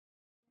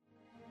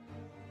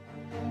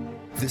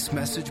This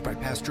message by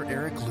Pastor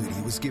Eric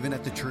Ludy was given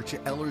at the church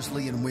at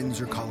Ellerslie in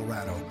Windsor,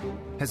 Colorado.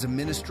 As a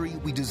ministry,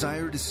 we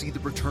desire to see the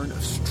return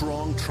of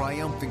strong,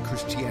 triumphant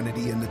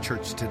Christianity in the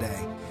church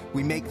today.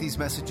 We make these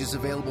messages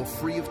available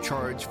free of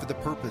charge for the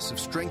purpose of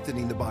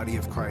strengthening the body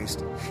of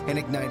Christ and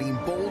igniting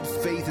bold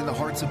faith in the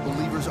hearts of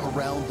believers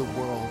around the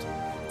world.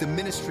 The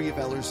ministry of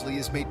Ellerslie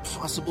is made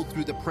possible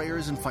through the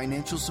prayers and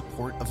financial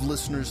support of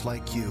listeners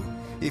like you.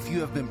 If you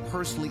have been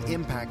personally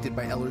impacted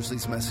by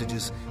Ellerslie's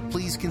messages,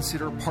 please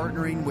consider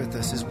partnering with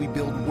us as we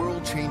build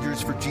world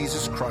changers for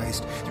Jesus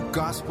Christ through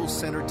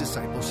gospel-centered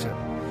discipleship.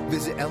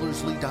 Visit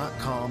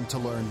Ellerslie.com to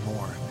learn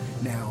more.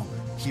 Now,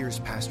 here's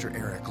Pastor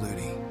Eric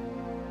Ludy.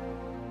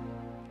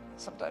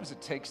 Sometimes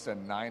it takes a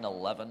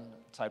 9/11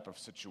 type of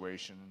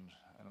situation.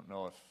 I don't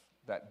know if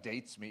that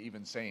dates me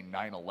even saying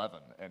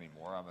 9/11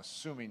 anymore. I'm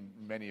assuming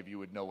many of you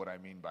would know what I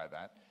mean by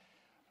that.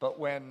 But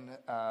when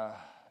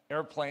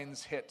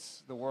airplanes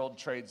hit the World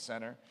Trade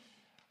Center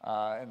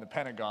and the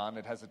Pentagon,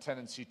 it has a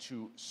tendency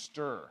to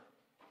stir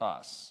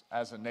us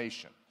as a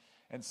nation.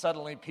 And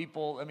suddenly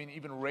people,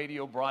 even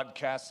radio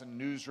broadcasts and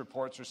news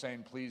reports are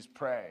saying, please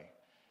pray.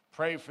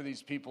 Pray for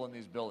these people in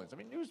these buildings.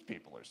 News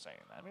people are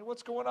saying that.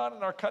 What's going on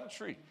in our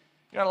country?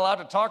 You're not allowed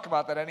to talk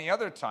about that any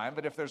other time,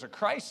 but if there's a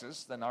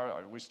crisis, then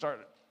we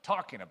start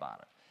talking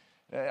about it.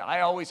 I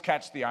always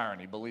catch the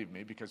irony, believe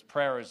me, because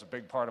prayer is a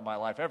big part of my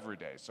life every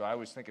day. So I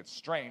always think it's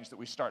strange that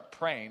we start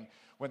praying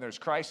when there's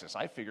crisis.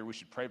 I figure we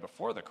should pray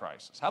before the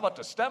crisis. How about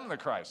to stem the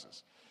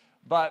crisis?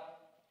 But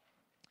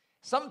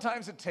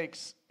sometimes it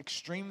takes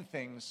extreme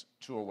things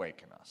to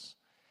awaken us.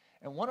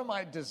 And one of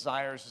my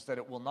desires is that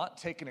it will not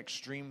take an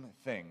extreme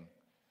thing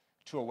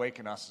to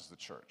awaken us as the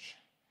church.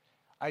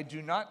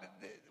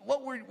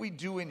 What we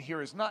do in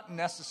here is not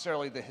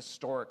necessarily the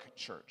historic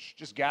church.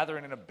 Just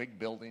gathering in a big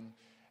building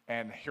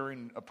and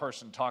hearing a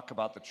person talk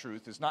about the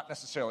truth is not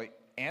necessarily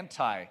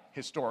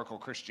anti-historical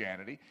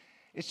Christianity.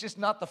 It's just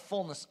not the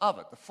fullness of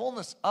it. The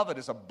fullness of it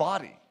is a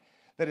body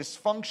that is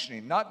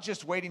functioning, not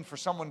just waiting for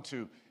someone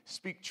to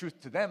speak truth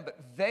to them,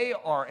 but they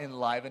are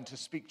enlivened to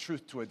speak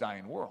truth to a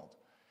dying world.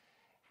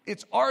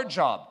 It's our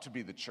job to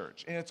be the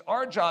church, and it's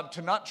our job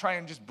to not try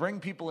and just bring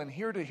people in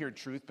here to hear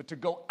truth, but to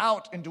go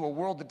out into a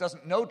world that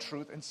doesn't know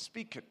truth and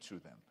speak it to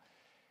them.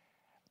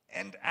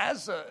 And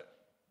as a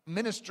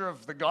minister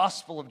of the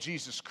gospel of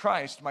Jesus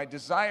Christ, my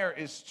desire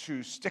is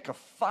to stick a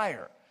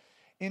fire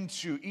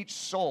into each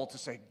soul to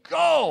say,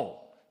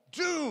 go,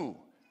 do.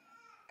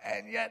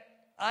 And yet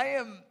I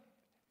am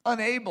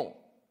unable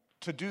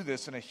to do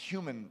this in a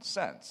human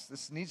sense.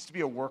 This needs to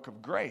be a work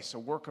of grace, a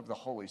work of the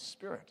Holy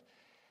Spirit.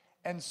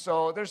 And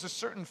so there's a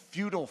certain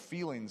futile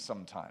feeling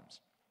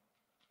sometimes.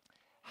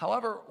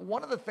 However,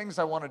 one of the things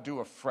I want to do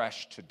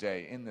afresh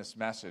today in this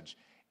message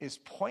is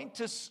point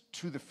us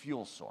to the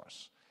fuel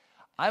source.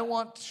 I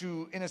want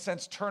to, in a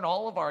sense, turn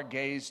all of our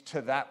gaze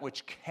to that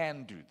which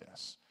can do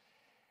this.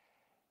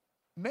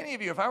 Many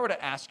of you, if I were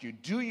to ask you,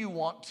 do you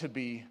want to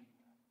be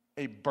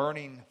a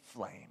burning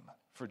flame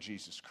for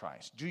Jesus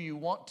Christ? Do you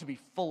want to be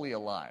fully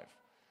alive?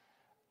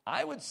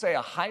 I would say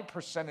a high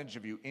percentage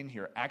of you in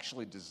here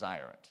actually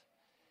desire it.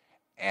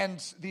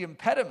 And the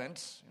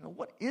impediment,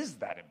 what is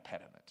that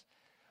impediment?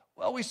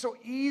 Well, we so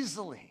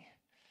easily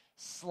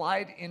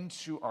slide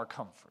into our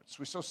comforts.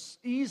 We so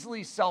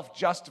easily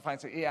self-justify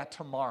and say, yeah,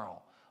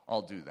 tomorrow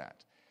I'll do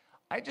that.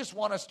 I just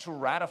want us to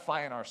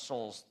ratify in our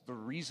souls the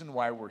reason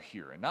why we're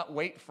here and not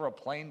wait for a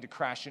plane to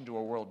crash into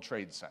a World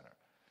Trade Center.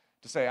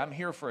 To say, I'm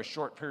here for a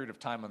short period of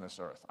time on this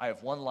earth. I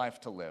have one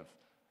life to live,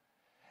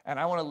 and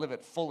I want to live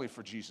it fully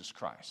for Jesus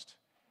Christ.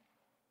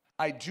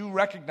 I do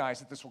recognize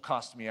that this will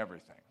cost me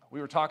everything. We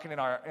were talking in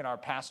our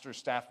pastor's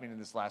staff meeting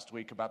this last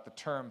week about the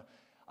term,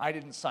 I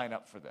didn't sign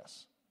up for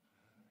this.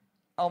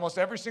 Almost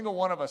every single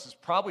one of us has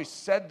probably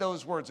said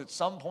those words at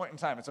some point in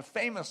time. It's a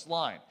famous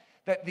line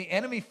that the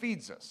enemy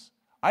feeds us.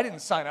 I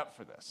didn't sign up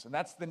for this. And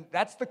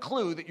that's the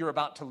clue that you're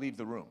about to leave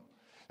the room,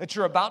 that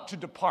you're about to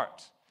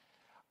depart.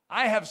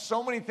 I have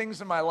so many things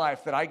in my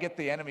life that I get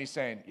the enemy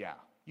saying, yeah,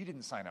 you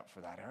didn't sign up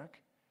for that,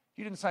 Eric.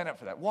 You didn't sign up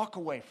for that. Walk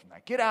away from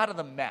that. Get out of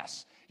the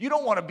mess. You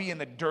don't want to be in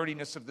the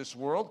dirtiness of this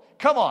world.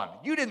 Come on,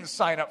 you didn't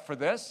sign up for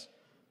this.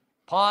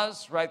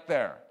 Pause right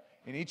there.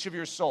 In each of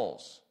your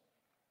souls,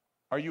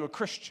 are you a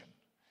Christian?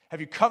 Have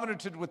you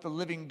covenanted with the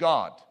living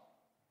God?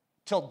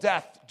 Till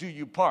death do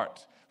you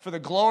part. For the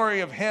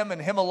glory of Him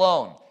and Him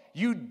alone.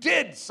 You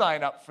did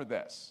sign up for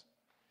this.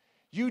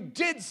 You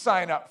did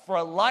sign up for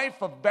a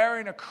life of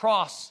bearing a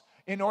cross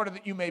in order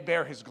that you may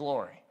bear His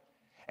glory.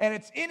 And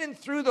it's in and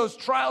through those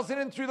trials, in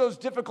and through those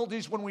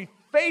difficulties, when we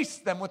face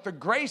them with the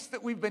grace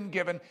that we've been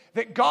given,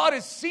 that God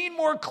is seen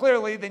more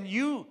clearly than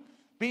you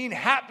being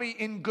happy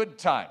in good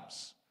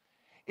times.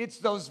 It's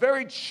those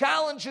very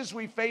challenges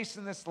we face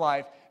in this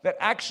life that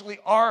actually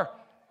are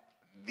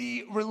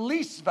the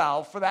release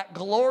valve for that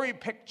glory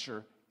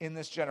picture in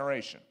this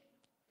generation.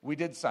 We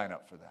did sign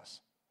up for this.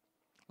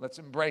 Let's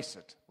embrace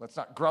it. Let's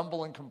not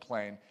grumble and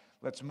complain.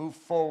 Let's move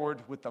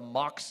forward with the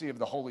moxie of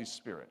the Holy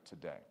Spirit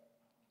today.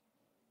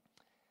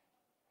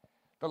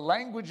 The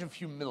language of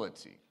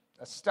humility,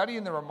 a study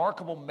in the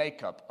remarkable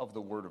makeup of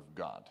the Word of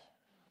God.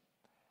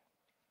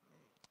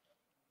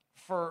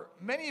 for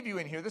many of you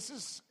in here, this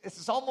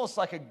is almost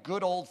like a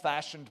good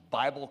old-fashioned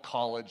Bible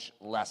college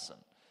lesson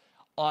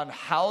on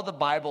how the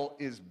Bible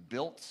is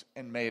built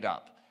and made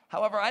up.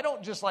 However, I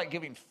don't just like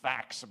giving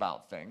facts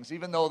about things,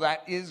 even though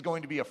that is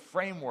going to be a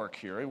framework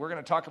here. We're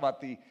going to talk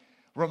about the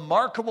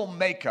remarkable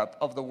makeup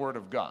of the Word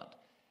of God.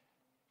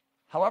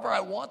 However, I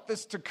want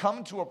this to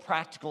come to a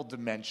practical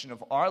dimension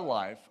of our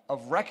life,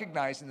 of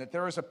recognizing that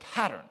there is a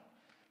pattern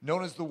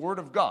known as the Word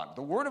of God.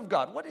 The Word of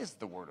God, what is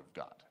the Word of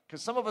God?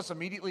 Because some of us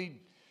immediately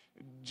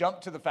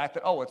jump to the fact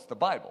that, oh, it's the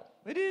Bible.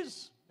 It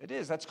is.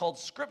 That's called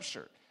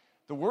Scripture.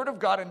 The Word of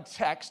God in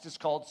text is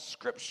called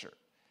Scripture.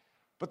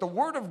 But the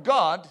Word of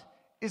God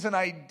is an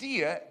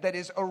idea that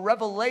is a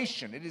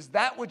revelation. It is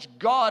that which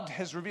God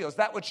has revealed. It's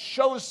that which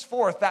shows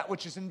forth that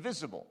which is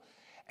invisible.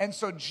 And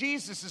so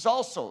Jesus is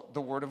also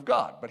the Word of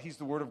God, but he's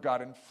the Word of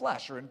God in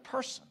flesh or in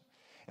person.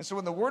 And so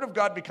when the Word of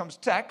God becomes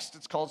text,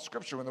 it's called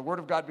Scripture. When the Word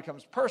of God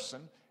becomes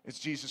person, it's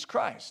Jesus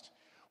Christ.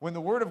 When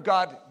the Word of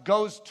God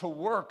goes to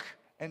work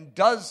and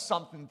does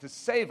something to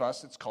save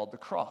us, it's called the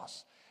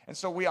cross. And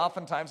so we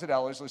oftentimes at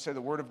Ellerslie say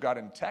the Word of God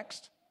in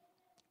text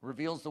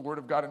reveals the Word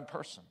of God in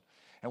person.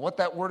 And what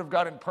that Word of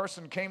God in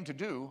person came to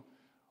do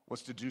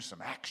was to do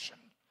some action.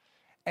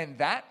 And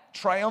that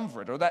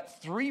triumvirate, or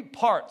that three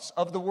parts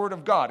of the Word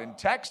of God in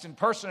text, in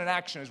person, and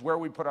action is where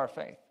we put our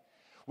faith.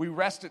 We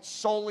rest it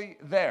solely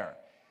there.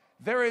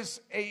 There is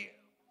a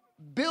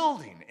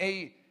building,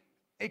 a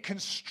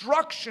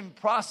construction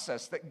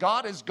process that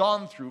God has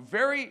gone through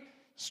very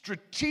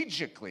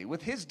strategically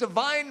with his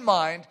divine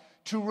mind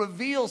to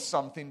reveal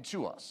something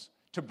to us,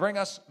 to bring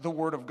us the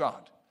Word of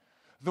God.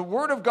 The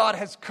Word of God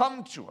has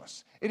come to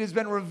us. It has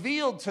been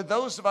revealed to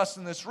those of us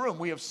in this room.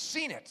 We have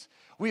seen it.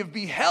 We have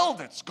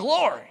beheld its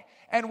glory,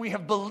 and we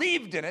have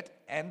believed in it,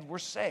 and we're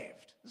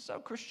saved. This is how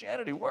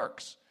Christianity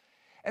works.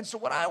 And so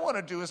what I want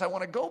to do is I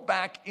want to go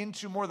back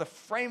into more the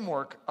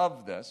framework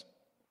of this,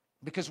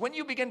 because when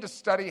you begin to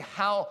study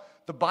how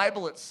the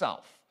Bible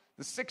itself,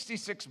 the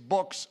 66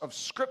 books of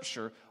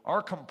Scripture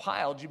are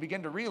compiled, you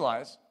begin to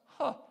realize,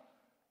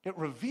 it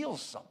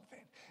reveals something.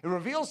 It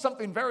reveals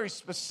something very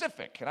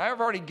specific, and I have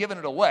already given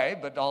it away,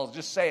 but I'll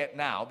just say it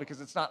now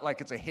because it's not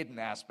like it's a hidden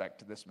aspect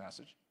to this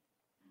message.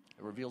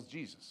 It reveals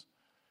Jesus.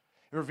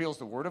 It reveals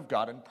the Word of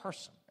God in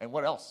person. And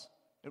what else?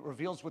 It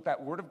reveals what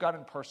that Word of God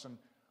in person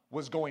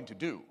was going to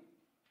do.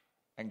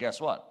 And guess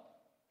what?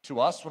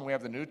 To us, when we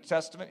have the New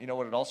Testament, you know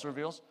what it also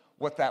reveals?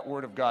 What that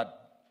Word of God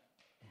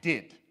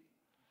did.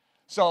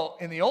 So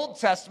in the Old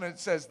Testament, it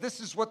says, this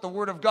is what the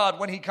Word of God,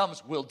 when he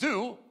comes, will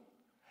do.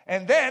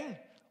 And then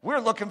we're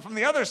looking from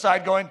the other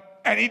side going,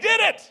 and he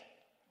did it.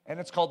 And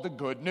it's called the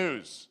good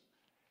news.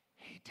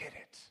 He did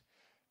it.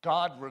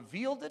 God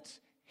revealed it.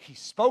 He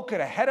spoke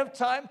it ahead of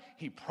time.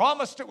 He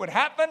promised it would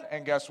happen.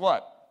 And guess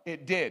what?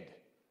 It did.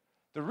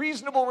 The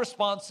reasonable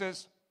response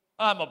is,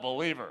 I'm a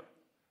believer.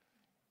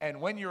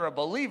 And when you're a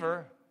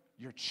believer,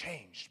 you're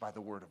changed by the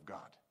Word of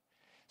God.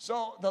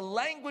 So the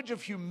language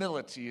of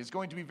humility is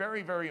going to be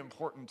very, very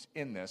important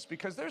in this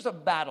because there's a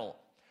battle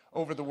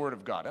over the Word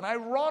of God. And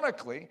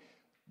ironically,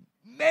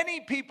 many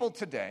people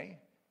today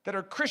that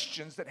are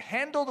Christians that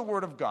handle the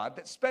Word of God,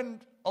 that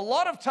spend a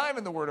lot of time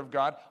in the Word of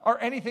God, are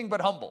anything but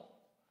humble.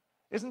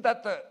 Isn't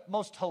that the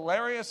most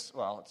hilarious,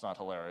 well, it's not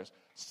hilarious,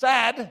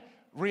 sad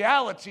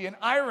reality and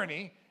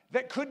irony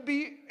that could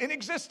be in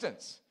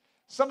existence?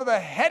 Some of the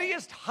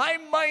headiest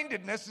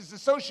high-mindedness is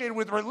associated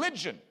with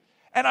religion,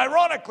 and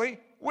ironically,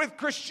 with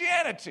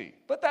Christianity.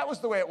 But that was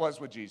the way it was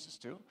with Jesus,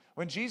 too.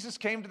 When Jesus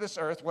came to this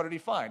earth, what did he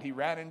find? He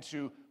ran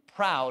into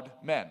proud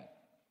men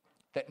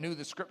that knew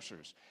the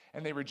Scriptures,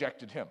 and they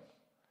rejected him.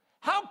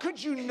 How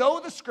could you know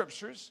the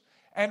Scriptures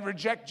and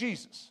reject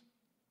Jesus?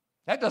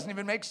 That doesn't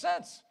even make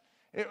sense.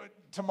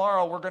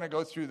 Tomorrow, we're going to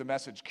go through the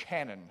message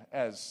canon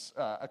as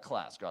a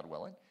class, God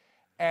willing.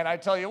 And I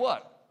tell you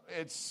what,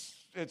 it's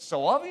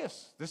so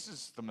obvious. This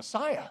is the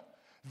Messiah.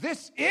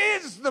 This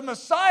is the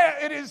Messiah.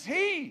 It is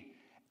he.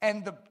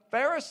 And the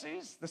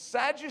Pharisees, the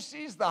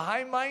Sadducees, the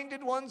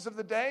high-minded ones of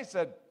the day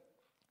said,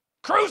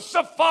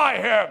 crucify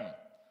him,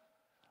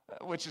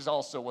 which is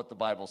also what the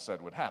Bible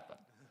said would happen.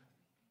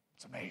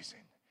 It's amazing.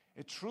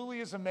 It truly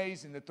is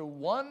amazing that the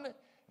one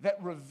that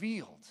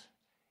revealed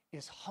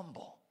is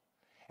humble.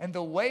 And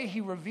the way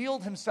he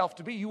revealed himself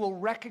to be, you will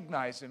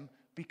recognize him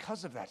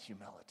because of that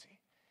humility.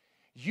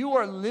 You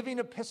are living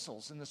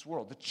epistles in this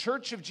world. The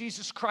Church of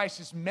Jesus Christ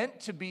is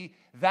meant to be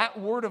that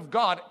Word of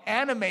God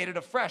animated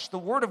afresh. The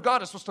Word of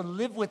God is supposed to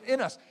live within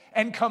us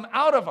and come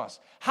out of us.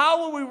 How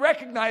will we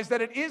recognize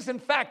that it is, in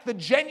fact, the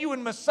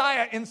genuine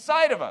Messiah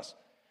inside of us?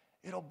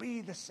 It'll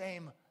be the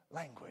same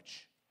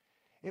language.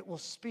 It will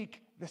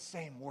speak the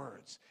same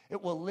words.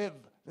 It will live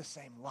the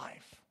same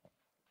life.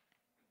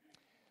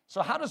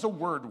 So how does a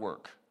word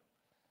work?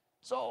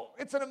 So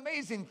it's an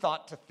amazing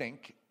thought to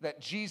think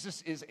that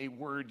Jesus is a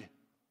word.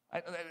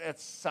 It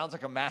sounds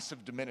like a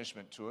massive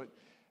diminishment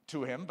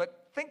to him,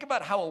 but think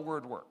about how a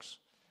word works.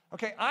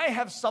 Okay, I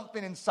have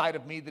something inside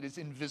of me that is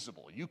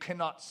invisible. You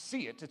cannot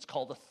see it. It's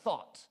called a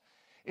thought.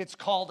 It's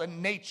called a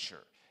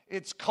nature.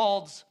 It's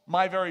called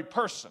my very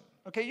person.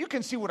 Okay, you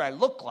can see what I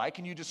look like,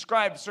 and you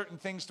describe certain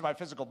things to my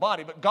physical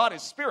body, but God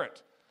is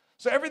spirit.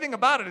 So everything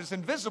about it is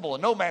invisible,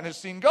 and no man has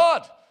seen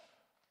God.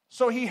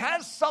 So he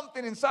has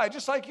something inside,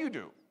 just like you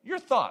do. Your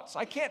thoughts.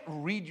 I can't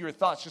read your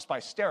thoughts just by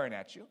staring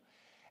at you.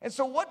 And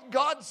so what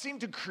God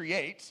seemed to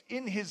create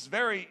in his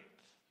very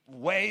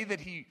way that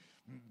he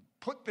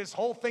put this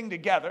whole thing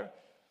together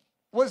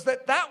was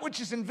that which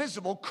is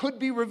invisible could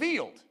be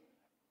revealed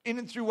in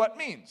and through what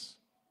means?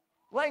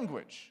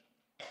 Language.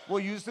 We'll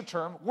use the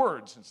term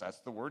word, since that's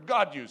the word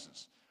God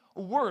uses.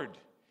 A word.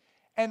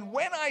 And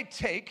when I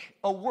take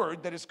a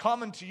word that is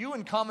common to you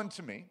and common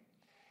to me,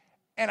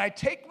 and I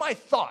take my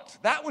thought,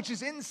 that which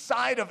is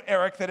inside of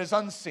Eric that is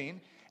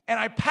unseen, and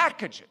I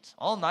package it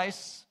all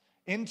nice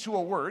into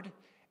a word,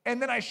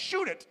 and then I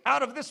shoot it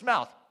out of this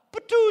mouth.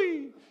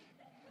 Patooey!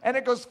 And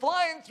it goes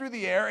flying through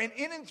the air and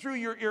in and through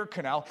your ear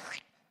canal.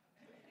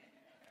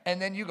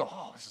 And then you go,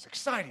 oh, this is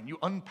exciting. You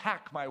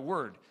unpack my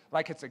word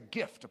like it's a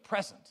gift, a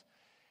present.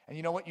 And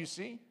you know what you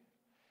see?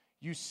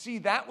 You see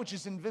that which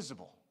is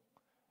invisible.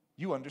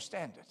 You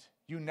understand it.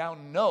 You now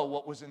know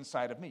what was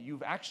inside of me.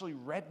 You've actually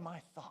read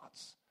my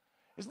thoughts.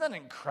 Isn't that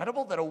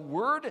incredible that a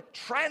word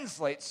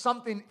translates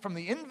something from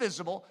the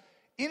invisible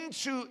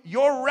into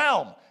your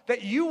realm,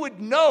 that you would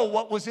know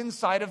what was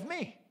inside of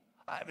me?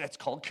 That's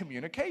called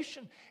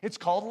communication. It's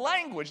called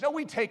language. Now,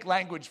 we take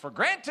language for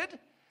granted,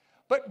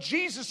 but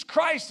Jesus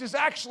Christ is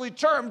actually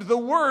termed the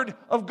Word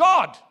of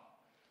God,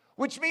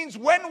 which means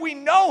when we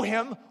know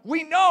him,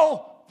 we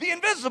know the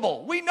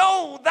invisible. We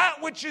know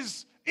that which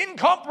is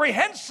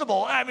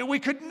incomprehensible. I mean, we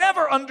could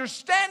never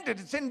understand it.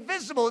 It's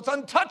invisible, it's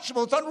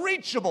untouchable, it's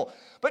unreachable.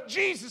 But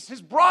Jesus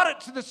has brought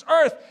it to this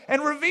earth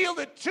and revealed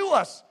it to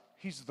us.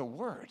 He's the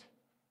Word.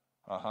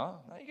 Now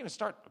you're going to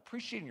start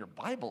appreciating your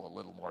Bible a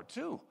little more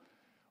too.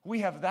 We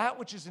have that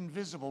which is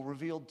invisible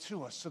revealed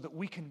to us so that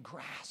we can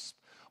grasp,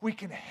 we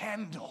can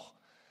handle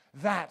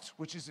that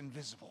which is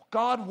invisible.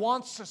 God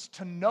wants us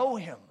to know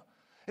him.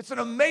 It's an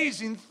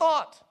amazing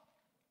thought.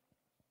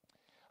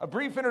 A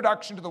brief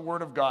introduction to the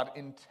Word of God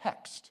in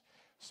text.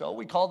 So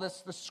we call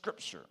this the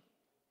Scripture.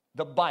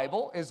 The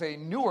Bible is a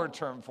newer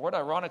term for it.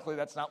 Ironically,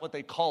 that's not what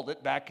they called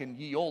it back in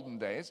ye olden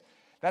days.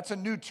 That's a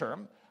new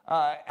term.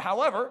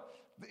 However,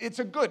 it's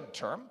a good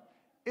term.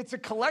 It's a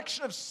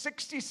collection of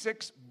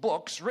 66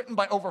 books written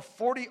by over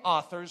 40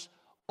 authors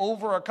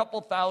over a couple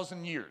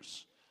thousand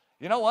years.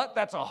 You know what?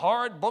 That's a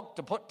hard book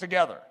to put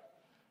together.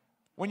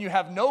 When you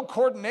have no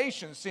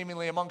coordination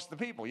seemingly amongst the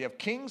people. You have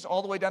kings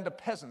all the way down to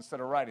peasants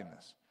that are writing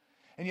this.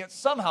 And yet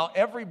somehow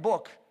every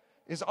book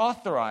is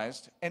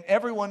authorized and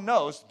everyone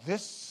knows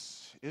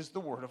this is the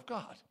Word of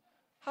God.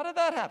 How did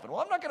that happen? Well,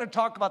 I'm not going to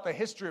talk about the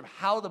history of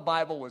how the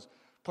Bible was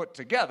put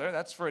together.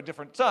 That's for a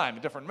different time, a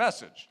different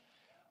message.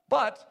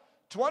 But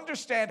to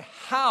understand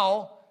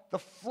how the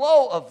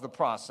flow of the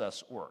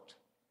process worked.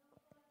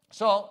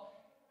 So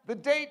the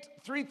date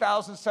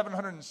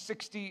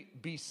 3760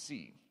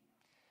 BC.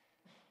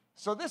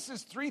 So this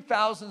is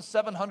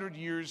 3,700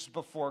 years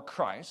before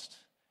Christ.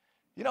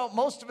 You know,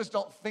 most of us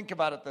don't think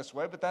about it this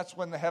way, but that's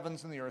when the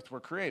heavens and the earth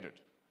were created.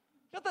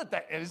 You know,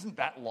 that isn't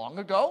that long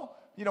ago.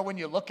 You know, when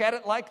you look at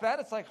it like that,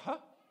 it's like, huh?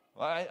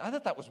 Well, I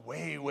thought that was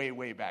way, way,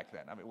 way back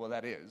then. I mean, well,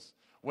 that is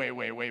way,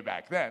 way, way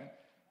back then.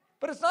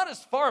 But it's not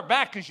as far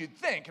back as you'd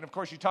think. And, of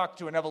course, you talk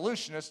to an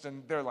evolutionist,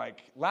 and they're,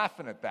 like,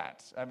 laughing at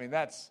that. I mean,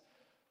 that's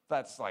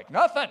like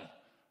nothing.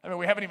 I mean,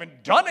 we haven't even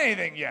done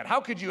anything yet. How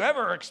could you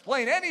ever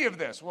explain any of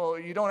this? Well,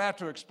 you don't have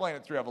to explain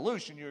it through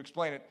evolution. You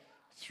explain it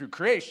through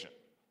creation.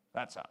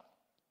 That's how.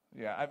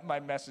 Yeah, my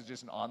message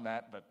isn't on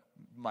that, but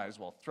might as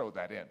well throw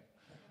that in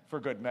for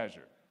good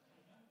measure.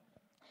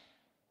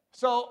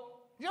 So,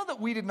 you know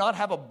that we did not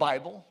have a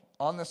Bible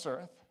on this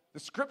earth? The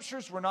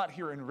Scriptures were not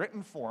here in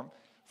written form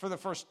for the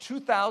first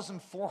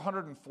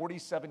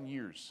 2,447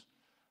 years.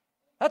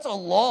 That's a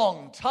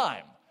long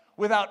time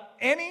without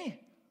any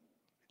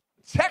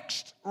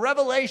text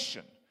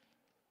revelation.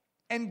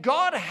 And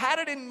God had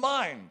it in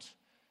mind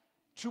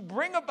to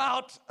bring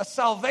about a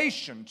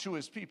salvation to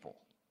his people.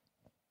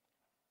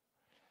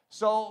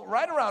 So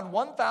right around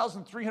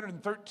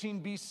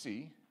 1313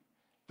 BC,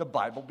 the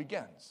Bible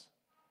begins.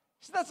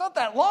 See, that's not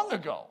that long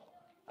ago.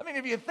 I mean,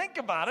 if you think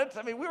about it,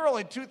 I mean, we were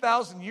only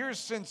 2,000 years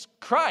since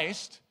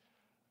Christ.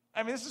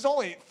 I mean, this is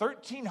only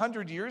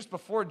 1,300 years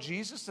before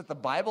Jesus that the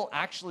Bible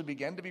actually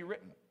began to be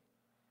written.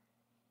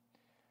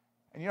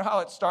 And you know how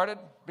it started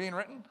being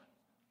written?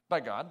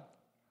 By God.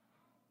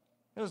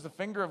 It was the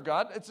finger of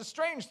God. It's a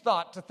strange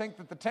thought to think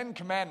that the Ten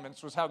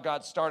Commandments was how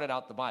God started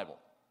out the Bible.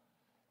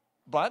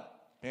 But,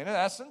 in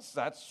essence,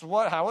 that's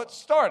how it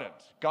started.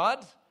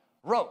 God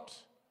wrote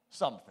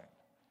something.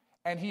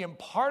 And he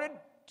imparted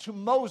to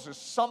Moses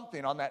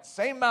something on that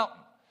same mountain.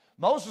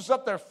 Moses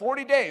up there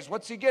 40 days.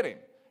 What's he getting?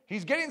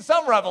 He's getting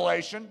some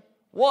revelation.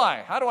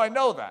 Why? How do I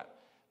know that?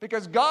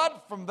 Because God,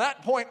 from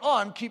that point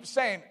on, keeps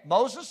saying,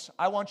 Moses,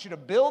 I want you to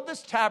build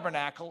this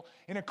tabernacle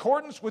in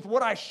accordance with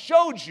what I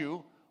showed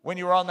you when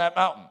you were on that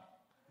mountain.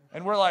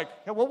 And we're like,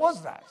 hey, what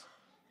was that?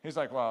 He's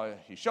like, well,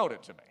 he showed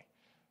it to me.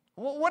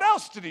 What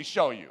else did he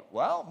show you?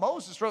 Well,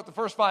 Moses wrote the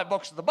first 5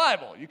 books of the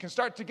Bible. You can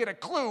start to get a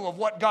clue of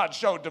what God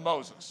showed to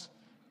Moses.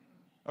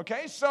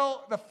 Okay,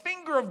 so the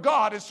finger of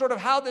God is sort of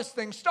how this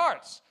thing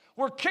starts.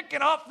 We're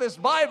kicking off this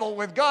Bible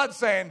with God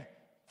saying,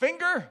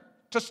 finger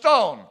to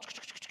stone.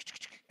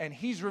 And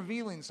he's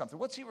revealing something.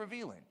 What's he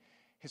revealing?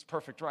 His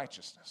perfect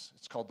righteousness.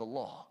 It's called the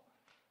law.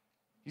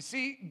 You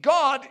see,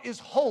 God is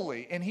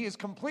holy, and he is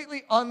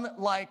completely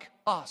unlike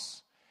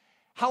us.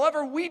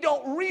 However, we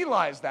don't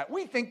realize that.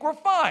 We think we're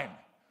fine.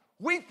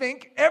 We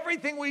think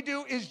everything we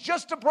do is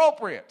just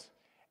appropriate.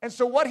 And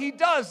so what he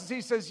does is he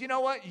says, you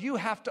know what? You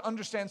have to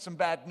understand some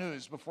bad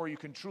news before you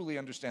can truly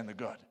understand the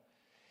good.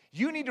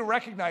 You need to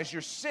recognize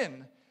your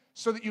sin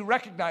so that you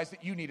recognize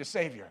that you need a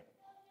Savior.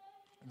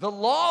 The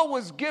law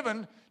was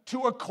given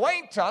to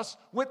acquaint us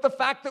with the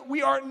fact that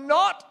we are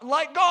not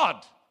like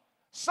God.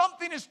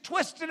 Something is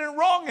twisted and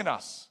wrong in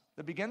us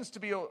that begins to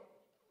be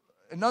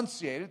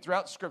enunciated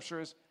throughout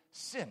Scripture as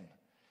sin.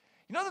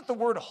 You know that the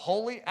word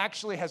holy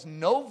actually has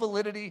no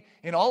validity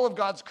in all of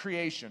God's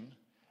creation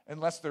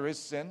unless there is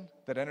sin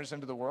that enters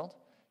into the world?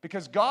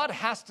 Because God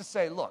has to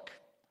say, look,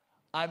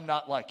 I'm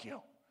not like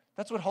you.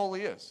 That's what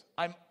holy is.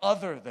 I'm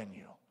other than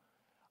you.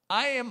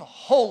 I am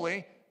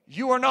holy,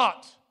 you are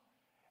not.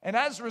 And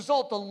as a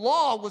result, the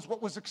law was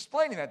what was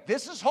explaining that.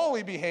 This is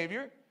holy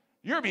behavior.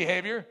 Your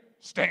behavior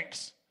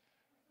stinks.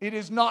 It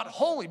is not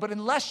holy, but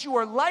unless you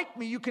are like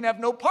me, you can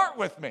have no part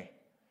with me.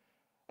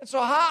 And so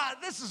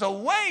this is a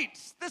weight.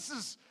 This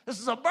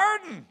is a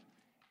burden.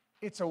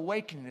 It's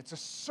awakening. It's a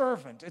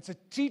servant. It's a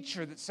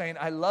teacher that's saying,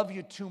 I love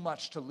you too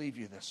much to leave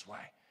you this way.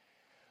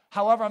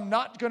 However, I'm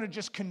not going to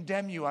just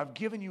condemn you. I've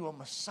given you a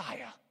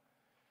Messiah.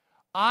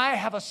 I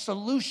have a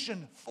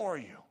solution for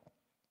you.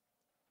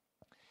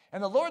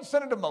 And the Lord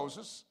said unto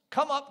Moses,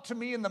 come up to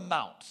me in the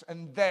mount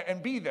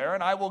and be there,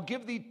 and I will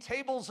give thee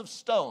tables of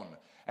stone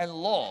and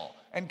law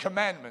and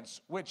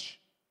commandments,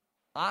 which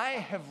I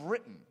have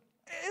written.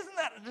 Isn't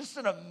that just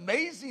an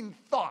amazing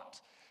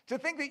thought? To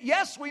think that,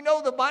 yes, we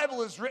know the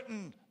Bible is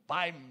written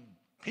by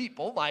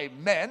people, by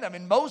men. I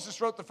mean,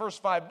 Moses wrote the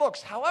first 5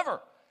 books. However,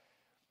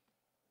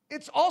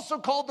 it's also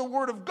called the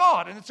Word of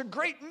God, and it's a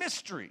great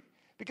mystery.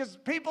 Because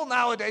people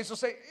nowadays will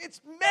say,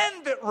 it's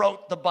men that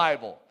wrote the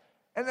Bible.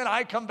 And then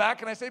I come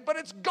back and I say, but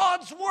it's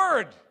God's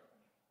Word.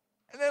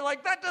 And they're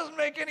like, that doesn't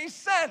make any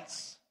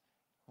sense.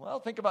 Well,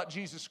 think about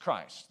Jesus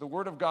Christ, the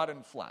Word of God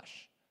in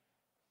flesh.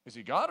 Is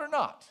he God or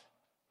not?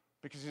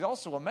 Because he's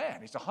also a man.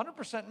 He's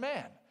 100%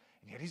 man,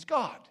 and yet he's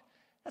God.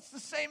 That's the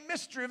same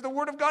mystery of the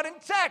Word of God in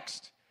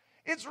text.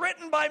 It's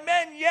written by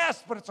men,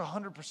 yes, but it's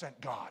 100%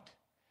 God.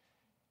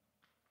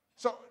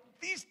 So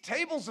these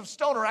tables of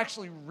stone are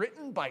actually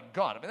written by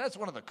God. I mean, that's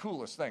one of the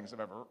coolest things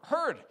I've ever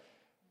heard.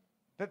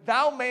 That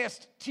thou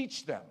mayest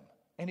teach them.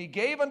 And he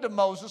gave unto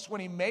Moses, when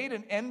he made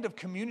an end of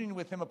communing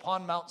with him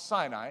upon Mount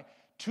Sinai,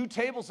 2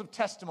 tables of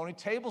testimony,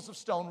 tables of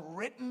stone,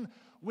 written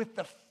with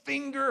the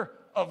finger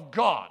of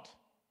God.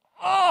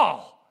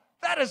 Oh,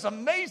 that is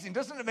amazing.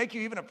 Doesn't it make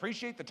you even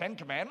appreciate the 10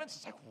 Commandments?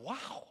 It's like,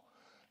 wow.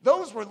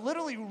 Those were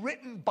literally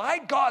written by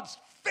God's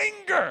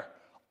finger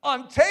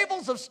on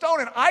tables of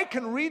stone, and I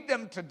can read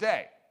them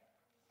today.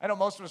 I know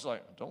most of us are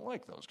like, I don't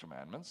like those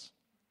commandments.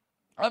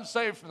 I'm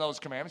saved from those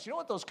commandments. You know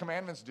what those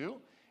commandments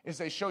do? Is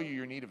they show you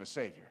your need of a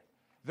Savior.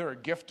 They're a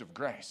gift of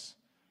grace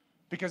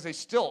because they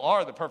still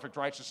are the perfect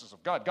righteousness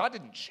of God. God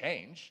didn't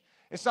change.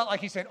 It's not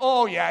like he's saying,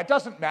 oh, yeah, it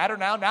doesn't matter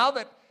now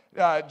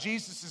that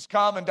Jesus has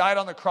come and died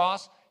on the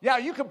cross. Yeah,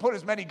 you can put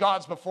as many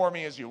gods before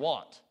me as you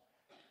want.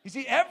 You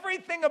see,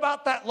 everything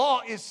about that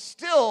law is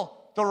still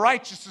the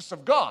righteousness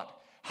of God.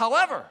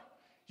 However,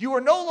 you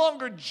are no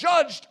longer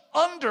judged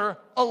under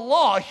a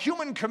law,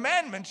 human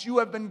commandments. You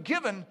have been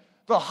given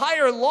the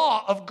higher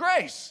law of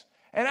grace.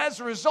 And as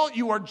a result,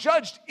 you are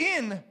judged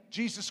in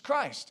Jesus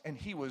Christ. And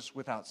he was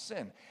without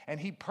sin. And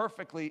he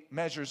perfectly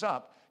measures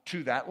up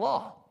to that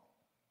law.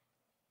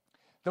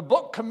 The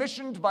book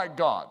commissioned by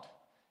God.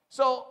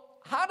 So,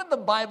 how did the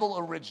Bible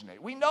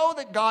originate? We know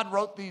that God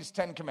wrote these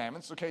 10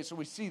 commandments. Okay, so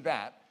we see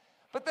that.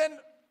 But then,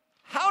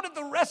 how did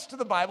the rest of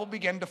the Bible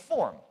begin to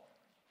form?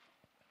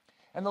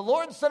 And the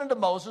Lord said unto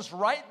Moses,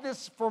 write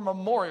this for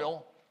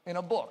memorial in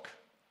a book,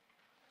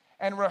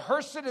 and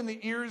rehearse it in the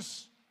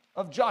ears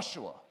of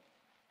Joshua.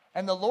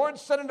 And the Lord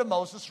said unto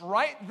Moses,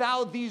 write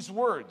thou these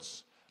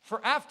words,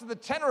 for after the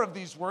tenor of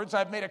these words I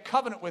have made a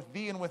covenant with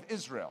thee and with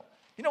Israel.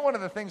 You know, one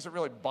of the things that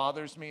really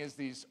bothers me is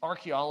these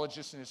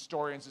archaeologists and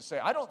historians that say,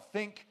 I don't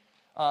think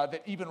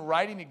that even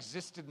writing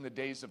existed in the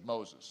days of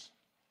Moses.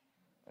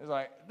 It's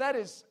like, that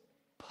is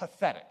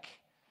pathetic.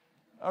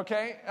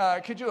 Okay?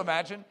 Could you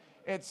imagine?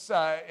 It's,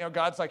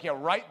 God's like, yeah,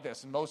 write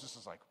this. And Moses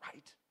is like,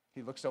 write.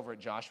 He looks over at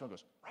Joshua and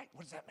goes, write,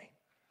 what does that mean?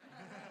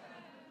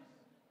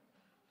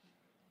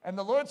 And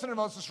the Lord said to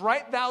Moses,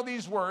 write thou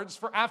these words,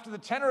 for after the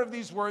tenor of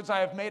these words I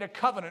have made a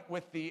covenant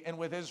with thee and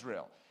with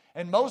Israel.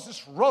 And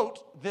Moses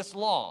wrote this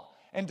law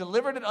and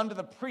delivered it unto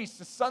the priests,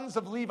 the sons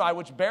of Levi,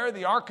 which bear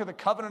the ark of the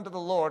covenant of the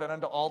Lord, and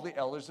unto all the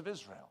elders of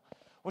Israel.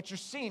 What you're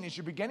seeing is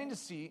you're beginning to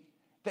see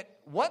that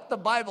what the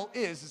Bible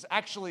is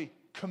actually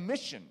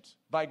commissioned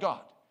by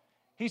God.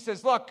 He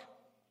says, look,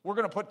 we're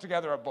going to put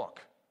together a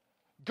book.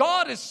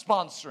 God is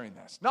sponsoring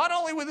this. Not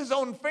only with his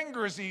own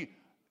finger is he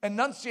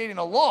enunciating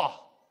a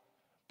law,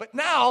 but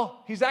now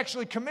he's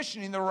actually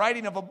commissioning the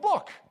writing of a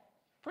book.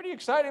 Pretty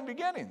exciting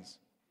beginnings.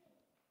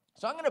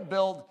 So I'm going to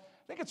build,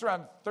 I think it's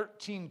around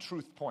 13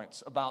 truth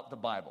points about the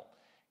Bible.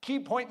 Key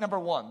point number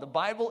 1, the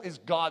Bible is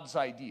God's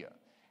idea.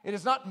 It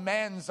is not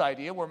man's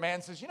idea where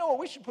man says, you know what,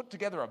 we should put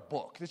together a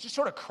book that just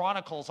sort of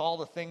chronicles all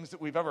the things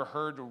that we've ever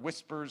heard or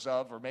whispers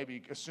of or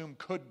maybe assume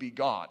could be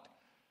God.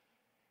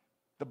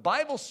 The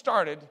Bible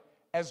started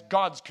as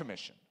God's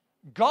commission.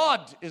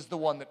 God is the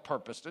one that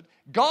purposed it.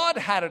 God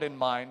had it in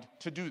mind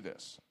to do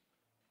this.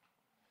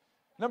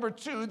 Number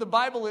 2, the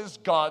Bible is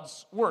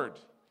God's word.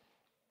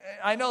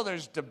 I know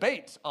there's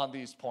debate on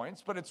these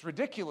points, but it's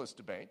ridiculous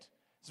debate.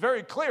 It's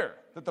very clear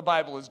that the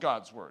Bible is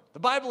God's word. The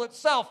Bible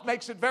itself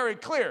makes it very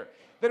clear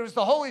that it was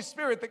the Holy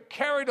Spirit that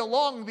carried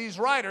along these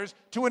writers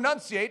to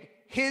enunciate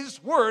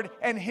his word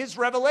and his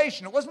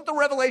revelation. It wasn't the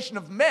revelation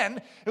of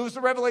men. It was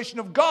the revelation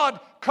of God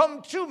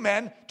come to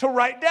men to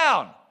write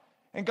down.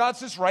 And God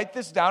says, write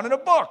this down in a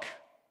book.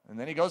 And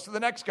then he goes to the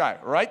next guy,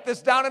 write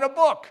this down in a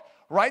book.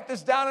 Write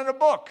this down in a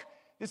book.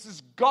 This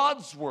is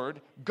God's word,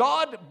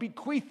 God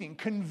bequeathing,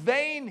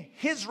 conveying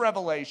his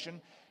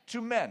revelation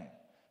to men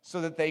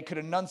so that they could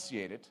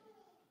enunciate it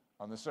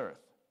on this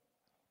earth.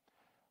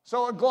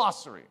 So a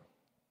glossary.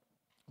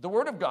 The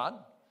word of God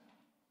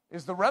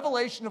is the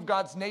revelation of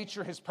God's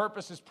nature, his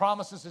purpose, his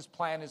promises, his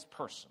plan, his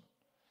person.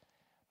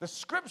 The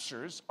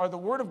scriptures are the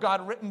word of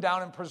God written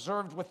down and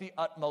preserved with the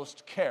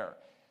utmost care.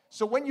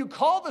 So when you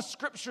call the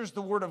scriptures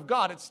the word of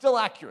God, it's still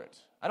accurate.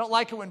 I don't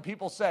like it when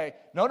people say,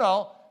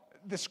 no,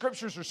 the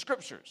scriptures are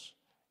scriptures.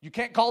 You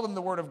can't call them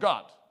the word of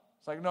God.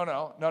 It's like,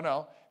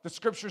 no. The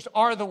scriptures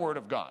are the word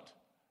of God,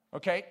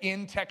 okay,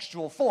 in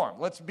textual form.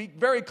 Let's be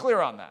very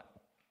clear on that.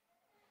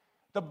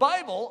 The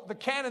Bible, the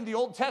canon, the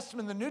Old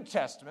Testament, the New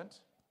Testament,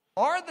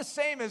 are the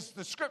same as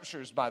the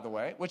scriptures, by the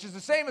way, which is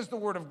the same as the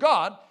word of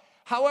God.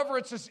 However,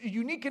 it's a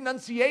unique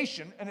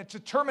enunciation, and it's a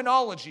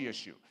terminology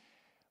issue.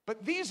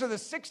 But these are the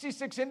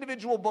 66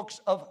 individual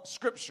books of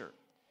Scripture,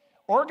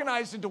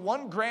 organized into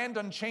one grand,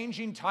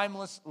 unchanging,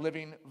 timeless,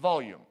 living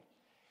volume.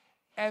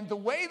 And the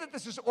way that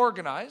this is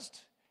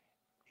organized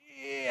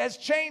has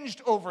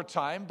changed over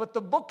time, but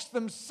the books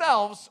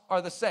themselves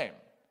are the same.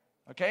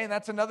 Okay, and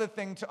that's another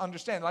thing to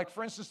understand. Like,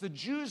 for instance, the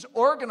Jews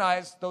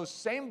organized those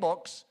same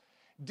books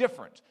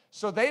different.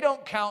 So they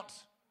don't count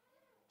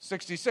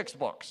 66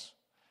 books.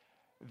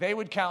 They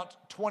would count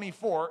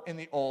 24 in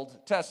the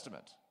Old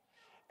Testament.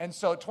 And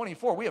so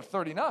 24, we have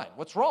 39.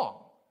 What's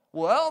wrong?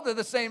 Well, they're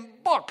the same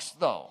books,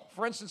 though.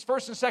 For instance,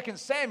 1st and 2nd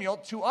Samuel,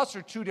 to us,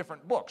 are 2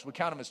 different books. We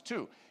count them as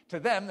 2. To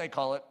them, they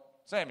call it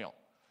Samuel.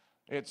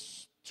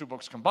 It's 2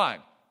 books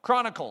combined.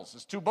 Chronicles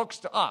is 2 books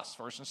to us,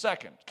 1st and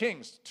 2nd.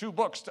 Kings, 2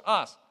 books to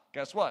us.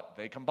 Guess what?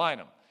 They combine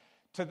them.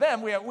 To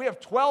them, we have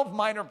 12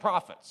 minor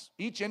prophets.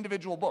 Each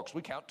individual books,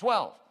 we count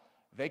 12.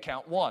 They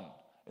count 1.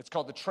 It's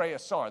called the Trei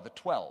Asar, the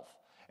 12.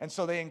 And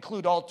so they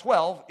include all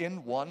 12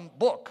 in one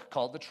book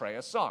called the Trei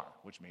Asar,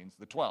 which means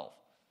the 12.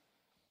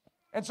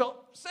 And so,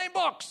 same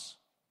books.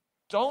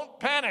 Don't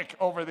panic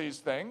over these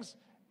things.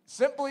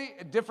 Simply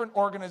a different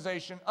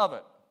organization of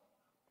it.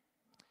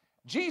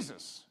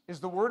 Jesus is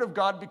the Word of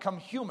God become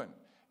human.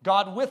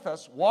 God with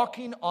us,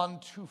 walking on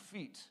 2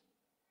 feet.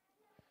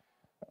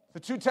 The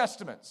 2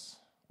 testaments,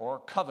 or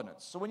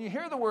covenants. So when you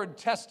hear the word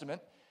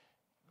testament,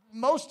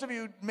 most of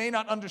you may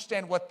not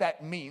understand what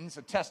that means,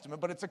 a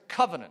testament, but it's a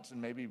covenant.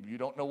 And maybe you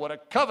don't know what a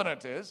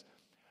covenant is,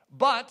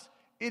 but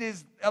it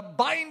is a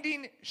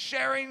binding,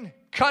 sharing,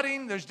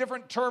 cutting, there's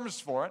different terms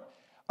for it,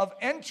 of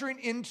entering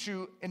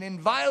into an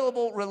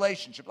inviolable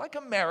relationship. Like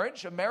a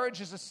marriage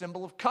is a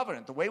symbol of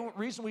covenant. The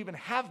reason we even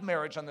have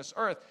marriage on this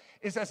earth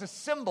is as a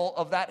symbol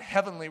of that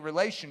heavenly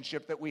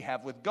relationship that we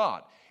have with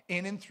God,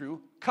 in and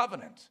through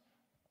covenant.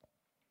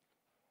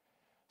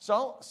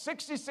 So,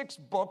 66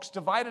 books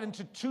divided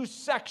into 2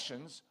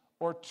 sections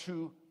or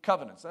 2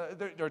 covenants.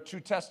 There are 2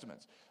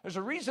 testaments. There's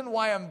a reason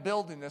why I'm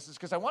building this is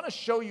because I want to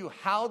show you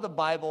how the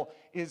Bible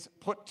is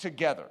put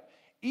together,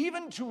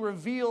 even to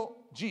reveal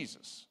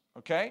Jesus,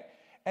 okay?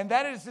 And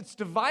that is, it's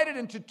divided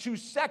into 2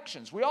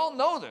 sections. We all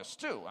know this,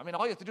 too. I mean,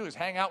 all you have to do is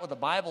hang out with the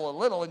Bible a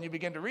little and you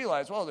begin to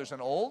realize, well, there's an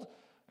old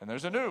and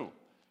there's a new.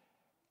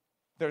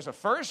 There's a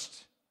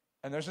first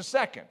and there's a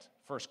second.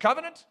 First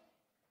covenant,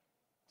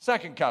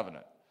 second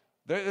covenant.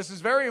 This is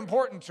very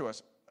important to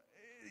us.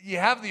 You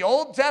have the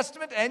Old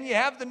Testament and you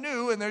have the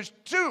New, and there's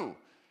 2.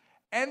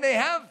 And they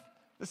have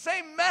the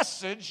same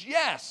message,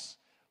 yes,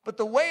 but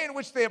the way in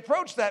which they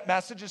approach that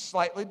message is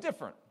slightly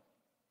different.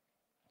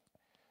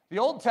 The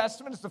Old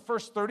Testament is the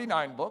first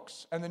 39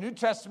 books, and the New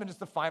Testament is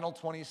the final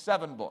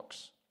 27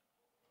 books.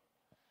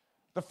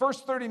 The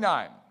first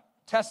 39,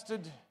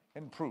 tested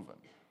and proven.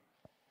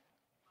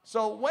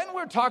 So when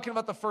we're talking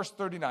about the first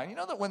 39, you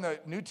know that when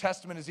the New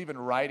Testament is even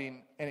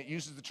writing and it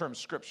uses the term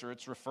Scripture,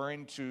 it's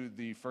referring to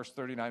the first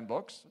 39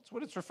 books. That's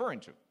what it's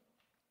referring to.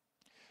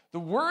 The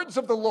words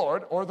of the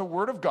Lord, or the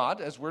Word of God,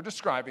 as we're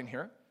describing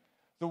here,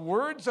 The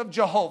words of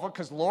Jehovah,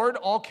 because Lord,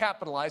 all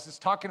capitalized, is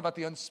talking about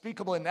the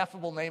unspeakable,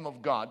 ineffable name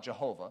of God,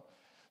 Jehovah.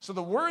 So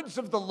the words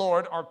of the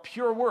Lord are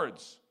pure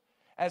words.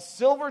 As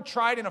silver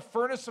tried in a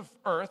furnace of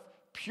earth,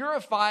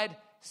 purified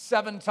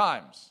 7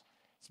 times.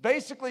 It's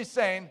basically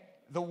saying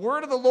the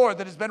word of the Lord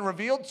that has been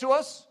revealed to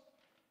us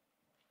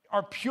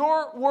are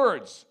pure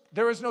words.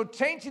 There is no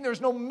tainting, there's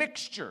no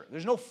mixture,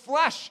 there's no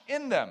flesh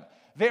in them.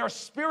 They are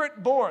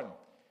spirit-born.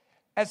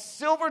 As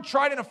silver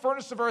tried in a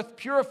furnace of earth,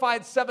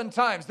 purified 7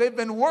 times. They've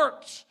been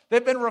worked,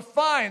 they've been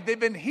refined, they've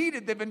been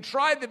heated, they've been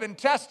tried, they've been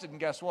tested, and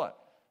guess what?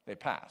 They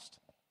passed.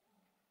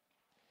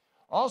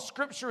 All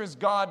Scripture is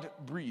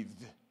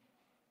God-breathed.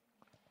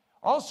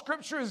 All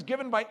Scripture is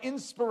given by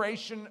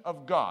inspiration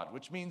of God,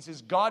 which means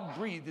is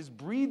God-breathed, is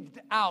breathed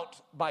out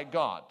by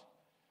God,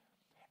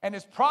 and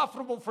is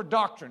profitable for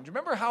doctrine. Do you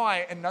remember how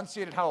I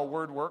enunciated how a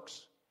word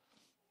works?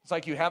 It's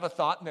like you have a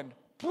thought and then,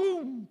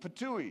 boom,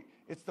 patooey.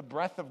 It's the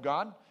breath of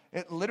God.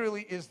 It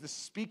literally is the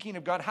speaking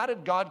of God. How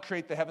did God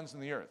create the heavens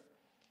and the earth?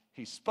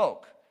 He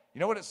spoke.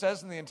 You know what it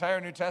says in the entire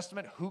New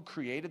Testament? Who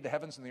created the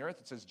heavens and the earth?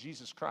 It says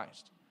Jesus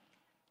Christ.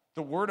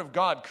 The Word of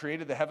God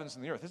created the heavens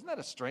and the earth. Isn't that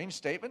a strange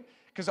statement?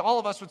 Because all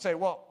of us would say,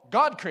 well,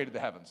 God created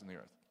the heavens and the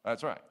earth.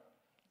 That's right.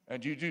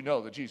 And you do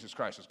know that Jesus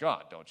Christ is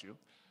God, don't you?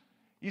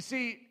 You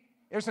see,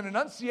 there's an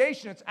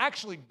enunciation. It's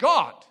actually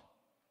God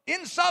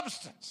in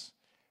substance,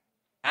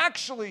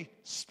 actually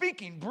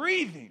speaking,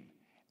 breathing.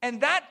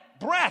 And that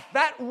breath,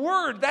 that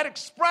word, that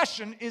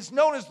expression is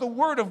known as the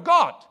Word of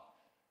God.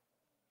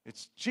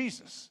 It's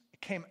Jesus.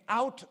 It came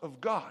out of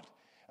God,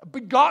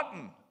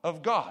 begotten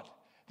of God,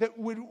 that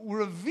would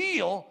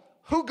reveal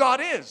who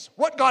God is,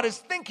 what God is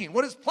thinking,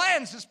 what His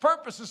plans, His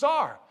purposes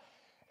are.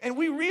 And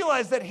we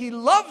realize that He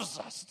loves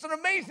us. It's an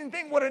amazing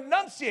thing what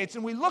enunciates,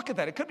 and we look at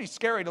that. It could be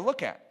scary to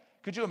look at.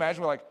 Could you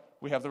imagine,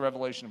 we have the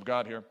revelation of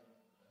God here.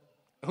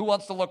 Who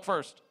wants to look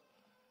first?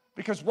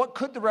 Because what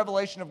could the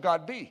revelation of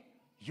God be?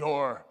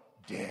 You're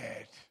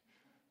dead.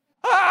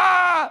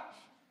 Ah!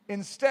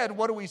 Instead,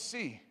 what do we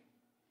see?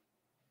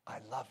 I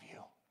love you.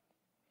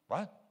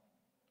 What?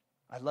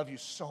 I love you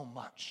so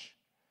much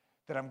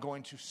that I'm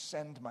going to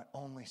send my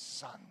only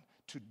son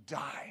to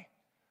die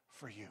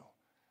for you.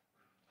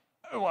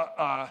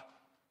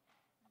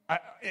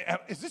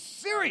 Is this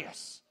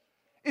serious?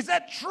 Is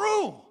that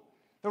true?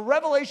 The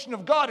revelation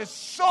of God is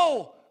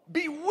so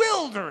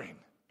bewildering.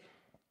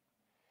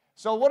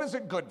 So what is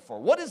it good for?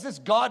 What is this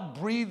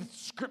God-breathed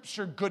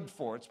Scripture good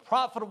for? It's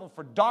profitable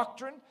for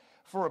doctrine,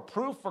 for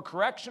reproof, for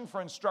correction,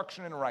 for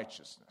instruction in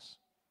righteousness.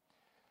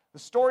 The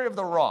story of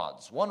the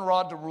rods, one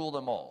rod to rule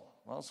them all.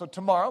 Well, so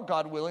tomorrow,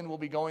 God willing, we'll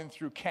be going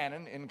through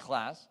canon in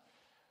class.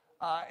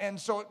 And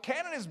so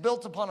canon is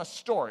built upon a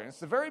story. It's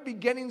the very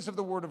beginnings of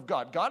the Word of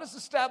God. God is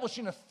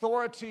establishing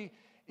authority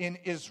in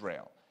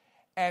Israel.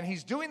 And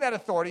He's doing that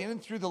authority in and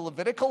through the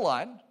Levitical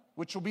line,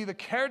 which will be the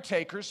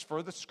caretakers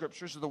for the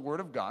Scriptures of the Word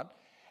of God.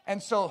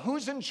 And so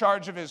who's in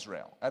charge of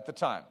Israel at the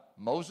time?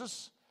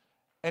 Moses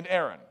and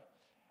Aaron.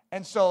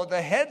 And so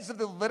the heads of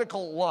the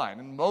Levitical line,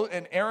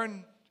 and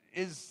Aaron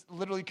is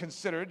literally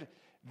considered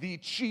the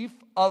chief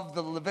of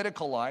the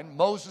Levitical line,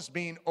 Moses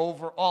being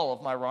over all of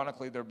them,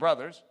 ironically, their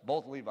brothers,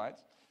 both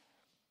Levites.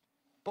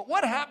 But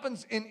what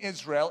happens in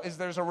Israel is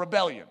there's a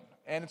rebellion,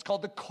 and it's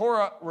called the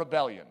Korah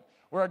Rebellion,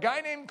 where a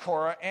guy named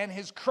Korah and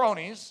his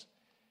cronies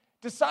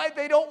decide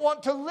they don't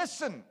want to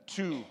listen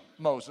to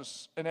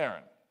Moses and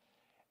Aaron.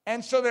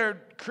 And so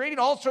they're creating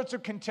all sorts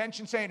of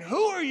contention, saying,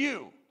 who are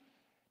you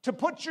to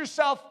put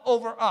yourself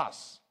over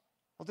us?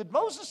 Well, did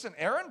Moses and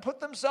Aaron put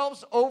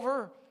themselves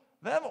over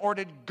them, or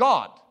did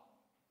God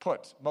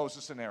put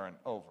Moses and Aaron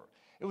over?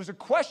 It was a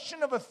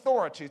question of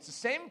authority. It's the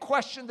same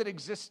question that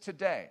exists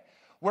today,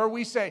 where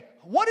we say,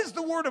 what is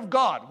the Word of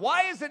God?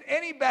 Why is it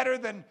any better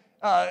than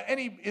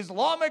any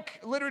Islamic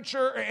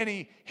literature or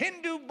any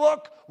Hindu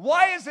book?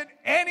 Why is it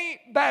any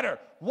better?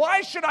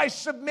 Why should I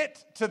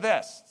submit to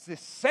this? It's the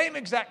same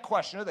exact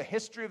question of the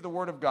history of the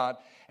Word of God,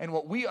 and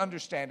what we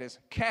understand as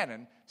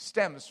canon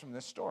stems from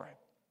this story.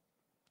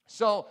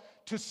 So,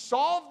 to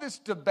solve this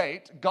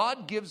debate,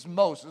 God gives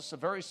Moses a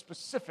very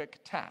specific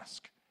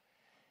task.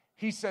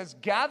 He says,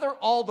 gather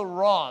all the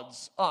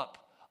rods up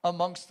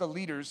amongst the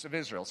leaders of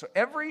Israel. So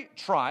every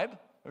tribe,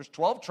 there's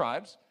 12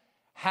 tribes,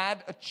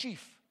 had a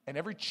chief. And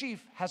every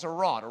chief has a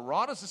rod. A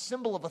rod is a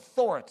symbol of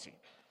authority.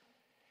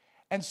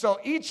 And so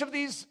each of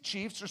these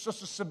chiefs are supposed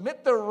to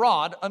submit their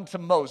rod unto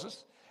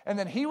Moses. And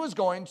then he was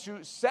going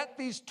to set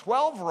these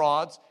 12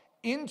 rods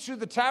into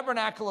the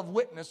tabernacle of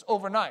witness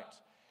overnight.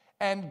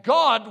 And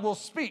God will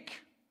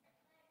speak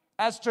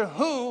as to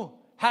who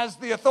has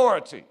the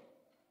authority.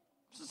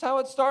 This is how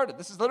it started.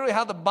 This is literally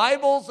how the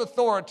Bible's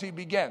authority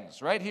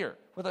begins, right here,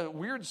 with a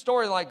weird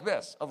story like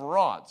this of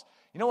rods.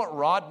 You know what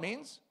rod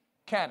means?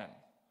 Canon.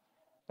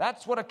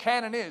 That's what a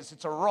canon is.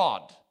 It's a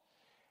rod.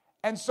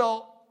 And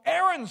so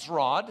Aaron's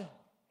rod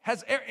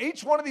has,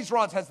 each one of these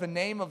rods has the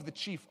name of the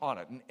chief on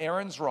it. And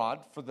Aaron's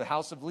rod for the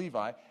house of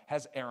Levi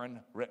has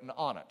Aaron written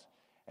on it.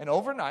 And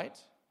overnight,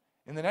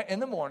 in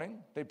the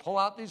morning, they pull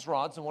out these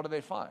rods, and what do they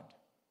find?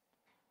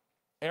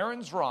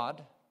 Aaron's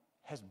rod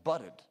has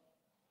budded.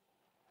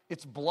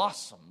 it's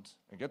blossomed,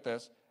 and get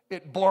this,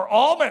 it bore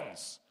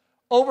almonds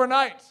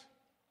overnight.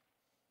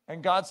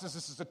 And God says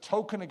this is a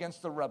token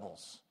against the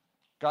rebels.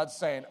 God's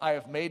saying, I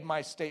have made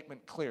my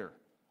statement clear.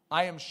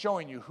 I am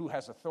showing you who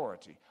has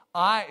authority.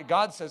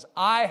 God says,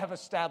 I have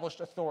established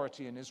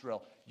authority in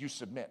Israel. You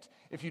submit.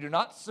 If you do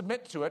not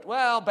submit to it,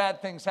 well,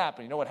 bad things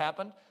happen. You know what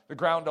happened? The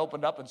ground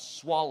opened up and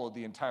swallowed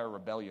the entire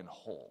rebellion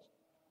whole.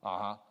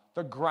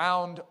 The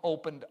ground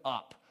opened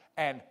up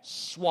and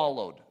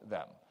swallowed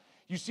them.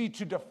 You see,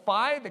 to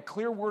defy the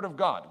clear word of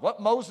God, what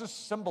Moses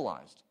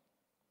symbolized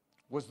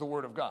was the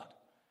word of God.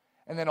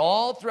 And then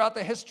all throughout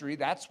the history,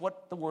 that's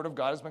what the word of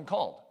God has been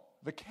called,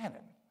 the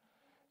canon.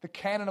 The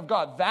canon of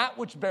God, that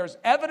which bears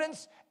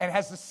evidence and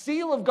has the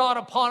seal of God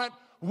upon it,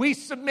 we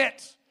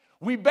submit.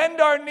 We bend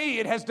our knee.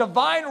 It has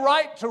divine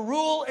right to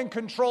rule and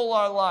control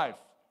our life.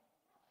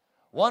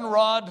 One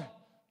rod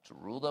to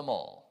rule them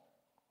all.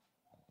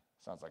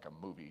 Sounds like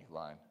a movie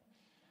line.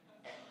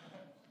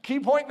 Key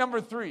point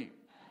number 3.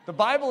 The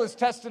Bible is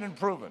tested and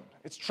proven.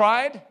 It's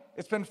tried.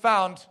 It's been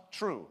found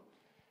true.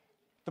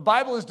 The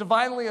Bible is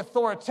divinely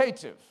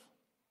authoritative.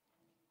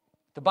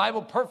 The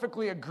Bible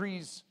perfectly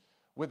agrees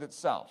with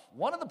itself.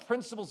 One of the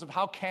principles of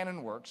how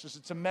canon works is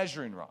it's a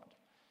measuring rod.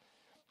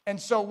 And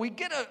so we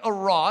get a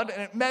rod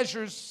and it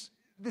measures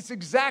this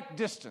exact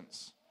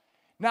distance.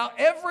 Now,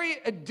 every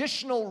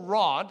additional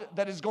rod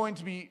that is going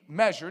to be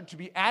measured, to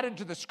be added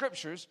to the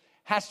scriptures,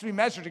 has to be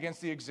measured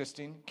against the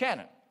existing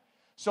canon.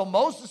 So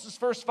Moses'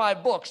 first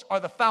 5 books are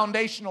the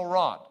foundational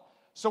rod.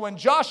 So when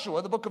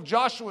Joshua, the book of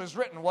Joshua is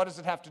written, what does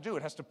it have to do?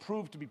 It has to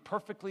prove to be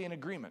perfectly in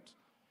agreement.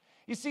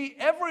 You see,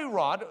 every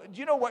rod, do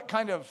you know what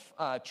kind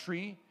of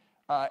tree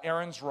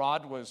Aaron's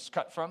rod was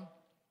cut from?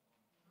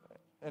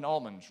 An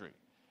almond tree.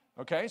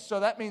 Okay, so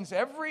that means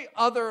every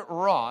other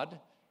rod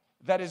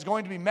that is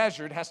going to be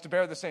measured has to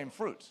bear the same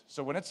fruit.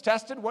 So when it's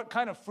tested, what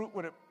kind of fruit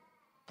would it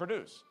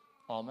produce?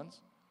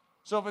 Almonds.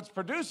 So if it's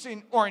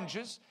producing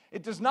oranges,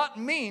 it does not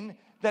mean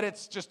that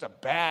it's just a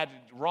bad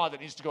rod that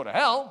needs to go to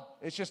hell.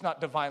 It's just not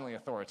divinely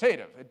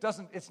authoritative.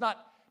 It's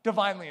not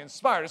divinely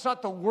inspired. It's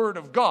not the word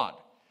of God.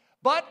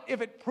 But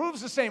if it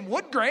proves the same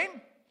wood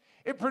grain,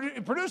 it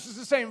produces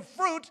the same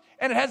fruit,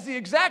 and it has the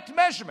exact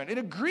measurement. It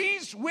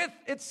agrees with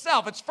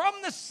itself. It's from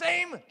the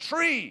same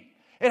tree.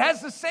 It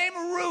has the same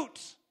root.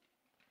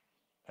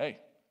 Hey,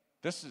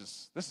 this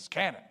is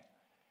canon.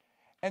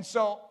 And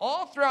so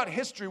all throughout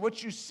history,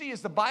 what you see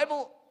is the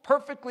Bible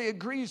perfectly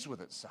agrees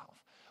with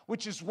itself,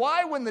 which is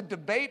why when the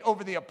debate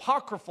over the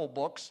apocryphal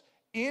books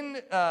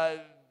in, I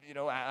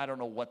don't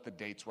know what the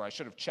dates were. I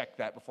should have checked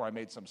that before I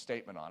made some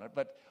statement on it.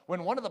 But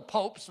when one of the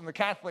popes from the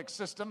Catholic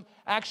system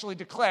actually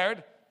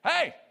declared,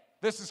 hey,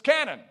 this is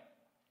canon.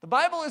 The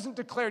Bible isn't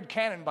declared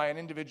canon by an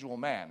individual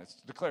man. It's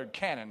declared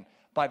canon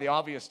by the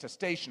obvious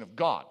attestation of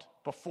God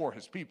before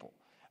his people.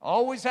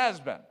 Always has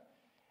been.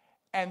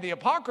 And the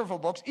apocryphal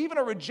books even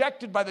are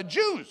rejected by the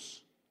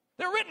Jews.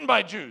 They're written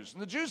by Jews.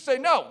 And the Jews say,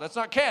 no, that's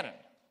not canon.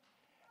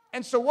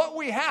 And so what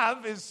we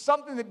have is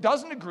something that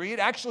doesn't agree. It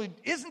actually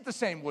isn't the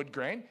same wood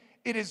grain.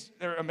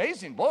 They're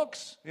amazing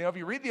books. You know, if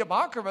you read the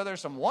Apocrypha,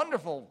 there's some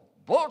wonderful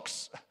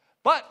books,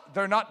 but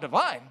they're not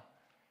divine.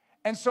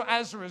 And so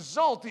as a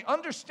result, the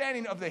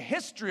understanding of the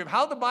history of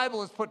how the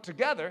Bible is put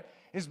together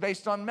is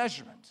based on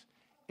measurement.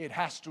 It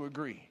has to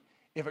agree.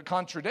 If it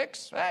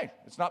contradicts, hey,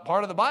 it's not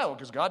part of the Bible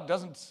because God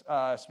doesn't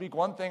speak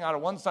one thing out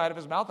of one side of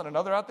his mouth and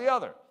another out the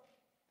other.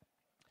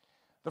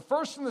 The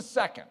first and the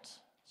second.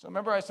 So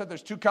remember I said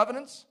there's 2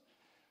 covenants?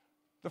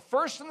 The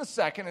first and the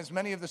second, as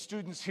many of the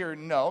students here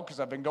know, because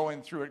I've been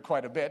going through it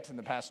quite a bit in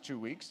the past 2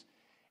 weeks,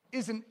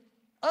 is an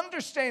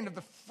understanding of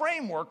the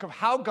framework of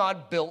how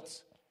God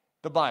built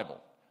the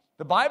Bible.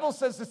 The Bible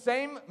says the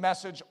same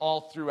message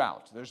all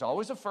throughout. There's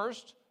always a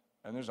first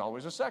and there's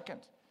always a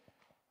second.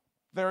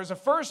 There is a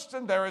first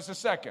and there is a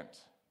second.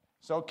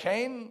 So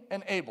Cain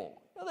and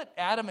Abel. You know that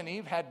Adam and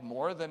Eve had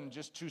more than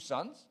just 2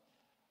 sons?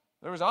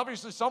 There was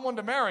obviously someone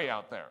to marry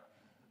out there.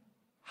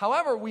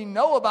 However, we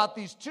know about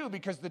these 2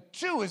 because the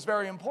 2 is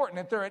very important,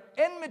 that they're at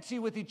enmity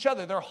with each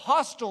other. They're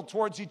hostile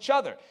towards each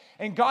other.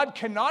 And God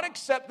cannot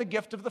accept the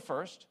gift of the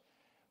first,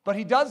 but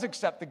he does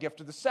accept the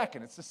gift of the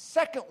second. It's the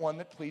second one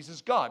that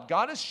pleases God.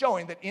 God is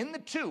showing that in the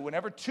 2,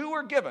 whenever 2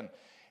 are given,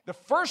 the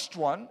first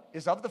one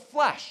is of the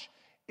flesh.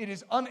 It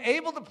is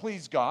unable to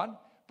please God,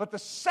 but the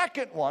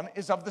second one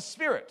is of the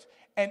Spirit.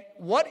 And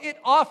what it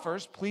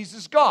offers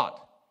pleases God.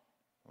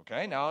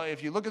 Okay, now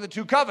if you look at the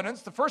 2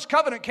 covenants, the first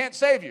covenant can't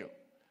save you.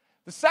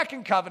 The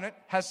second covenant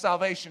has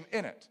salvation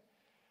in it.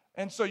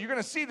 And so you're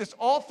going to see this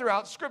all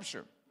throughout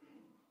Scripture.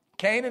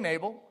 Cain and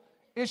Abel,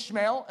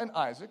 Ishmael and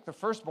Isaac, the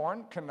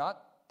firstborn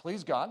cannot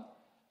please God.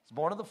 It's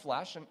born of the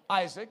flesh. And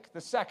Isaac, the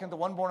second, the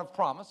one born of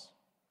promise,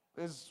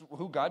 is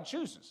who God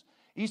chooses.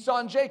 Esau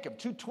and Jacob,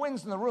 2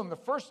 twins in the room. The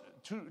first,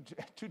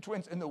 two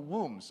twins in the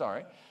womb,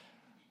 sorry.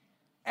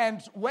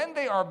 And when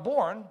they are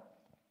born,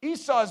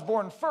 Esau is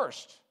born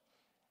first.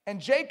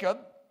 And Jacob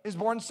is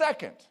born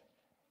second.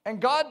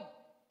 And God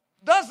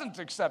doesn't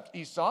accept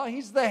Esau.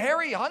 He's the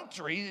hairy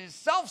hunter. He's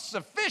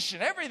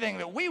self-sufficient, everything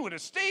that we would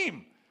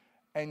esteem.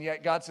 And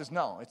yet God says,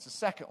 no, it's the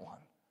second one.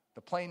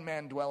 the plain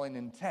man dwelling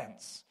in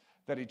tents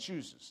that he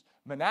chooses.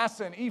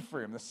 Manasseh and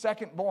Ephraim, the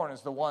second born,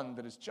 is the one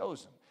that is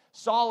chosen.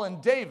 Saul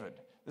and David,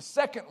 the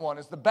second one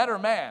is the better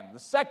man. The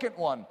second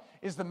one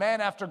is the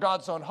man after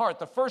God's own heart.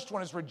 The first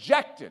one is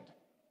rejected.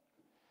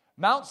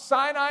 Mount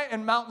Sinai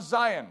and Mount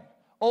Zion,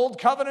 Old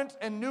Covenant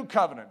and New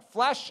Covenant,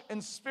 flesh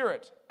and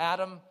spirit,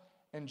 Adam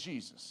and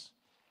Jesus.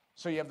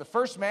 So you have the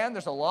first man,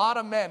 there's a lot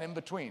of men in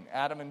between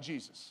Adam and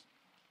Jesus.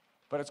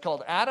 But it's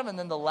called Adam, and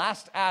then the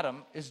last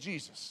Adam is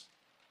Jesus.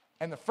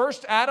 And the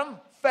first Adam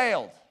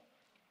failed.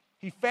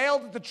 He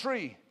failed at the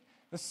tree.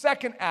 The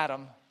second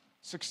Adam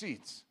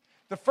succeeds.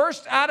 The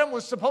first Adam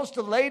was supposed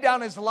to lay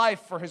down his life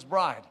for his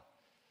bride.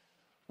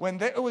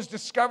 When it was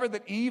discovered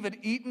that Eve had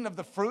eaten of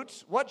the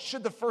fruits, what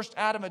should the first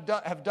Adam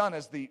have done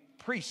as the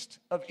priest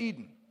of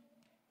Eden?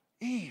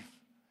 Eve,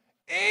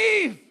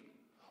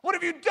 what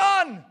have you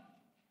done?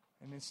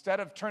 And instead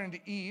of turning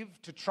to Eve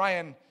to try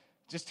and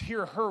just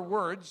hear her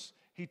words,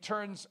 he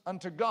turns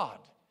unto God.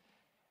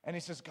 And he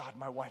says, God,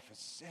 my wife has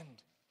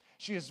sinned.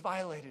 She has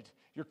violated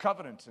your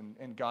covenant.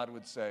 And God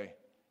would say,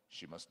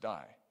 she must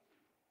die.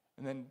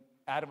 And then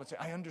Adam would say,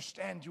 I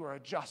understand you are a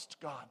just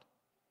God,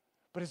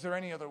 but is there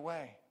any other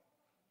way?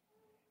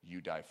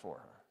 You die for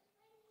her.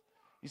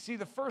 You see,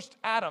 the first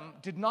Adam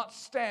did not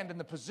stand in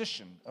the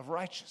position of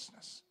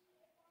righteousness.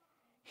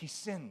 He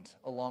sinned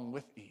along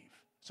with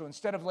Eve. So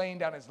instead of laying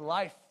down his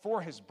life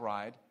for his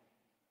bride,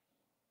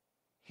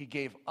 he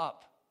gave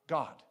up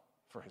God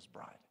for his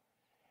bride.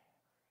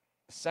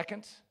 The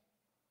second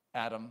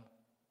Adam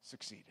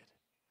succeeded.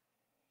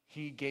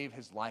 He gave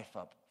his life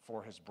up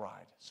for his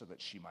bride so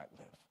that she might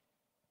live.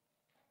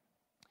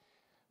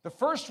 The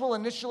first will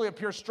initially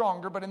appear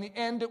stronger, but in the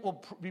end it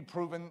will be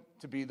proven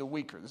to be the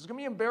weaker. This is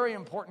going to be a very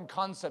important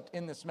concept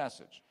in this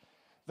message.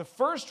 The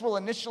first will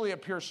initially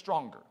appear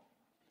stronger,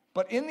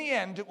 but in the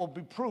end it will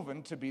be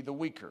proven to be the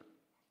weaker.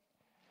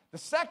 The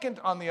second,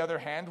 on the other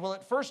hand, will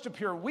at first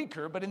appear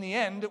weaker, but in the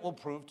end it will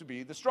prove to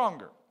be the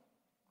stronger.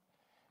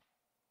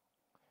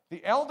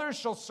 The elder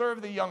shall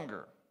serve the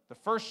younger. The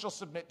first shall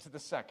submit to the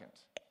second.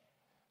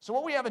 So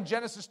what we have in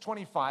Genesis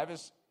 25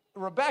 is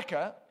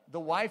Rebekah, the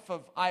wife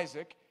of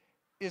Isaac,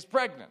 is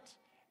pregnant,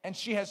 and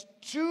she has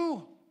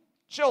 2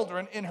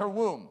 children in her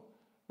womb.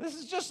 This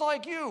is just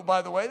like you,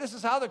 by the way. This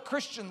is how the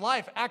Christian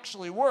life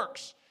actually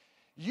works.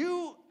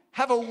 You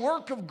have a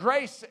work of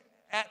grace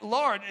at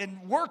large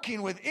and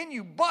working within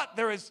you, but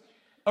there is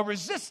a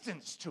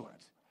resistance to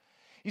it.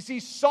 You see,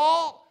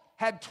 Saul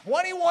had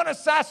 21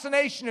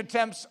 assassination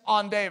attempts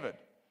on David.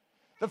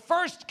 The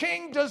first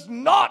king does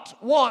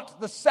not want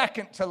the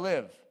second to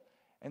live.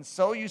 And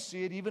so you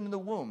see it even in the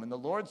womb. And the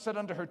Lord said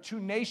unto her, 2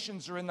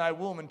 nations are in thy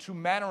womb, and 2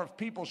 manner of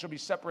people shall be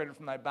separated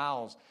from thy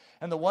bowels.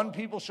 And the one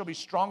people shall be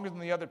stronger than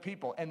the other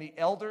people, and the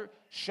elder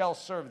shall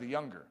serve the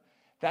younger.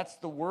 That's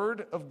the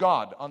word of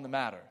God on the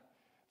matter.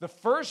 The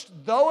first,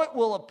 though it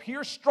will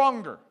appear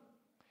stronger,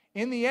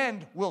 in the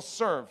end will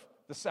serve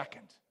the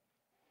second.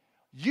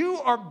 You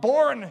are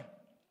born,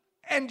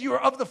 and you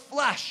are of the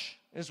flesh,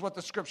 is what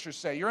the scriptures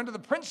say. You're under the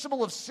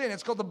principle of sin.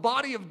 It's called the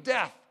body of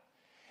death.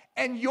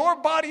 And your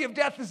body of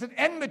death is at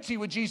enmity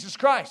with Jesus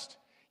Christ.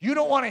 You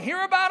don't want to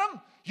hear about him.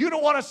 You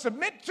don't want to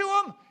submit to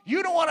him.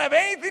 You don't want to have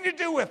anything to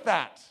do with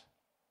that.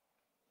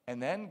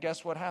 And then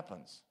guess what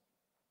happens?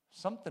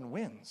 Something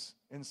wins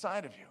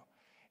inside of you.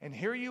 And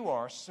here you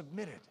are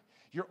submitted.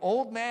 Your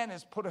old man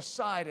is put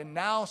aside, and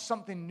now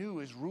something new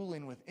is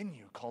ruling within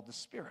you called the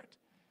Spirit.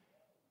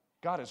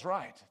 God is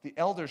right. The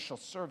elder shall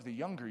serve the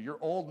younger. Your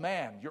old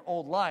man, your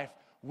old life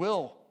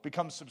will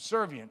become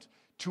subservient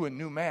to a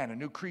new man, a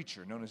new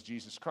creature known as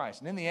Jesus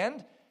Christ. And in the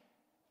end,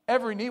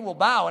 every knee will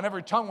bow and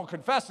every tongue will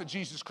confess that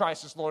Jesus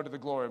Christ is Lord to the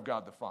glory of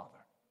God the Father.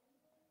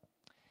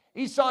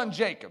 Esau and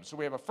Jacob. So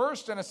we have a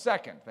first and a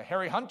second, the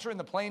hairy hunter and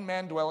the plain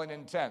man dwelling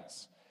in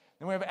tents.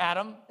 Then we have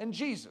Adam and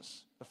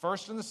Jesus, the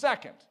first and the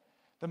second,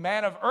 the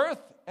man of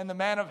earth and the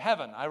man of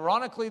heaven.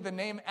 Ironically, the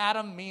name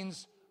Adam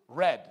means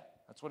red.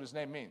 That's what his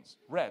name means.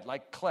 Red,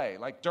 like clay,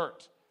 like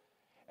dirt.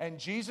 And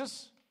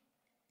Jesus,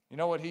 you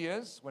know what he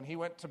is? When he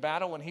went to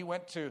battle, when he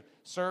went to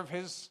serve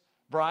his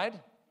bride,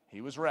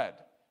 he was red.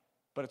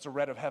 But it's a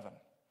red of heaven.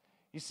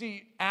 You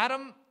see,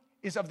 Adam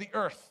is of the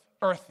earth,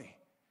 earthy.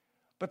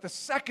 But the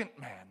second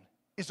man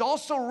is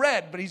also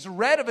red, but he's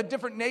red of a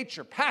different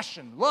nature.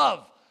 Passion,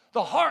 love,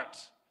 the heart.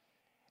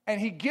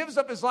 And he gives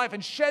up his life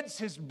and sheds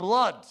his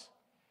blood.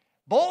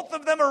 Both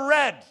of them are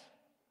red.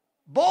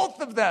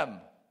 Both of them.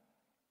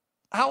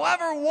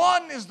 However,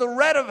 one is the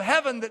red of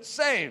heaven that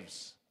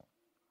saves.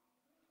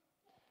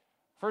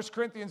 1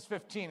 Corinthians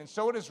 15, and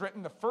so it is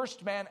written, the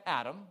first man,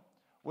 Adam,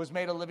 was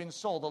made a living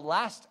soul. The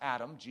last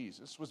Adam,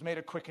 Jesus, was made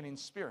a quickening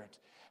spirit.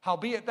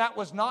 Howbeit that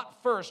was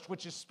not first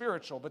which is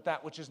spiritual, but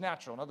that which is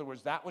natural. In other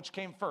words, that which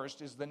came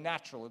first is the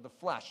natural, or the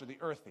flesh, or the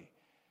earthy.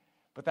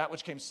 But that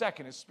which came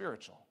second is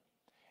spiritual.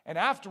 And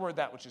afterward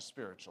that which is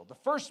spiritual. The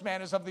first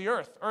man is of the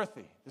earth,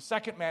 earthy. The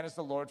second man is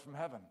the Lord from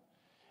heaven.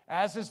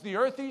 As is the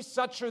earthy,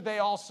 such are they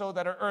also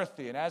that are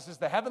earthy. And as is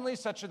the heavenly,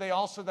 such are they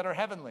also that are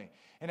heavenly.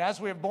 And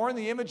as we have borne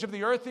the image of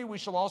the earthy, we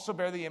shall also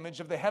bear the image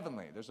of the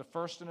heavenly. There's a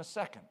first and a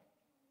second.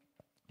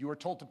 You are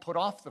told to put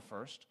off the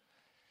first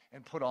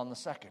and put on the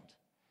second.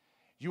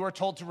 You are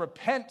told to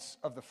repent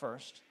of the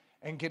first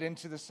and get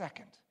into the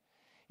second.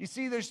 You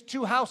see, there's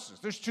two houses.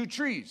 There's two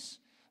trees.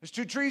 There's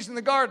two trees in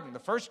the garden. The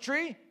first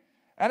tree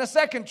and a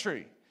second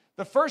tree.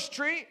 The first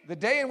tree, the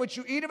day in which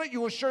you eat of it, you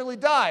will surely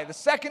die. The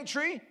second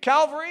tree,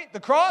 Calvary,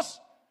 the cross,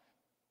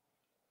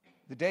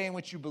 the day in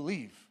which you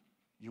believe,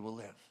 you will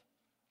live.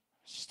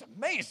 It's just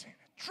amazing.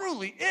 It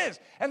truly is.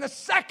 And the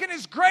second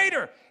is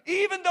greater.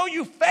 Even though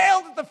you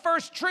failed at the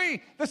first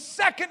tree, the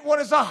second one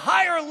is a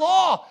higher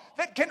law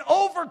that can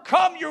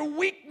overcome your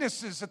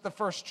weaknesses at the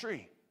first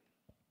tree.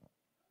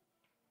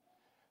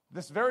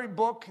 This very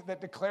book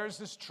that declares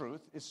this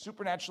truth is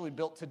supernaturally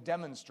built to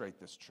demonstrate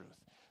this truth.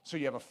 So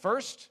you have a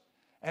first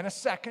and a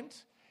second.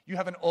 You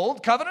have an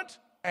old covenant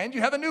and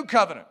you have a new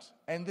covenant.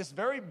 And this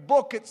very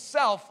book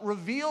itself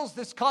reveals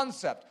this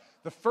concept.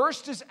 The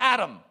first is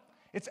Adam.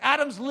 It's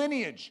Adam's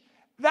lineage.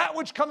 That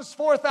which comes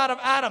forth out of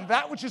Adam,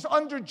 that which is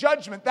under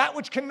judgment, that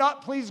which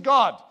cannot please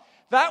God,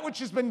 that which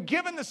has been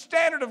given the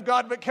standard of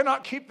God but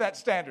cannot keep that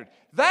standard,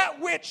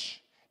 that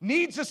which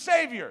needs a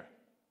Savior.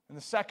 And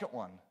the second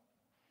one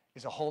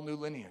is a whole new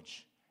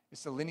lineage.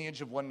 It's the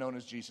lineage of one known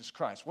as Jesus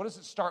Christ. What does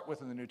it start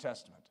with in the New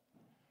Testament?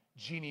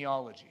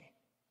 Genealogy.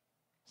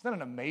 Isn't that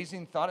an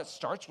amazing thought? It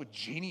starts with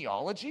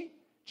genealogy?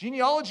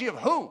 Genealogy of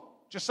who?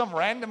 Just some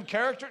random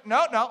character?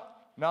 No.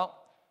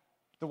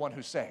 The one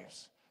who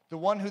saves. The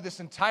one who this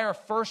entire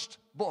first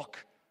book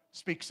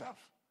speaks of.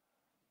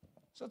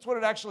 So that's what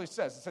it actually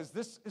says. It says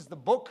this is the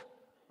book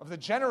of the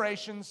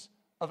generations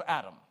of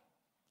Adam.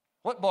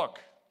 What book?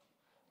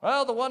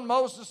 Well, the one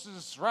Moses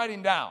is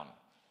writing down.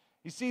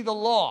 You see, the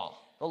law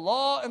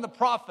and the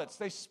prophets,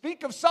 they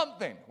speak of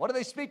something. What are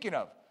they speaking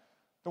of?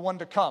 The one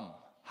to come.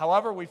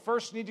 However, we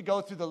first need to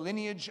go through the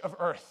lineage of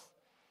earth.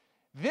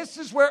 This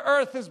is where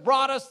earth has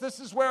brought us.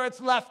 This is where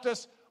it's left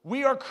us.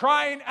 We are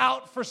crying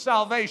out for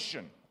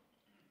salvation.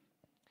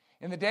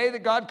 In the day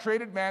that God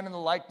created man in the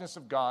likeness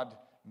of God,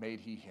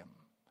 made he him.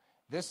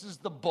 This is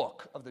the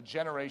book of the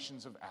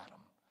generations of Adam.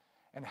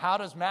 And how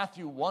does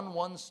Matthew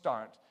 1:1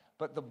 start?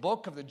 But the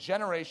book of the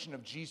generation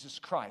of Jesus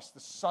Christ, the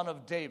son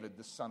of David,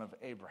 the son of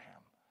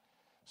Abraham.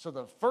 So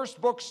the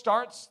first book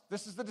starts,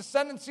 this is the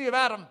descendancy of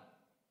Adam.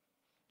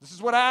 This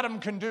is what Adam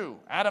can do.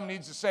 Adam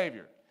needs a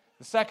Savior.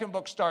 The second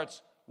book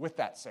starts with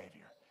that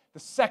Savior. The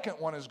second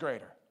one is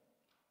greater.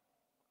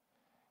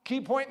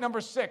 Key point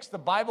number 6, the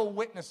Bible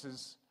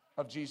witnesses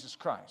of Jesus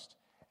Christ.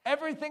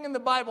 Everything in the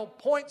Bible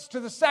points to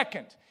the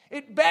second.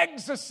 It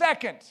begs a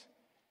second.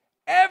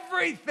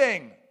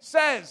 Everything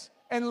says,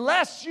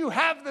 unless you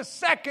have the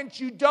second,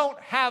 you don't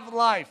have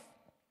life.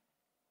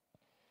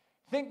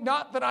 Think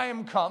not that I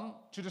am come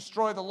to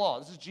destroy the law.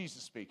 This is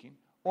Jesus speaking.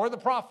 Or the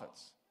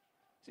prophets.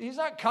 See, he's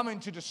not coming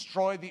to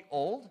destroy the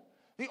old.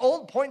 The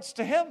old points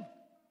to him.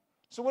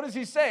 So what does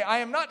he say? I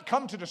am not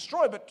come to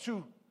destroy, but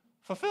to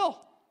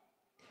fulfill.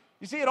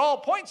 You see, it all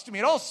points to me.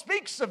 It all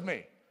speaks of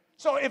me.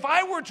 So if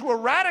I were to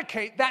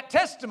eradicate that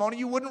testimony,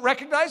 you wouldn't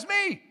recognize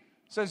me,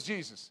 says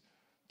Jesus.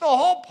 The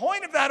whole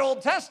point of that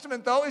Old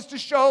Testament, though, is to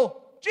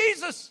show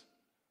Jesus.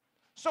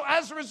 So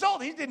as a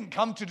result, he didn't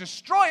come to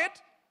destroy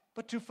it,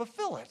 but to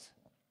fulfill it.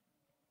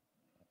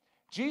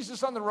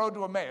 Jesus on the road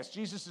to Emmaus.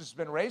 Jesus has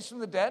been raised from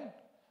the dead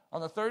on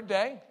the third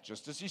day,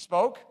 just as he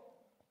spoke.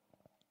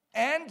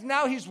 And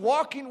now he's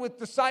walking with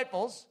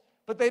disciples,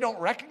 but they don't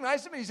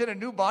recognize him. He's in a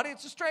new body.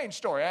 It's a strange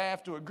story, I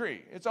have to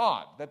agree. It's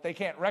odd that they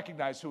can't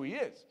recognize who he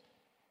is.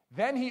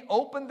 Then he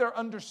opened their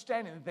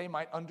understanding that they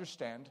might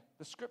understand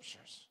the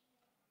Scriptures.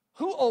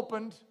 Who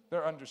opened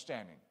their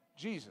understanding?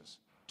 Jesus.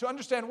 To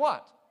understand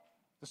what?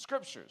 The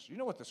Scriptures. You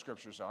know what the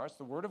Scriptures are. It's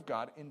the Word of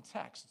God in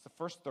text. It's the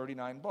first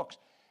 39 books.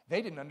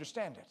 They didn't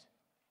understand it.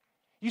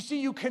 You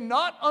see, you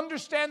cannot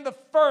understand the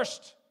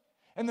first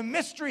and the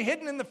mystery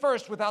hidden in the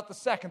first without the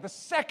second. The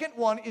second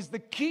one is the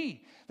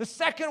key. The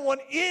second one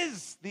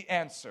is the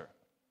answer.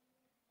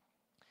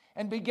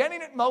 And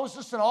beginning at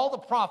Moses and all the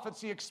prophets,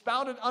 he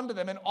expounded unto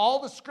them in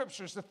all the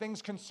Scriptures the things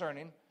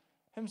concerning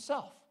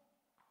himself.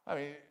 I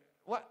mean,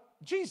 what?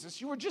 Jesus,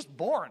 you were just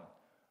born.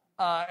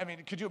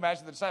 Could you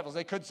imagine the disciples?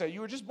 They could say, you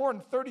were just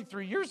born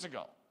 33 years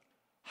ago.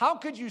 How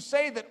could you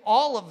say that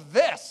all of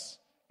this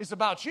is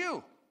about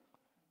you?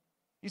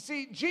 You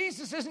see,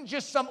 Jesus isn't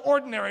just some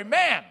ordinary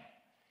man.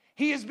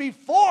 He is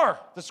before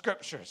the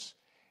Scriptures.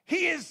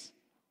 He is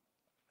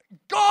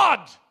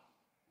God.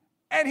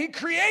 And he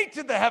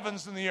created the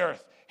heavens and the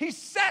earth. He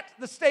set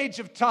the stage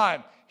of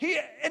time. He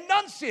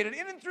enunciated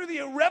in and through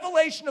the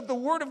revelation of the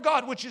Word of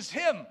God, which is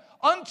him,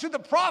 unto the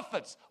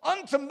prophets,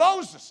 unto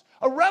Moses,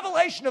 a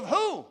revelation of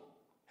who?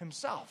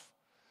 Himself.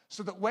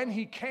 So that when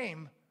he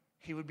came,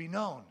 he would be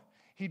known.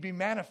 He'd be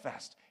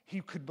manifest. He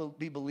could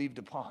be believed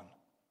upon.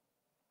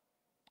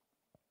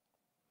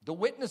 The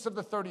witness of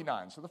the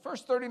 39. So the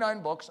first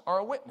 39 books are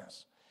a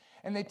witness.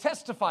 And they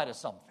testify to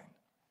something.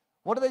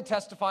 What are they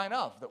testifying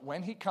of? That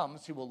when he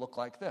comes, he will look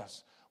like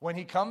this. When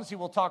he comes, he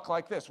will talk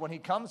like this. When he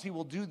comes, he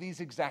will do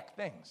these exact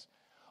things.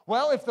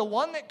 Well, if the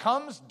one that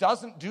comes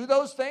doesn't do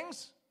those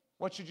things,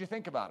 what should you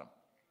think about him?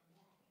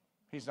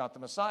 He's not the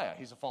Messiah.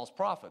 He's a false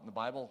prophet. And the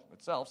Bible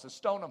itself says,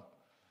 stone him.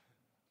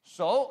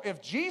 So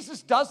if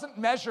Jesus doesn't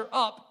measure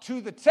up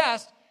to the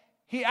test,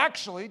 he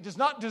actually does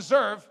not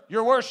deserve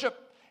your worship.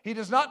 He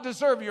does not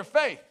deserve your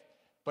faith.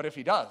 But if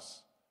he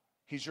does,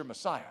 he's your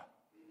Messiah,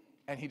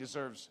 and he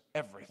deserves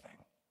everything.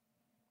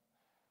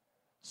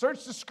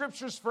 Search the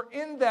scriptures, for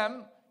in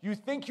them you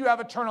think you have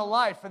eternal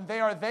life, and they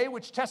are they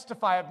which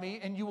testify of me,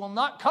 and you will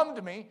not come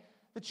to me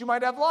that you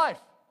might have life.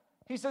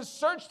 He says,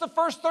 search the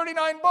first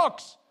 39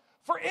 books,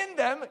 for in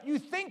them you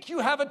think you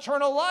have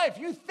eternal life.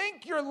 You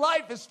think your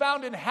life is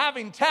found in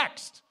having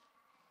text.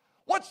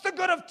 What's the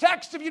good of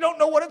text if you don't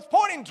know what it's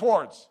pointing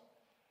towards?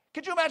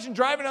 Could you imagine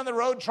driving on the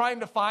road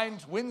trying to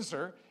find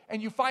Windsor,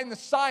 and you find the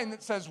sign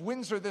that says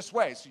Windsor this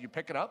way? So you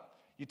pick it up,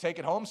 you take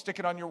it home, stick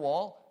it on your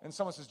wall, and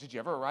someone says, did you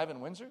ever arrive in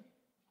Windsor?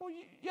 Well,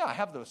 yeah, I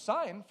have the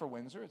sign for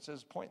Windsor. It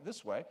says point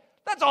this way.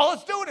 That's all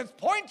it's doing. It's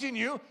pointing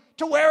you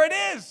to where it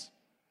is.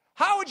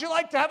 How would you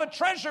like to have a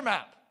treasure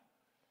map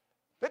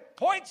that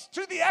points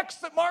to the X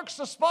that marks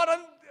the spot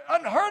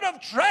unheard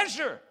of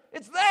treasure?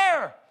 It's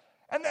there.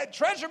 And that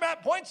treasure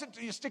map points it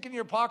to you, stick it in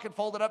your pocket,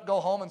 fold it up, go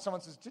home, and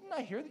someone says, didn't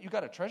I hear that you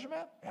got a treasure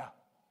map? Yeah,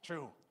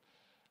 true.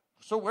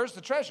 So where's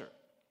the treasure?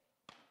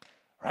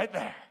 Right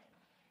there.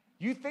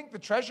 You think the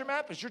treasure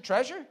map is your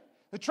treasure?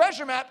 The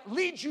treasure map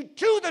leads you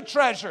to the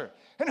treasure.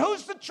 And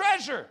who's the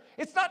treasure?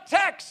 It's not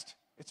text.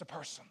 It's a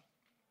person.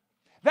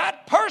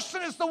 That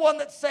person is the one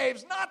that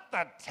saves, not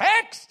the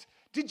text.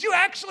 Did you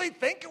actually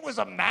think it was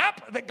a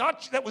map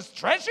that was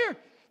treasure?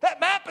 That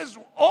map is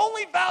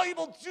only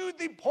valuable to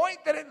the point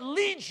that it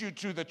leads you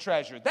to the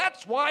treasure.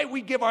 That's why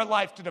we give our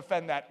life to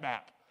defend that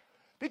map.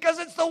 Because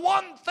it's the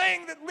one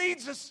thing that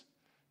leads us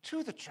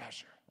to the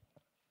treasure.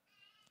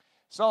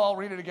 So I'll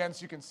read it again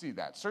so you can see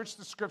that. Search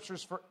the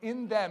scriptures, for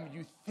in them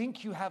you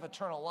think you have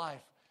eternal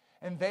life,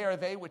 and they are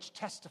they which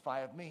testify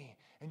of me,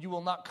 and you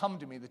will not come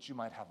to me that you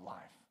might have life.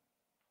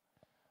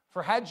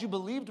 For had you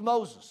believed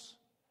Moses,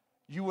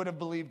 you would have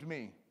believed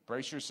me.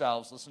 Brace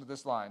yourselves, listen to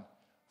this line.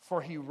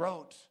 For he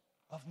wrote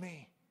of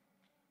me.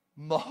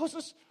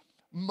 Moses?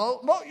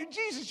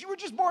 Jesus, you were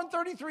just born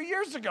 33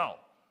 years ago.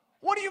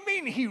 What do you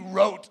mean he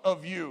wrote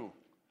of you?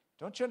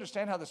 Don't you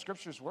understand how the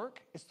scriptures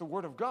work? It's the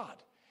word of God.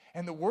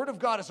 And the word of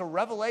God is a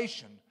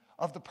revelation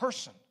of the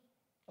person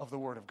of the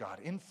word of God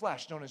in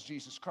flesh, known as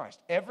Jesus Christ.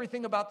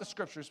 Everything about the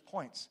scriptures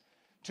points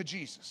to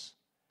Jesus.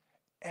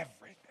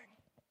 Everything.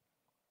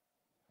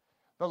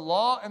 The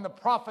law and the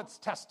prophets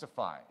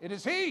testify. It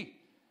is he.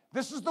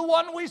 This is the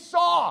one we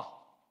saw.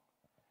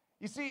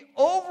 You see,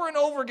 over and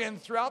over again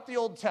throughout the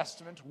Old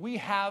Testament, we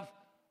have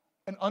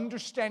an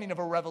understanding of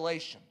a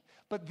revelation.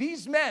 But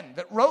these men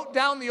that wrote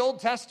down the Old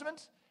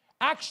Testament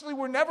actually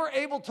were never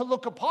able to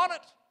look upon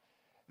it.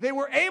 They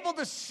were able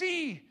to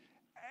see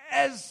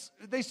as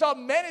they saw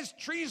men as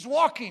trees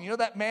walking. You know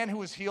that man who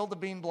was healed of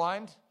being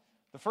blind?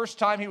 The first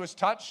time he was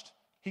touched,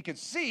 he could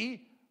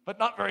see, but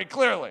not very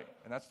clearly.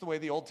 And that's the way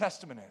the Old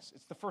Testament is.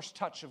 It's the first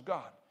touch of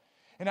God.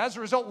 And as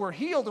a result, we're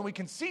healed and we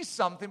can see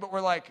something, but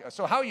we're like,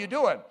 so how are you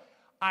doing?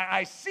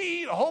 I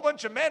see a whole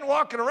bunch of men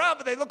walking around,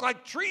 but they look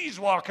like trees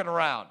walking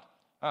around.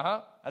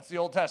 That's the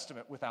Old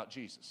Testament without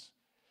Jesus.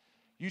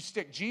 You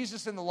stick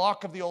Jesus in the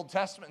lock of the Old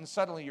Testament and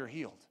suddenly you're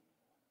healed.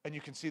 And you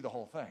can see the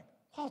whole thing.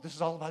 Oh, this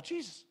is all about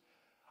Jesus.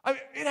 I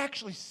mean, it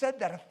actually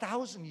said that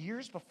 1,000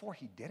 years before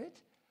he did it.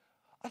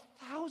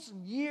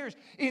 1,000 years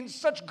in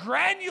such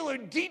granular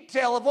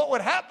detail of what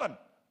would happen.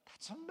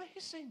 That's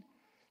amazing.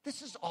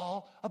 This is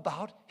all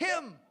about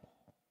him.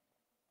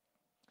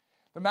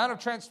 The Mount of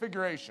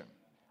Transfiguration.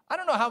 I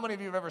don't know how many of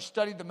you have ever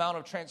studied the Mount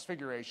of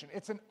Transfiguration.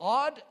 It's an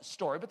odd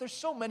story, but there's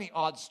so many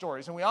odd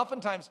stories. And we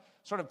oftentimes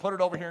sort of put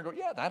it over here and go,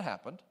 yeah, that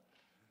happened.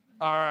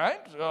 All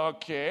right,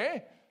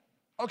 okay.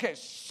 Okay,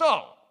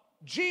 so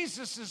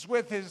Jesus is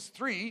with his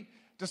three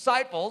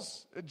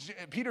disciples,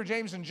 Peter,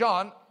 James, and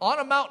John, on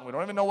a mountain. We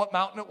don't even know what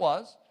mountain it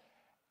was.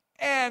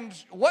 And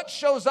what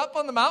shows up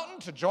on the mountain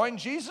to join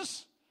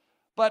Jesus?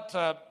 But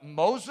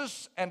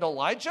Moses and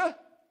Elijah?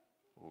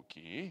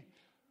 Okay.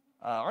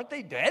 Aren't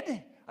they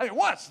dead? I mean,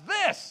 what's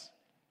this?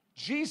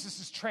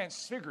 Jesus is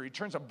transfigured. He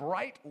turns a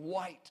bright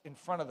white in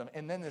front of them.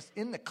 And then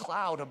in the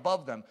cloud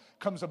above them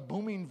comes a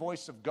booming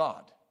voice of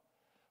God.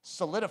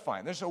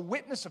 Solidifying. There's a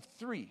witness of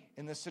three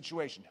in this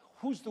situation.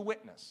 Who's the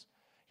witness?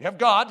 You have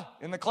God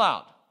in the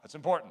cloud. That's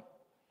important.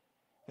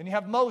 Then you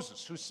have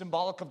Moses, who's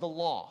symbolic of the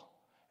law.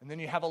 And then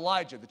you have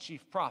Elijah, the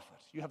chief prophet.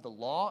 You have the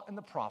law and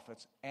the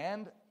prophets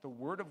and the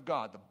word of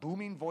God, the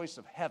booming voice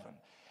of heaven,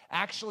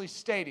 actually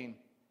stating,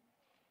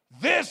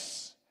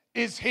 this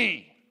is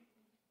he.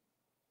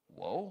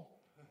 Whoa.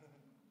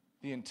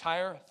 The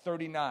entire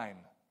 39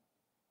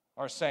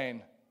 are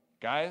saying,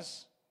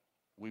 guys,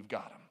 we've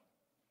got him.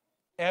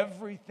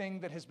 Everything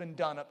that has been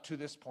done up to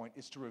this point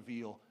is to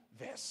reveal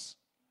this.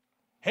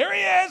 Here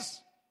he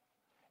is.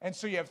 And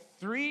so you have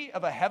three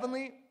of a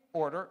heavenly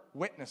order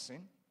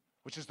witnessing,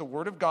 which is the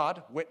word of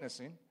God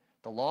witnessing,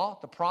 the law,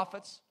 the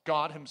prophets,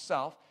 God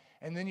himself.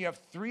 And then you have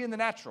three in the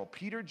natural,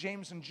 Peter,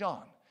 James, and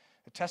John,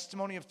 the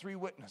testimony of three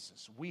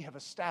witnesses. We have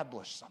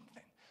established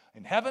something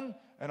in heaven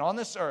and on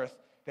this earth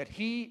that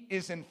he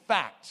is in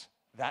fact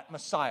that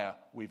Messiah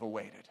we've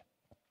awaited.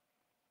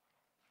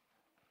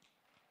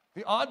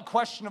 The odd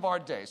question of our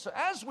day. So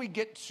as we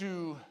get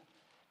to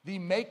the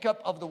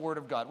makeup of the Word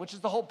of God, which is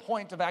the whole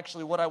point of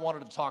actually what I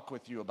wanted to talk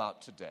with you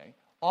about today,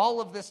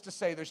 all of this to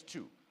say there's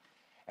two.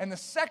 And the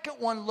second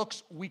one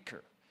looks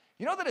weaker.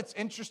 You know that it's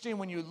interesting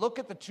when you look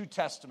at the two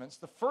testaments,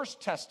 the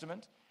First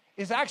Testament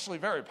is actually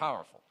very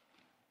powerful.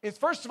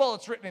 First of all,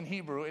 it's written in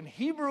Hebrew, and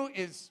Hebrew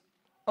is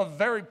a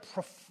very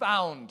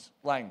profound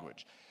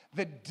language.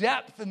 The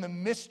depth and the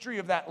mystery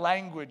of that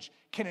language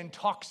can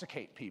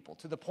intoxicate people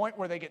to the point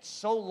where they get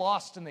so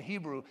lost in the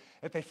Hebrew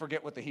that they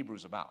forget what the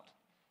Hebrew's about.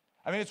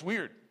 I mean, it's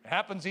weird. It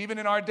happens even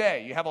in our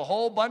day. You have a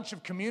whole bunch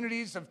of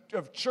communities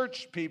of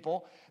church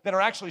people that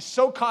are actually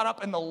so caught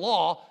up in the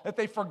law that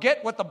they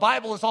forget what the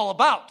Bible is all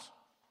about.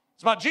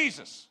 It's about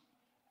Jesus.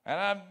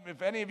 And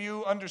if any of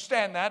you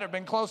understand that or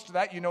been close to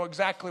that, you know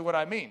exactly what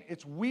I mean.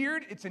 It's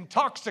weird. It's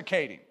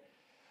intoxicating.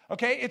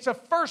 Okay? It's a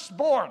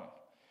firstborn.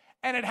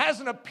 And it has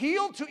an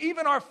appeal to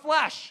even our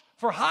flesh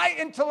for high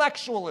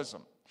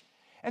intellectualism.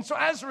 And so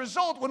as a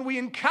result, when we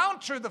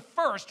encounter the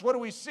first, what do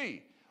we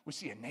see? We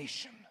see a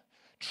nation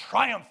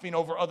triumphing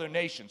over other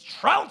nations,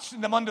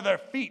 trouncing them under their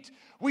feet.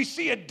 We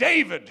see a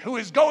David who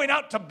is going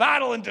out to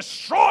battle and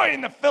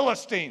destroying the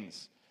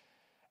Philistines,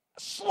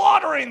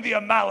 slaughtering the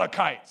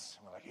Amalekites.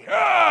 And we're like,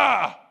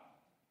 yeah!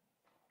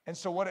 And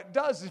so what it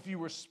does, if you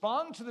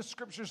respond to the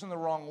scriptures in the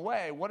wrong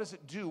way, what does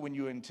it do when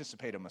you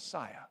anticipate a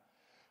Messiah?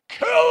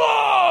 Kill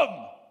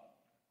him!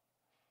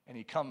 And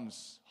he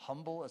comes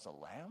humble as a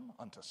lamb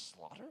unto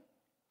slaughter?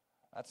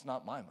 That's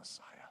not my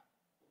Messiah.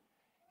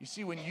 You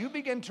see, when you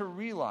begin to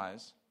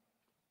realize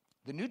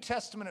the New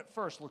Testament at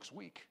first looks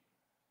weak.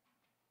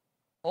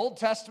 Old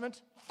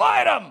Testament,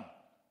 fight him!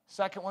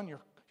 Second one,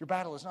 your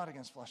battle is not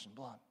against flesh and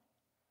blood.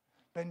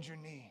 Bend your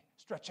knee,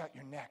 stretch out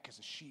your neck as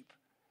a sheep.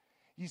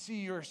 You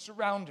see, you're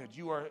surrounded.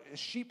 You are a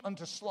sheep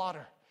unto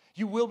slaughter.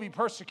 You will be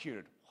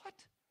persecuted. What?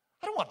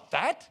 I don't want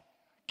that.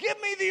 Give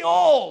me the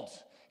old.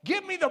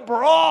 Give me the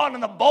brawn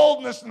and the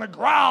boldness and the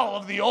growl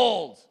of the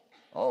old.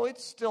 Oh,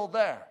 it's still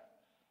there.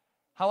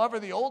 However,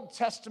 the Old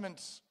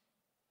Testament's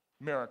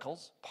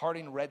miracles,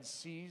 parting Red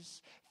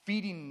Seas,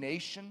 feeding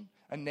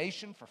a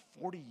nation for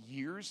 40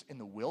 years in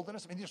the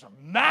wilderness. I mean, these are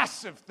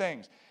massive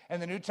things.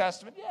 And the New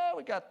Testament, yeah,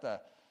 we got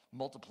the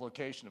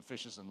multiplication of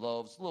fishes and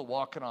loaves, a little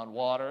walking on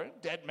water,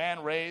 dead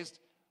man raised.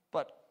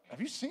 But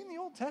have you seen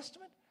the Old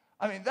Testament?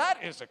 I mean,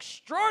 that is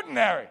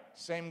extraordinary.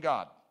 Same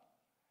God.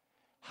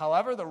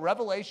 However, the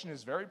revelation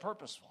is very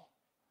purposeful.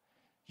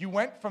 You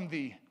went from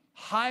the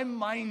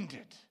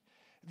high-minded,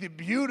 the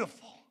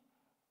beautiful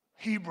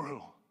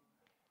Hebrew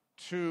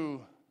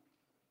to,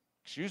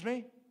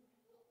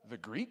 the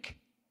Greek?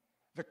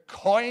 The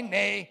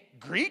Koine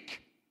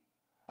Greek?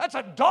 That's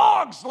a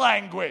dog's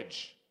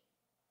language.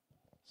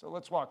 So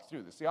let's walk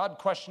through this. The odd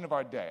question of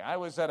our day. I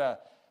was at a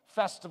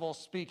festival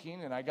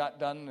speaking, and I got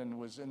done and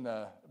was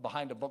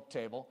behind a book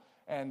table,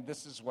 and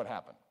this is what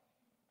happened.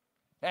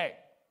 Hey,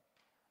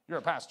 you're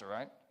a pastor,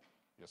 right?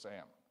 Yes, I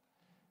am.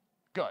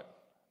 Good.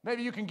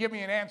 Maybe you can give me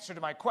an answer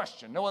to my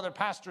question. No other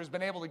pastor has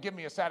been able to give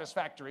me a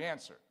satisfactory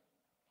answer.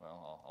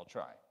 Well, I'll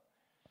try.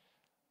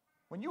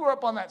 When you were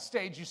up on that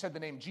stage, you said the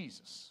name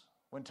Jesus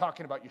when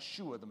talking about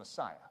Yeshua, the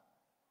Messiah.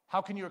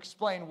 How can you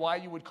explain why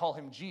you would call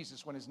him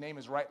Jesus when his name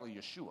is rightly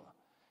Yeshua?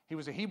 He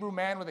was a Hebrew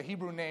man with a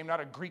Hebrew name,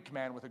 not a Greek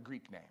man with a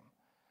Greek name.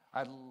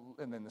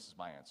 And then this is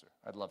my answer.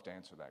 I'd love to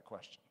answer that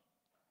question.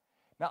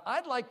 Now,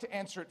 I'd like to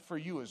answer it for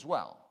you as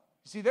well.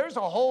 See, there's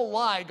a whole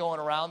lie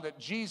going around that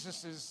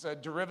Jesus is a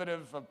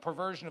derivative, a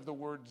perversion of the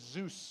word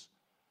Zeus,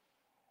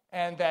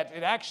 and that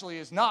it actually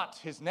is not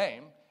his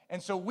name.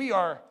 And so we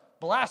are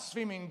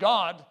blaspheming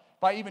God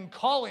by even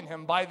calling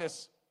him by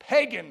this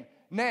pagan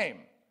name.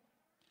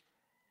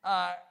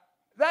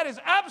 That is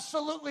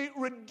absolutely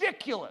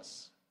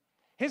ridiculous.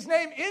 His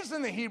name is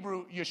in the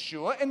Hebrew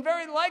Yeshua, and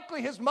very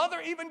likely his mother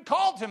even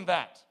called him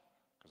that,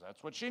 because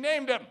that's what she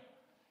named him.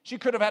 She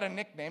could have had a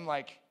nickname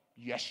like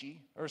Yeshi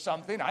or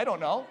something, I don't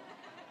know.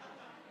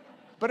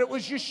 But it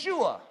was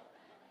Yeshua.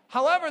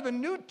 However, the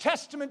New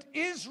Testament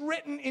is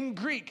written in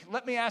Greek.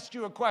 Let me ask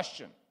you a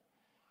question.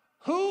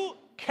 Who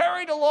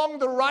carried along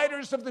the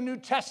writers of the New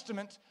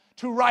Testament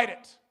to write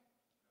it?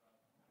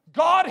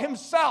 God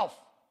himself.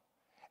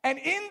 And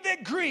in the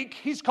Greek,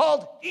 he's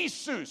called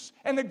Isus.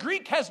 And the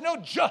Greek has no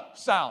j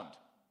sound.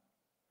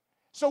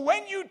 So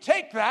when you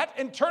take that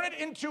and turn it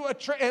into an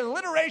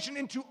alliteration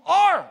into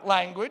our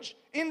language,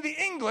 in the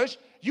English,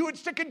 you would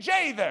stick a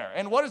J there.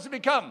 And what does it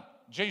become?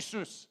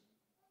 Jesus.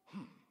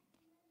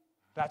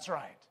 That's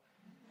right.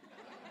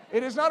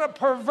 It is not a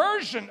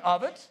perversion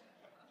of it.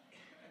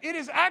 It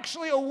is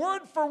actually a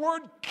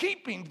word-for-word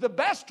keeping, the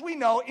best we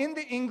know in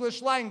the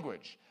English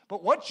language.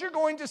 But what you're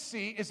going to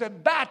see is a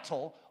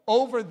battle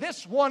over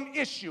this one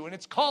issue, and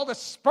it's called a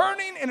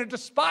spurning and a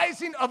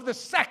despising of the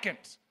second.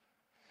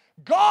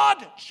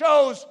 God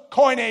chose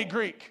Koine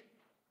Greek,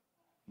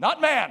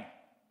 not man.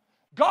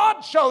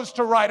 God chose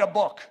to write a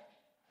book,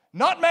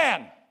 not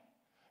man.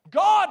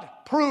 God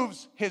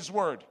proves his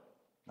word,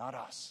 not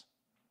us.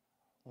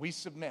 We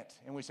submit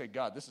and we say,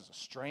 God, this is a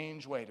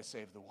strange way to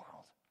save the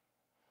world.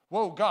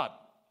 Whoa, God,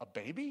 a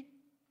baby?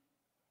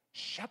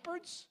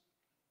 Shepherds?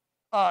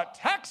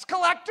 tax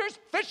collectors,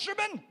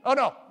 fishermen. Oh,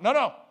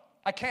 no.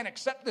 I can't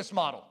accept this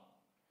model.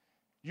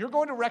 You're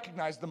going to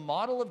recognize the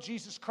model of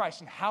Jesus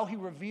Christ and how he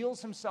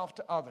reveals himself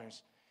to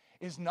others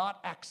is not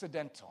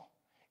accidental.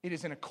 It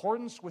is in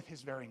accordance with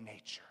his very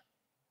nature.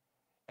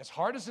 As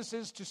hard as this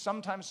is to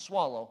sometimes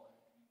swallow,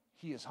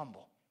 he is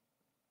humble.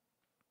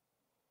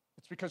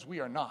 It's because we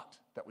are not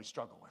that we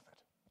struggle with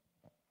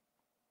it.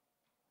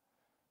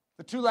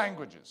 The two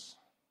languages.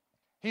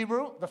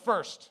 Hebrew, the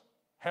first,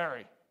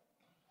 hairy.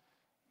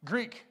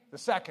 Greek, the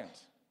second,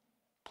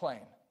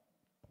 plain.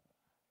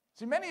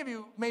 See, many of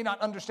you may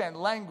not understand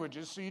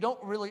languages, so you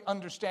don't really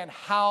understand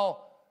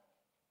how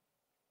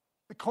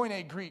the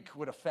Koine Greek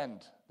would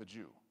offend the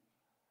Jew.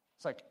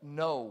 It's like,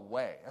 no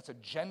way. That's a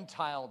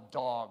Gentile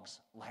dog's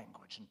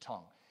language and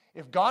tongue.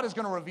 If God is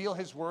going to reveal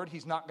his word,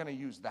 he's not going to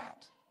use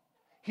that.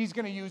 He's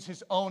going to use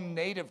his own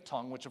native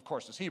tongue, which of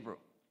course is Hebrew.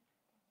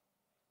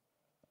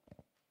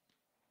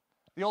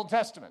 The Old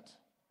Testament.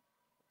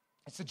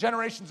 It's the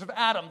generations of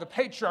Adam, the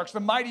patriarchs, the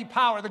mighty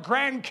power, the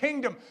grand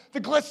kingdom, the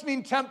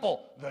glistening temple,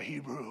 the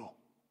Hebrew.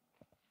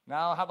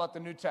 Now, how about the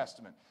New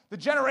Testament? The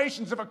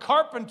generations of a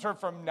carpenter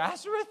from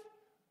Nazareth?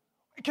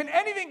 Can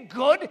anything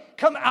good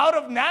come out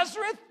of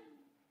Nazareth?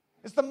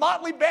 It's the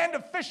motley band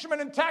of fishermen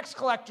and tax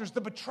collectors,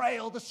 the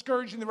betrayal, the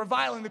scourging, the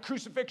reviling, the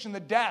crucifixion, the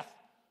death,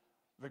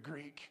 the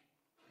Greek.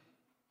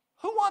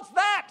 Who wants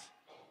that?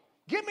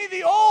 Give me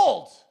the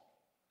old.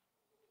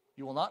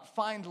 You will not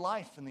find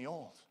life in the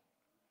old.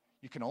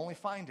 You can only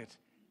find it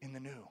in the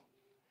new.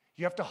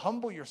 You have to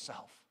humble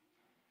yourself.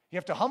 You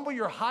have to humble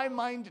your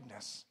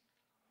high-mindedness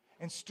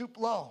and stoop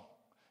low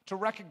to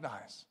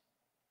recognize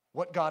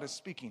what God is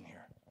speaking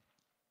here.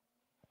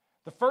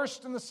 The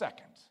first and the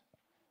second.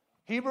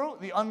 Hebrew,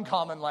 the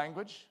uncommon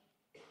language.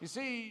 You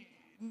see,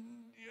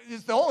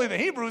 it's only the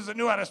Hebrews that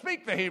knew how to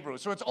speak the Hebrew,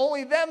 so it's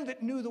only them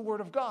that knew the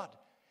word of God.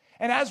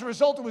 And as a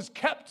result, it was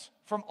kept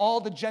from all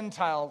the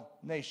Gentile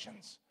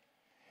nations.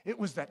 It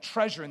was that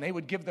treasure, and they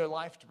would give their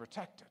life to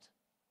protect it.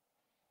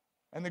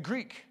 And the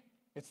Greek,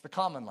 it's the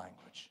common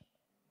language.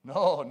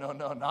 No,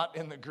 not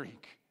in the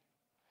Greek.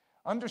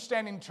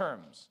 Understanding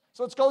terms.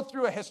 So let's go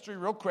through a history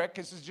real quick.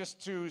 This is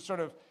just to sort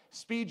of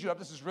speed you up.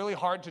 This is really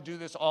hard to do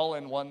this all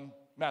in one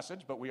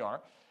message, but we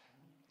are.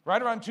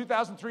 Right around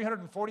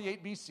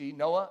 2348 BC,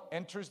 Noah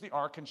enters the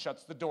ark and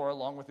shuts the door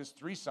along with his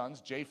three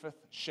sons, Japheth,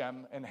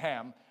 Shem, and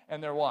Ham,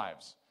 and their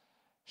wives.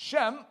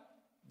 Shem,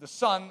 the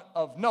son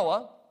of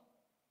Noah,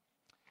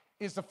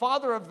 is the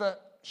father of the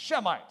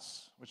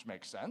Shemites, which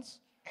makes sense.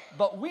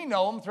 But we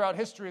know him throughout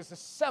history as the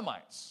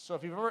Semites. So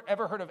if you've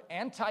ever heard of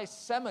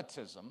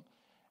anti-Semitism,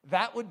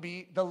 that would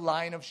be the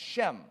line of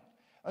Shem.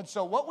 And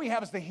so what we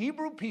have is the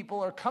Hebrew people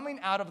are coming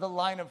out of the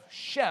line of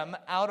Shem,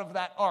 out of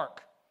that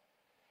ark.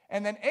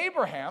 And then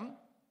Abraham,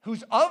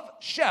 who's of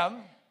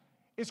Shem,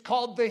 is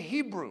called the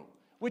Hebrew,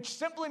 which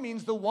simply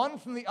means the one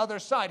from the other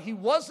side. He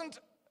wasn't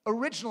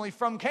originally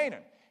from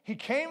Canaan. He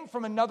came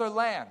from another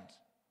land.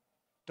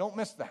 Don't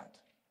miss that.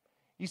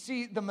 You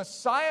see, the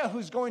Messiah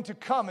who's going to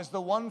come is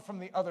the one from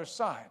the other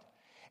side.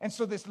 And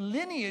so this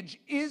lineage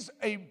is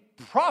a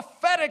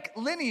prophetic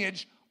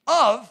lineage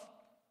of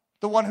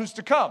the one who's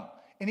to come.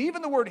 And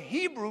even the word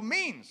Hebrew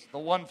means the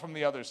one from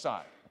the other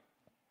side.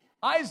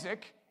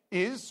 Isaac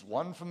is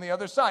one from the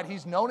other side.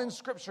 He's known in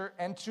Scripture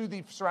and to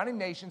the surrounding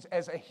nations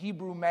as a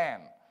Hebrew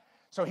man.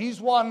 So he's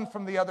one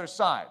from the other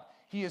side.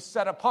 He is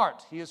set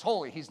apart. He is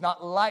holy. He's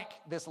not like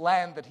this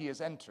land that he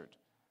has entered.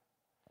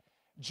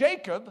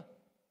 Jacob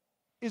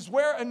is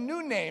where a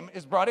new name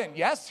is brought in.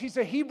 Yes, he's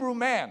a Hebrew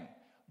man.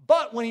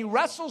 But when he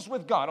wrestles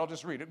with God, I'll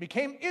just read it,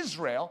 became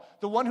Israel,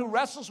 the one who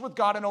wrestles with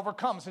God and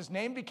overcomes. His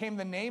name became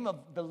the name of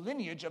the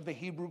lineage of the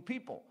Hebrew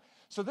people.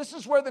 So this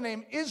is where the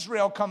name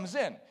Israel comes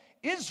in.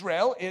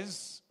 Israel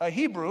is a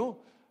Hebrew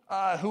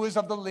who is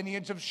of the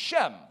lineage of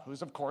Shem, who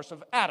is, of course,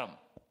 of Adam.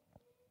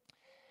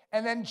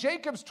 And then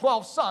Jacob's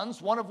 12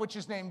 sons, one of which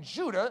is named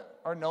Judah,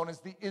 are known as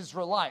the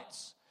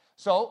Israelites.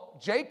 So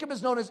Jacob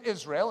is known as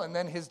Israel, and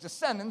then his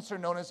descendants are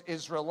known as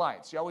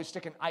Israelites. You always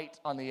stick an "ite"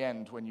 on the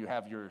end when you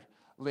have your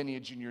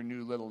lineage in your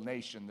new little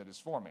nation that is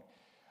forming.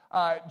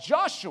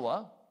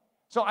 Joshua,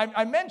 so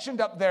I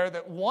mentioned up there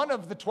that one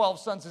of the 12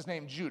 sons is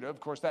named Judah. Of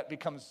course, that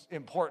becomes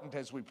important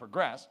as we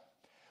progress.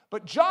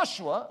 But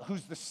Joshua,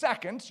 who's the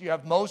second, you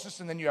have Moses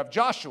and then you have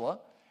Joshua,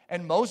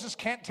 and Moses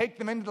can't take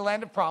them into the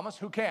land of promise.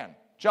 Who can?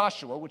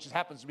 Joshua, which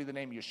happens to be the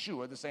name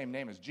Yeshua, the same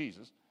name as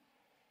Jesus.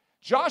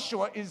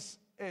 Joshua is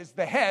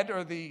the head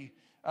or the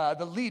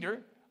leader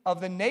of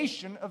the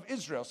nation of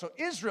Israel. So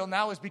Israel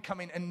now is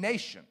becoming a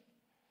nation.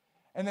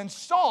 And then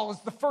Saul is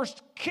the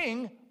first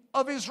king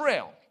of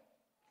Israel.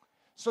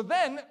 So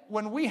then,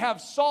 when we have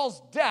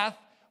Saul's death,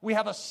 we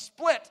have a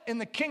split in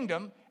the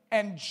kingdom,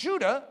 and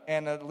Judah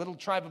and a little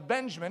tribe of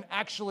Benjamin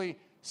actually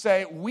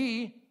say,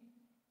 we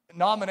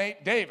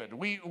nominate David.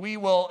 We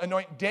will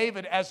anoint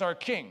David as our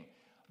king.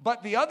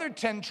 But the other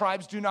 10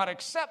 tribes do not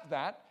accept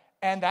that,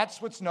 and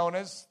that's what's known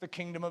as the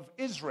kingdom of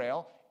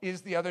Israel,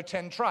 is the other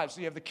 10 tribes.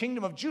 So you have the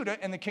kingdom of Judah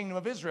and the kingdom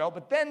of Israel,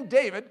 but then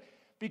David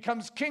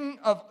becomes king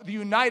of the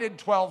united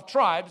 12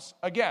 tribes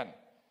again.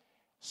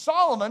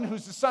 Solomon,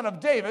 who's the son of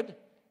David,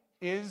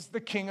 is the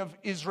king of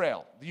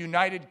Israel, the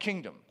United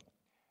Kingdom.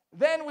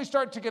 Then we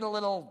start to get a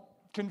little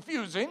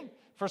confusing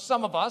for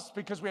some of us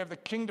because we have the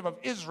kingdom of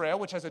Israel,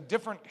 which has a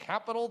different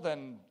capital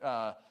than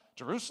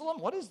Jerusalem.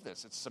 What is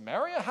this? It's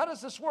Samaria? How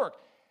does this work?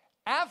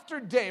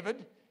 After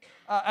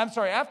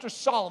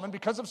Solomon,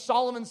 because of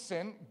Solomon's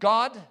sin,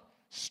 God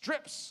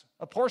strips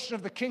a portion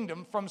of the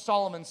kingdom from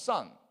Solomon's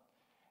son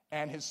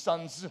and his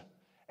sons.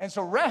 And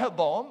so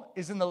Rehoboam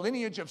is in the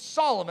lineage of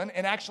Solomon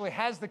and actually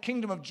has the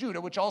kingdom of Judah,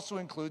 which also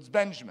includes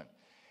Benjamin.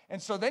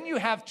 And so then you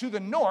have to the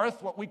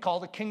north what we call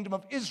the kingdom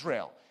of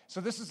Israel.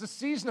 So this is the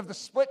season of the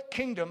split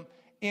kingdom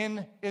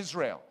in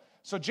Israel.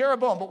 So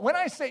Jeroboam, but when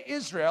I say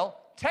Israel,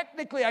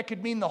 technically I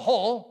could mean the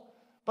whole,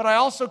 but I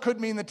also could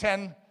mean the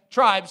 10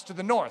 tribes to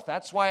the north.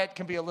 That's why it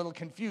can be a little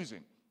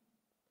confusing.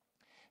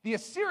 The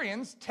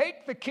Assyrians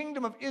take the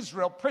kingdom of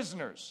Israel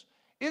prisoners.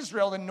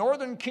 Israel, the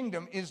northern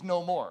kingdom, is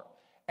no more,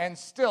 and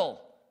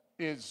still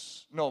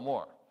is no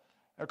more.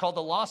 They're called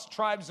the lost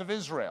tribes of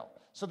Israel.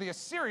 So the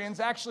Assyrians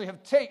actually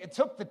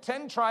took the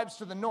 10 tribes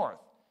to the north.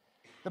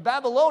 The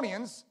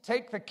Babylonians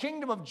take the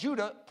kingdom of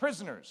Judah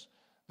prisoners.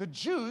 The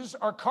Jews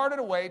are carted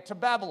away to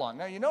Babylon.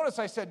 Now you notice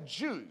I said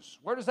Jews.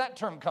 Where does that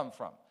term come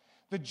from?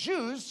 The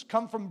Jews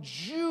come from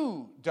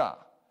Judah.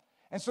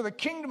 And so the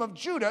kingdom of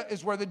Judah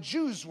is where the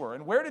Jews were.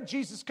 And where did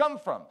Jesus come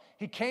from?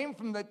 He came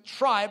from the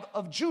tribe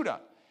of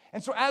Judah.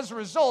 And so as a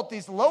result,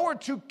 these lower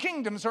two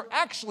kingdoms are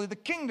actually the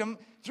kingdom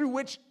through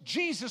which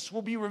Jesus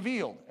will be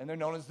revealed. And they're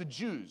known as the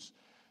Jews.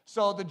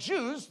 So the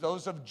Jews,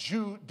 those of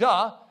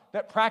Judah,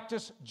 that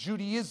practice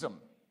Judaism.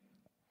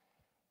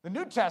 The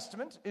New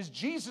Testament is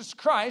Jesus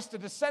Christ, a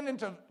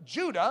descendant of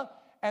Judah,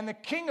 and the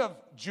king of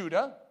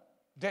Judah,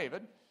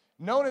 David,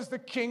 known as the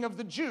King of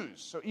the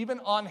Jews. So even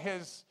on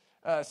his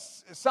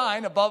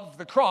sign above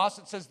the cross,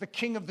 it says the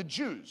King of the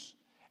Jews.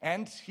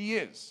 And he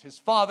is. His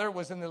father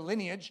was in the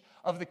lineage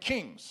of the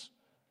kings.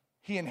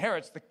 He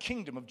inherits the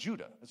kingdom of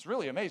Judah. It's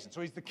really amazing.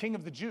 So he's the King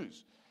of the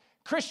Jews.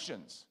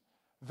 Christians,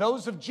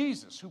 those of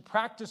Jesus who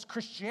practice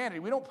Christianity.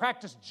 We don't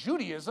practice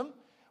Judaism.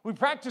 We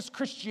practice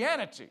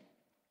Christianity.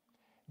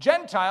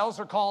 Gentiles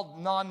are called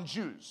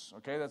non-Jews.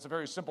 Okay, that's a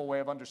very simple way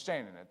of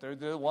understanding it. They're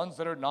the ones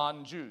that are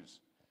non-Jews.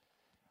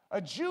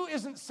 A Jew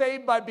isn't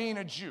saved by being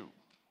a Jew.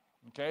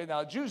 Okay,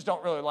 now Jews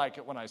don't really like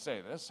it when I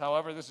say this.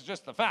 However, this is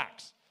just the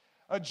facts.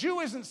 A Jew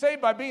isn't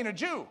saved by being a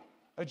Jew.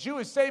 A Jew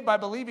is saved by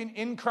believing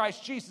in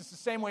Christ Jesus the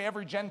same way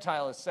every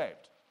Gentile is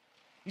saved.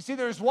 You see,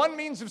 there's one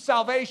means of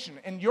salvation,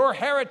 and your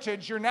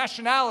heritage, your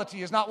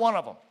nationality is not one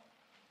of them.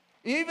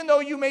 Even though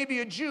you may be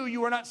a Jew,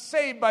 you are not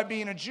saved by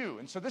being a Jew.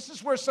 And so this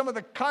is where some of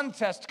the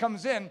contest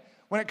comes in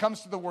when it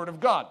comes to the Word of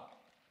God.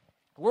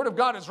 The Word of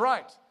God is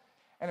right.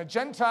 And a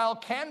Gentile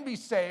can be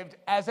saved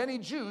as any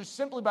Jew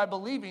simply by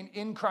believing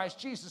in Christ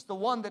Jesus, the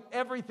one that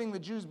everything the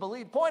Jews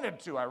believed pointed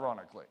to,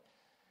 ironically.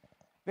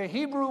 The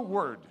Hebrew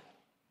Word.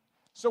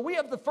 So we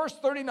have the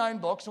first 39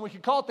 books, and we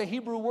could call it the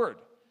Hebrew Word.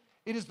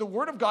 It is the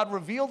Word of God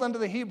revealed unto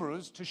the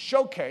Hebrews to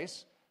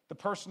showcase the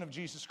person of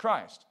Jesus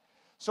Christ.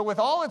 So with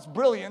all its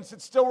brilliance,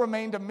 it still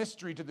remained a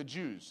mystery to the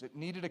Jews. It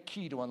needed a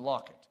key to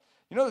unlock it.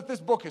 You know that this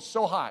book is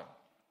so high.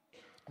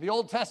 The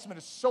Old Testament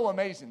is so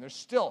amazing. There's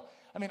still,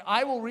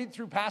 I will read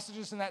through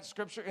passages in that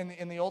scripture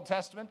in the Old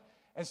Testament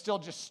and still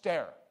just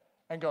stare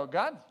and go,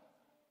 God,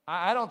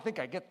 I don't think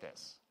I get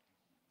this.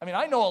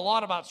 I know a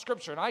lot about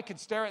scripture and I could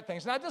stare at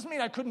things. And that doesn't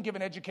mean I couldn't give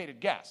an educated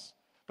guess.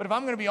 But if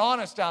I'm going to be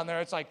honest down there,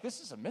 it's like,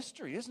 this is a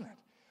mystery, isn't it?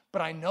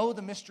 But I know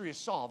the mystery is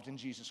solved in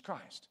Jesus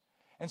Christ.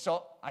 And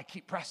so I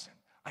keep pressing.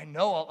 I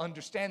know I'll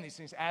understand these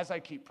things as I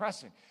keep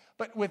pressing.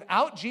 But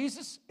without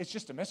Jesus, it's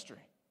just a mystery.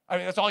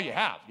 That's all you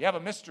have. You have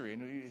a mystery,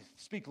 and you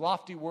speak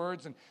lofty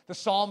words, and the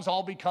Psalms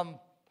all become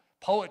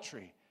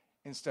poetry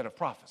instead of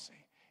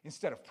prophecy,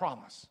 instead of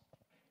promise.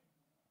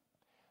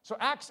 So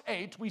Acts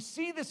 8, we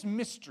see this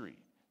mystery,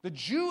 the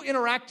Jew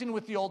interacting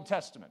with the Old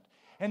Testament.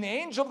 And the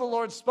angel of the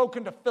Lord spoke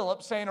unto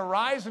Philip, saying,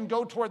 Arise and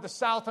go toward the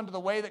south unto the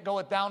way that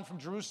goeth down from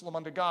Jerusalem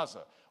unto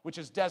Gaza, which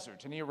is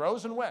desert. And he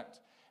arose and went.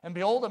 And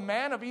behold, a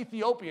man of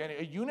Ethiopia,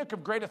 a eunuch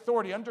of great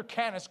authority under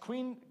Candace,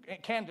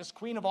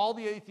 queen of all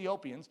the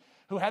Ethiopians,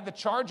 who had the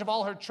charge of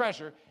all her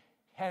treasure,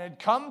 had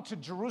come to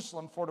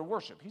Jerusalem for to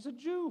worship. He's a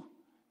Jew.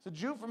 He's a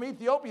Jew from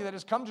Ethiopia that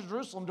has come to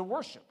Jerusalem to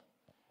worship.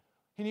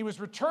 And he was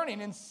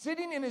returning and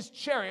sitting in his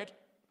chariot,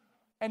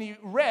 and he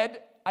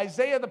read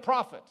Isaiah the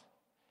prophet.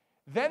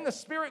 Then the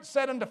Spirit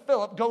said unto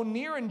Philip, Go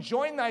near and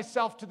join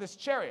thyself to this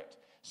chariot.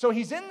 So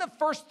he's in the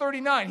first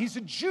 39. He's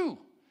a Jew.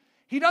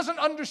 He doesn't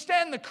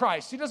understand the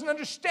Christ. He doesn't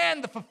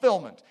understand the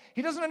fulfillment.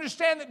 He doesn't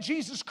understand that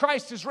Jesus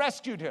Christ has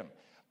rescued him.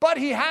 But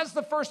he has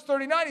the first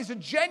 39. He's a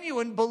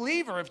genuine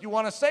believer, if you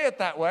want to say it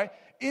that way,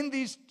 in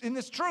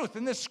this truth,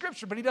 in this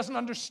scripture, but he doesn't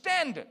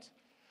understand it.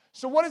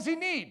 So what does he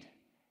need?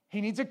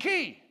 He needs a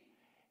key.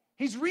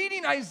 He's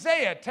reading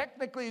Isaiah.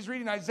 Technically, he's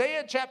reading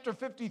Isaiah chapter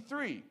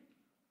 53.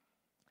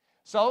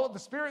 So the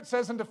Spirit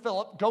says unto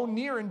Philip, Go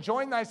near and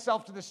join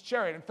thyself to this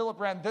chariot. And Philip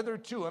ran thither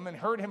to him and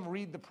heard him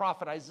read the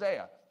prophet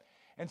Isaiah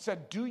and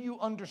said, Do you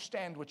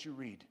understand what you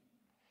read?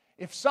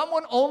 If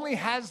someone only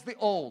has the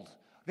old,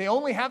 They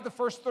only have the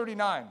first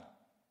 39.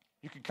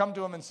 You could come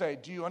to him and say,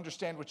 do you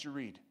understand what you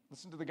read?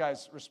 Listen to the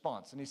guy's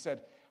response. And he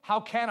said,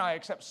 how can I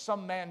except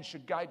some man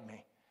should guide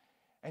me?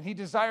 And he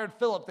desired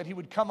Philip that he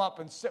would come up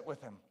and sit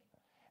with him.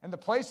 And the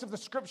place of the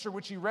scripture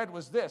which he read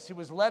was this: he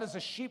was led as a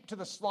sheep to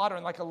the slaughter,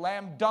 and like a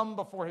lamb dumb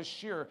before his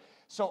shearer,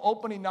 so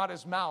opening not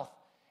his mouth.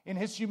 In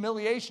his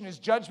humiliation his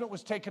judgment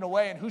was taken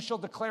away, and who shall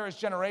declare his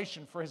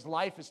generation? For his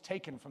life is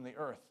taken from the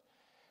earth.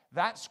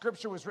 That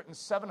scripture was written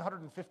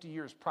 750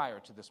 years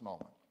prior to this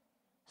moment.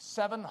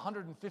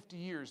 750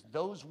 years,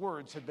 those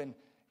words had been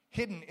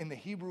hidden in the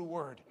Hebrew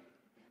word,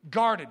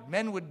 guarded.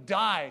 Men would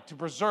die to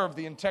preserve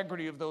the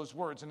integrity of those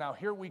words. And now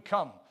here we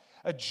come,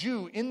 a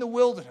Jew in the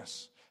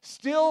wilderness,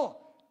 still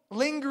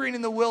lingering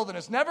in the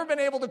wilderness, never been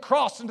able to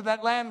cross into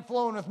that land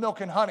flowing with milk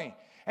and honey.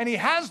 And he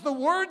has the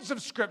words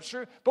of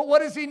Scripture, but what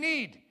does he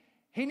need?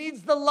 He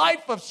needs the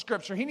life of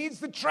Scripture. He needs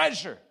the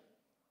treasure.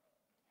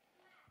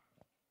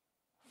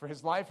 For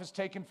his life is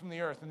taken from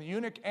the earth. And the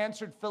eunuch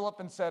answered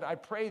Philip and said, I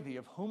pray thee,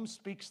 of whom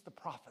speaks the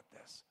prophet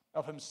this?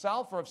 Of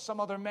himself or of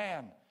some other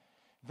man?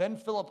 Then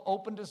Philip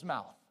opened his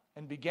mouth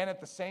and began at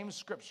the same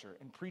scripture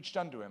and preached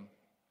unto him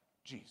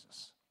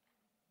Jesus.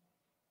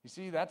 You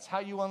see, that's how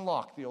you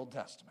unlock the Old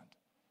Testament.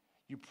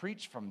 You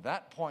preach from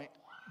that point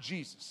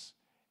Jesus,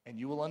 and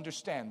you will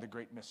understand the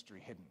great mystery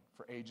hidden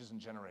for ages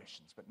and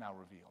generations, but now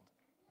revealed.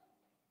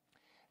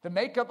 The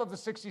makeup of the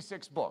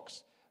 66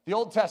 books. The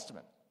Old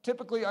Testament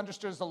typically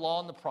understood as the law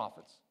and the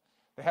prophets.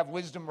 They have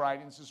wisdom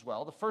writings as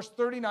well. The first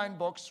 39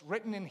 books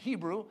written in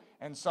Hebrew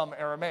and some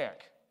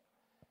Aramaic.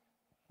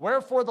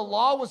 Wherefore the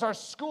law was our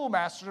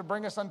schoolmaster to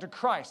bring us unto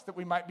Christ, that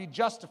we might be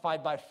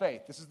justified by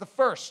faith. This is the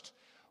first.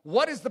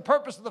 What is the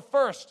purpose of the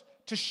first?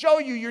 To show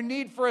you your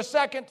need for a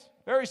second.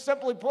 Very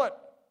simply put.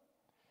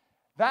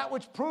 That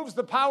which proves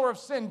the power of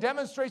sin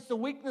demonstrates the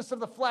weakness of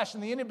the flesh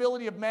and the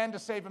inability of man to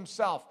save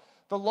himself.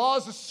 The law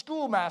is a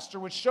schoolmaster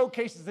which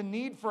showcases the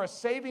need for a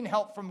saving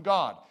help from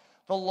God.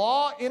 The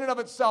law in and of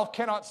itself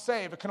cannot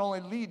save. It can only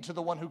lead to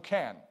the one who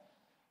can.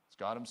 It's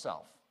God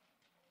himself.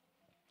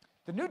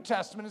 The New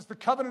Testament is the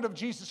covenant of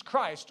Jesus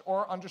Christ,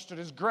 or understood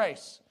as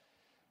grace.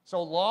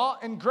 So law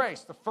and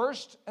grace, the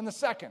first and the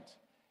second.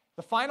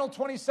 The final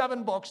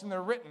 27 books, and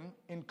they're written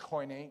in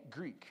Koine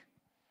Greek.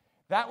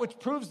 That which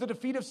proves the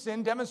defeat of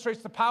sin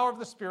demonstrates the power of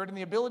the Spirit and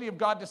the ability of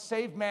God to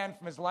save man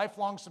from his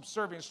lifelong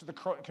subservience to the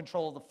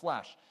control of the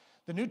flesh.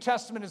 The New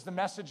Testament is the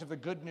message of the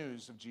good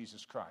news of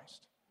Jesus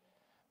Christ.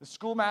 The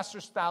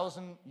schoolmaster's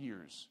 1,000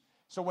 years.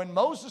 So when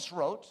Moses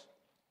wrote,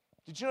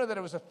 did you know that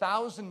it was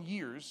 1,000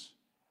 years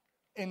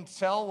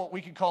until what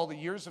we could call the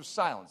years of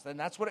silence? And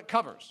that's what it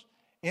covers.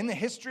 In the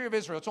history of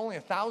Israel, it's only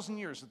 1,000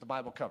 years that the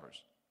Bible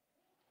covers.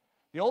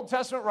 The Old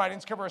Testament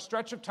writings cover a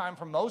stretch of time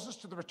from Moses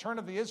to the return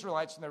of the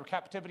Israelites in their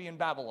captivity in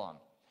Babylon.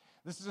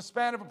 This is a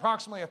span of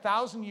approximately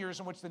 1,000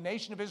 years in which the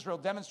nation of Israel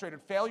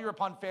demonstrated failure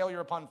upon failure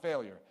upon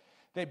failure.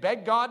 They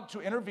begged God to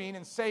intervene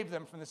and save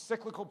them from the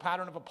cyclical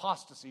pattern of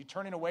apostasy,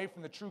 turning away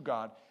from the true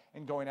God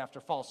and going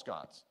after false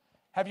gods.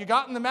 Have you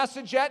gotten the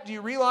message yet? Do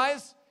you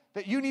realize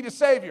that you need a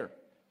Savior?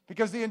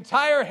 Because the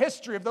entire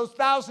history of those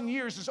 1,000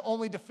 years is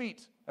only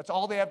defeat. That's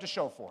all they have to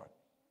show for it.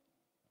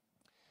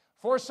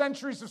 4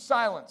 centuries of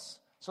silence.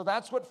 So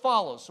that's what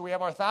follows. So we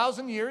have our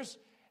 1,000 years,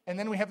 and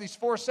then we have these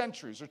 4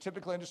 centuries, or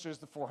typically understood as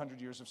the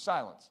 400 years of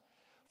silence.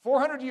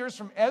 400 years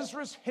from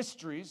Ezra's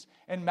histories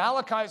and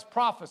Malachi's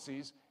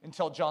prophecies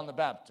until John the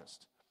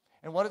Baptist.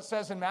 And what it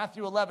says in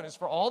Matthew 11 is,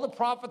 for all the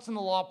prophets in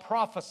the law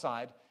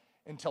prophesied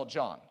until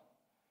John.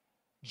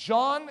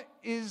 John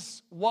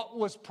is what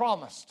was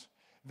promised.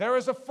 There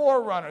is a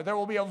forerunner. There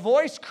will be a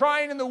voice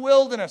crying in the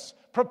wilderness,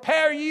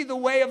 prepare ye the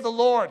way of the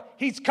Lord.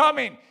 He's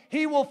coming.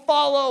 He will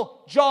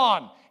follow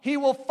John. He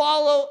will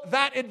follow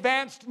that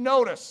advanced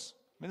notice.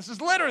 I mean, this is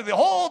literally, the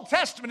whole Old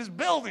Testament is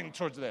building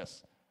towards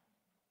this.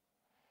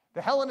 The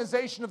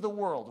Hellenization of the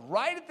world,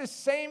 right at the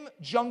same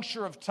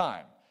juncture of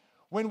time,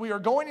 when we are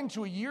going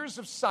into years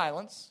of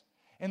silence,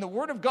 and the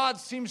Word of God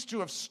seems to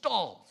have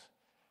stalled.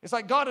 It's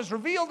like God has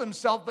revealed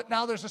himself, but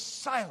now there's a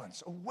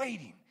silence, a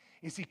waiting.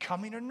 Is he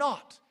coming or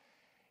not?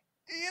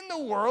 In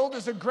the world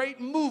is a great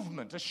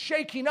movement, a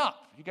shaking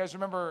up. You guys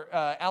remember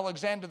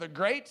Alexander the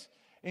Great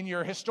in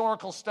your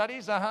historical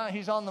studies?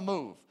 He's on the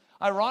move.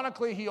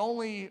 Ironically, he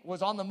only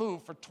was on the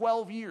move for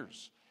 12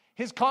 years.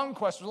 His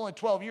conquest was only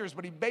 12 years,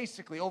 but he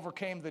basically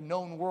overcame the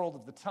known world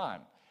of the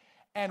time.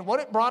 And what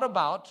it brought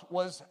about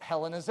was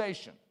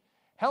Hellenization.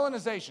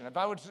 Hellenization, if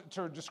I were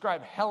to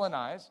describe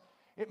Hellenize,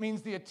 it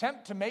means the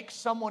attempt to make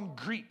someone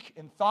Greek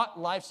in thought,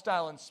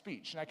 lifestyle, and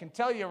speech. And I can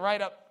tell you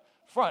right up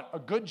front, a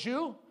good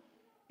Jew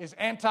is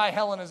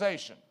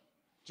anti-Hellenization,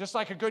 just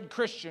like a good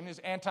Christian is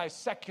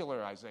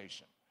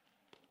anti-secularization.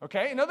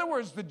 Okay? In other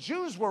words, the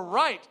Jews were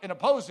right in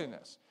opposing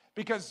this,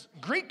 because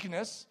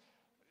Greekness,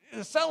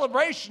 the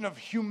celebration of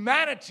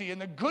humanity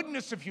and the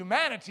goodness of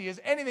humanity,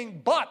 is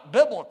anything but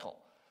biblical.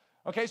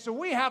 Okay, so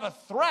we have a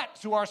threat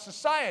to our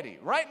society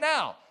right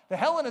now. The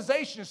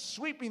Hellenization is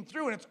sweeping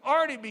through, and it's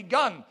already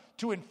begun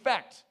to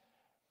infect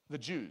the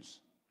Jews.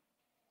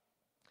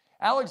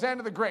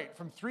 Alexander the Great,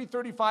 from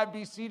 335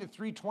 BC to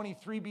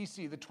 323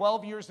 BC, the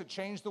 12 years that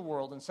changed the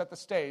world and set the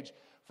stage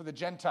for the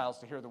Gentiles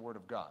to hear the word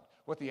of God.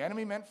 What the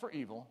enemy meant for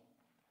evil,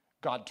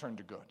 God turned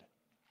to good.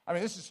 I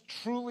mean, this is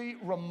truly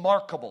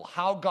remarkable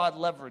how God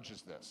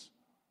leverages this.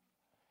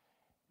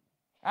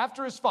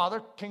 After his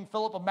father, King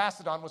Philip of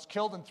Macedon, was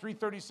killed in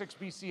 336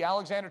 BC,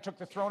 Alexander took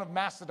the throne of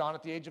Macedon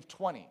at the age of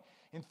 20.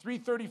 In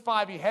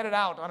 335, he headed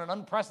out on an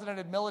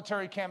unprecedented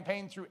military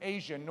campaign through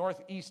Asia and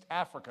northeast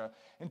Africa,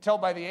 until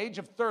by the age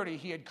of 30,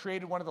 he had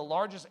created one of the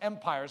largest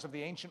empires of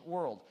the ancient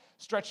world,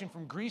 stretching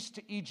from Greece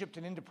to Egypt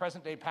and into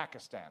present-day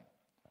Pakistan.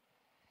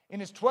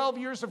 In his 12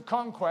 years of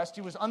conquest,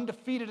 he was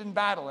undefeated in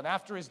battle, and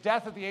after his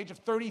death at the age of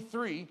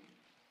 33,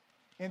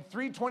 in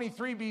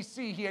 323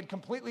 BC, he had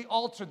completely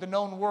altered the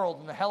known world,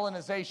 and the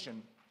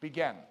Hellenization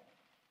began.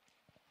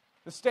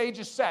 The stage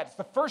is set. It's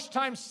the first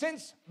time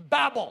since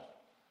Babel.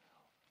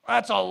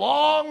 That's a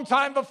long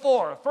time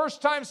before.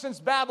 First time since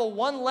Babel,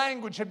 one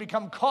language had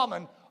become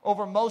common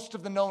over most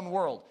of the known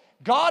world.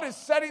 God is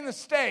setting the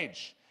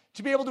stage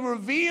to be able to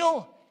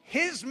reveal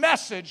his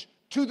message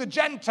to the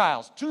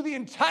Gentiles, to the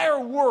entire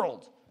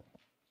world.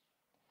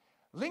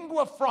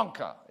 Lingua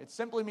franca, it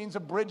simply means a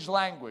bridge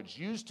language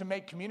used to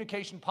make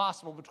communication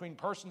possible between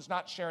persons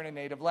not sharing a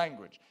native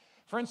language.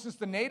 For instance,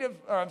 the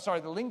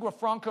lingua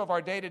franca of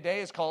our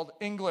day-to-day is called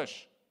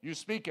English. You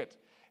speak it.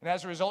 And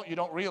as a result, you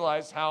don't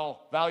realize how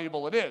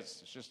valuable it is.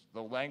 It's just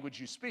the language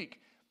you speak.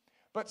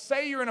 But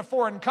say you're in a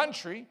foreign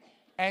country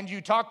and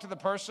you talk to the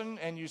person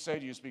and you say,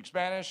 do you speak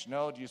Spanish?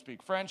 No. Do you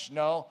speak French?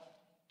 No.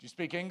 Do you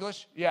speak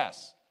English?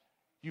 Yes.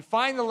 You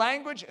find the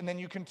language and then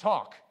you can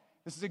talk.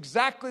 This is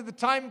exactly the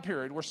time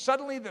period where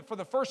suddenly, for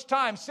the first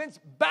time since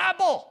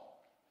Babel,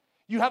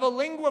 you have a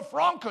lingua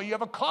franca. You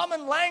have a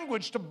common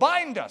language to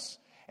bind us.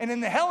 And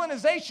in the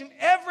Hellenization,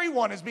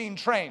 everyone is being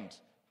trained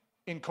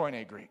in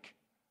Koine Greek.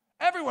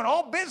 Everyone,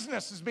 all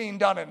business is being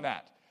done in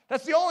that.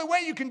 That's the only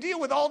way you can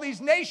deal with all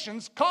these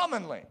nations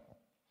commonly.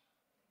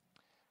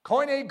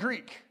 Koine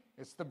Greek,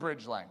 it's the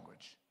bridge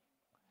language.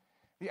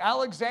 The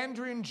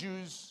Alexandrian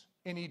Jews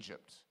in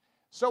Egypt.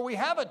 So we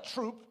have a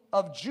troop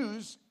of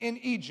Jews in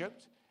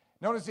Egypt,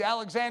 known as the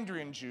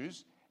Alexandrian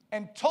Jews,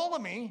 and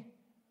Ptolemy,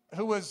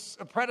 who was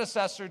a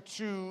predecessor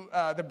to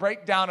the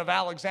breakdown of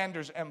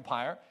Alexander's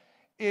empire,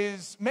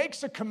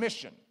 makes a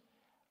commission.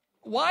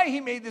 Why he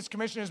made this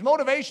commission, his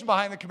motivation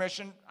behind the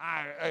commission,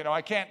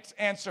 I can't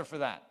answer for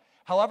that.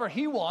 However,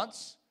 he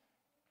wants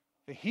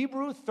the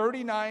Hebrew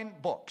 39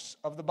 books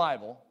of the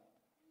Bible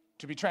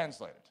to be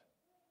translated.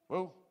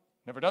 Whoa,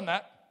 never done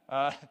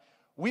that.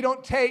 We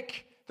don't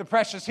take the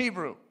precious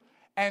Hebrew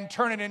and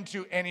turn it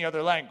into any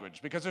other language,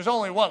 because there's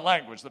only one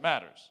language that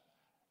matters.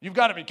 You've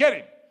got to be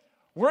kidding.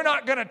 We're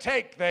not going to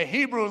take the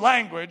Hebrew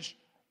language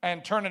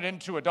and turn it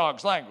into a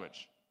dog's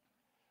language.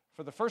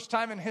 For the first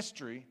time in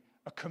history,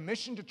 a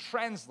commission to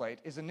translate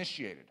is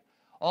initiated.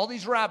 All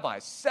these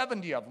rabbis,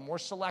 70 of them, were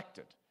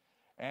selected.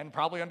 And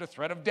probably under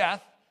threat of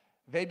death,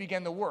 they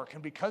began the work.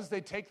 And because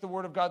they take the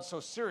word of God so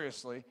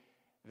seriously,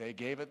 they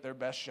gave it their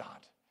best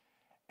shot.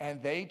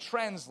 And they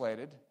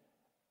translated,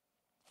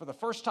 for the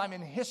first time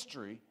in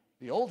history,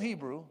 the Old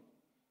Hebrew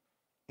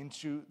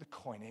into the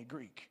Koine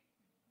Greek.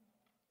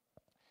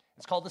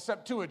 It's called the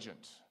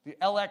Septuagint, the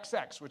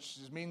LXX, which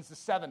means the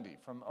 70.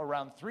 From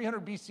around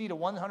 300 BC to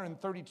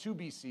 132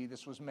 BC,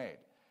 this was made.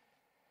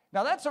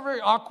 Now, that's a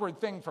very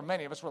awkward thing for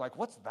many of us. We're like,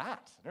 what's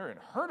that? I've never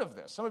even heard of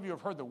this. Some of you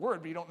have heard the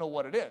word, but you don't know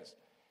what it is.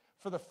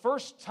 For the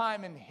first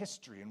time in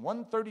history, in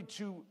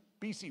 132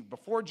 BC,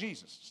 before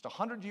Jesus, just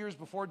 100 years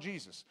before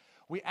Jesus,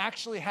 we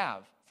actually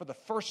have, for the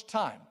first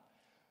time,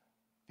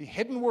 the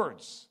hidden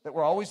words that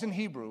were always in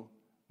Hebrew,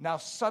 now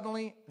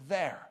suddenly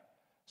there.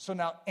 So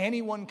now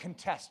anyone can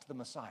test the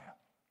Messiah.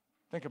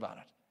 Think about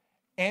it.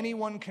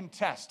 Anyone can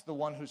test the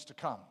one who's to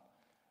come.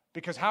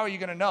 Because how are you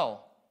going to know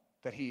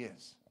that he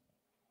is?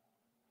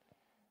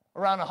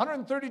 Around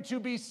 132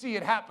 BC,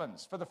 it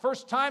happens. For the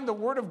first time, the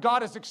word of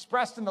God is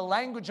expressed in the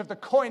language of the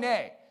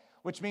Koine,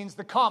 which means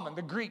the common,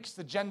 the Greeks,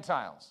 the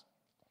Gentiles.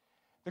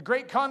 The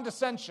great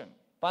condescension.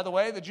 By the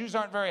way, the Jews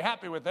aren't very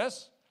happy with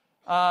this.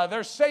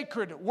 Their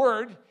sacred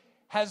word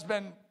has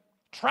been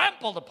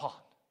trampled upon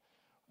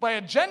by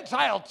a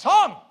Gentile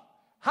tongue.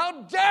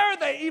 How dare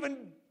they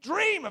even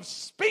dream of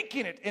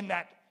speaking it in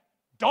that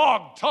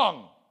dog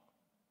tongue?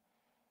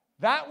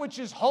 That which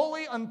is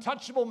holy,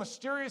 untouchable,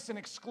 mysterious, and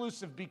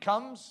exclusive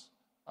becomes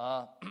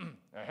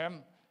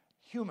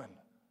human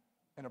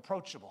and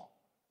approachable,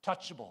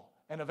 touchable,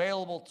 and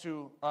available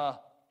to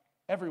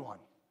everyone,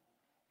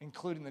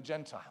 including the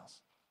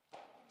Gentiles.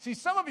 See,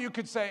 some of you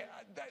could say,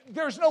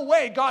 there's no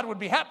way God would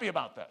be happy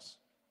about this.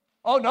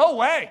 Oh, no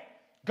way.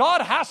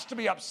 God has to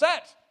be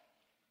upset.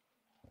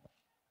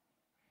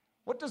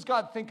 What does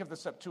God think of the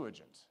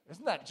Septuagint?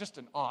 Isn't that just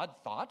an odd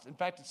thought? In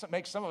fact, it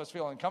makes some of us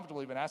feel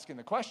uncomfortable even asking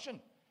the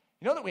question.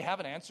 You know that we have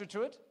an answer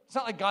to it? It's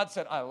not like God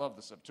said, I love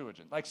the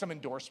Septuagint, like some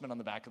endorsement on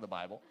the back of the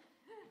Bible.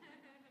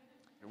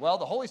 Well,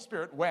 the Holy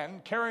Spirit, when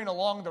carrying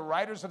along the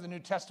writers of the New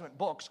Testament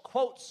books,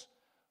 quotes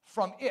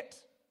from it,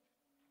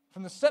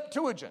 from the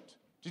Septuagint.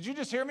 Did you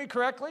just hear me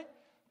correctly?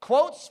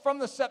 Quotes from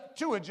the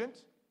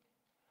Septuagint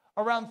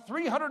around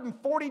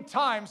 340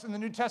 times in the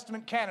New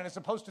Testament canon as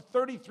opposed to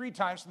 33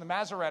 times in the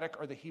Masoretic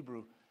or the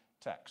Hebrew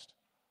text.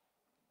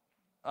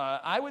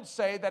 I would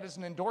say that is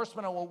an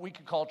endorsement of what we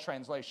could call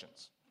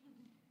translations.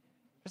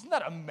 Isn't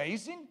that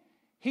amazing?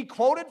 He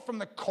quoted from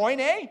the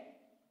Koine.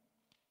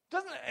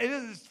 Doesn't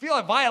it feel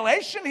a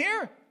violation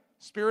here?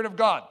 Spirit of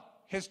God,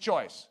 his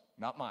choice,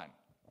 not mine.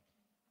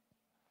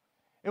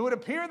 It would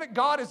appear that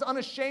God is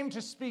unashamed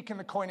to speak in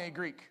the Koine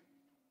Greek.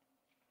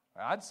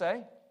 I'd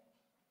say.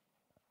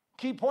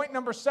 Key point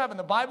number 7,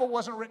 the Bible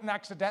wasn't written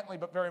accidentally,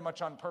 but very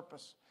much on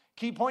purpose.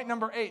 Key point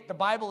number 8, the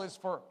Bible is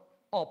for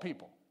all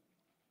people.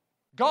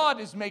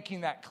 God is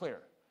making that clear.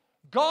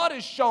 God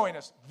is showing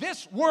us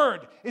this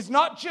word is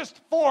not just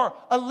for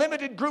a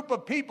limited group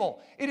of people.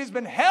 It has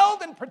been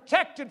held and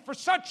protected for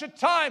such a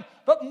time,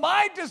 but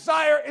my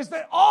desire is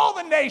that all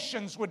the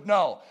nations would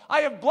know.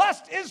 I have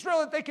blessed Israel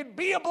that they could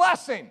be a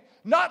blessing,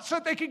 not so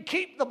that they could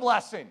keep the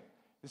blessing.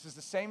 This is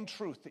the same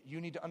truth that you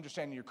need to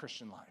understand in your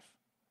Christian life.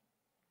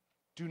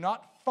 Do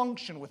not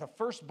function with a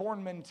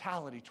firstborn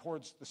mentality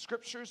towards the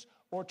Scriptures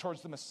or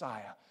towards the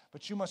Messiah.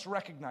 But you must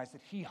recognize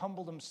that he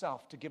humbled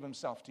himself to give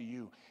himself to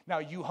you. Now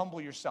you humble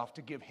yourself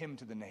to give him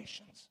to the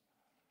nations.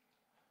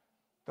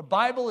 The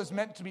Bible is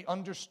meant to be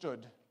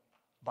understood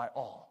by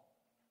all.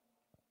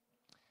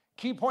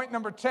 Key point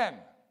number 10.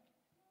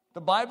 The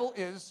Bible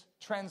is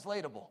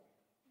translatable.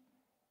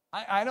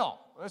 I know.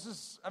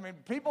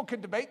 People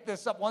could debate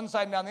this up one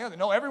side and down the other.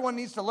 No, everyone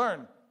needs to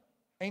learn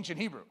ancient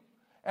Hebrew.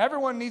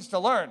 Everyone needs to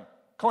learn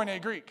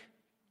Koine Greek.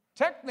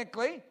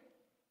 Technically,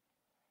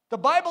 the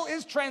Bible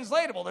is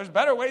translatable. There's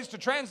better ways to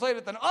translate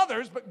it than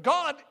others, but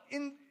God,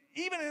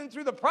 even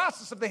through the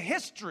process of the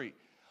history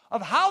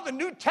of how the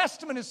New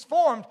Testament is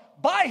formed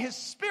by his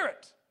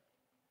Spirit,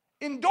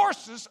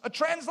 endorses a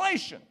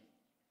translation.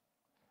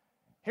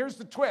 Here's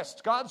the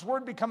twist. God's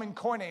word becoming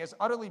Koine is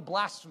utterly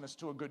blasphemous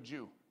to a good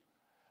Jew.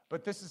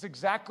 But this is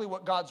exactly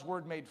what God's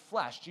word made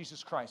flesh,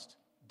 Jesus Christ,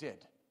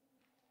 did.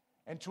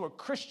 And to a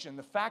Christian,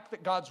 the fact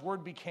that God's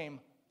word became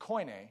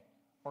Koine,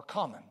 or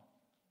common,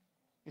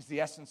 is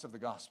the essence of the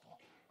gospel.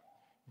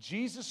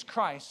 Jesus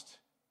Christ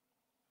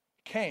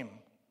came,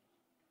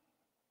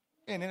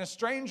 and in a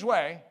strange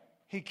way,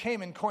 he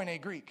came in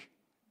Koine Greek.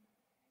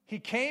 He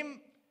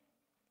came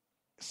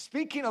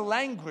speaking a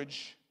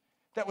language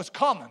that was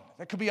common,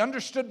 that could be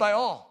understood by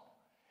all.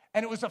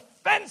 And it was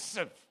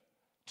offensive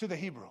to the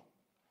Hebrew,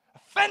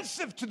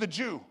 offensive to the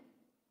Jew.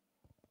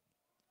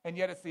 And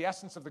yet it's the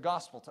essence of the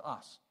gospel to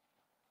us.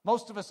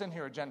 Most of us in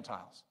here are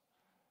Gentiles.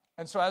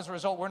 And so as a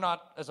result, we're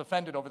not as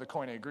offended over the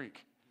Koine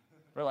Greek.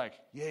 We're like,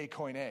 yay,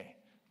 Koine.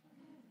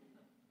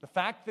 The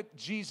fact that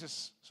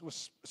Jesus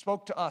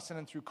spoke to us in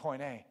and through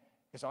Koine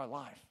is our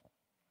life.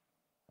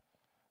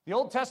 The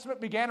Old Testament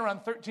began around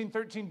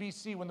 1313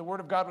 BC when the Word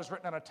of God was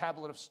written on a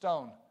tablet of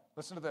stone.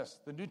 Listen to this.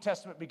 The New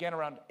Testament began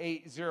around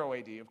 0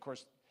 AD. Of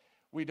course,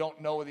 we don't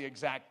know the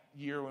exact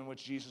year in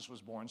which Jesus was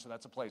born, so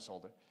that's a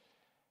placeholder.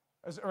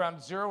 It was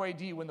around 0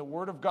 AD when the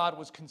Word of God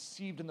was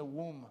conceived in the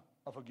womb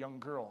of a young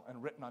girl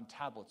and written on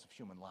tablets of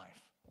human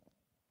life.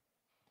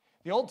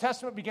 The Old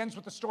Testament begins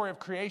with the story of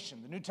creation.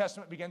 The New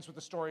Testament begins with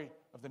the story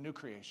of the new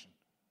creation.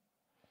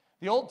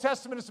 The Old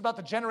Testament is about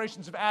the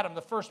generations of Adam,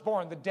 the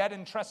firstborn, the dead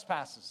in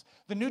trespasses.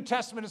 The New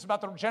Testament is about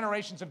the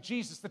generations of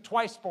Jesus, the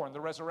twice-born, the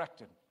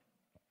resurrected.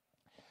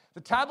 The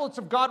tablets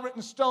of God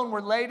written stone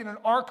were laid in an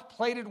ark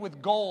plated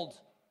with gold.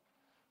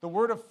 The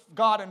Word of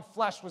God in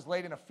flesh was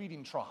laid in a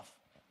feeding trough.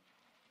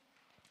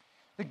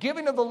 The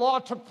giving of the law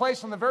took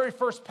place on the very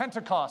first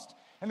Pentecost,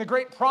 and the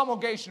great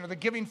promulgation, or the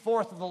giving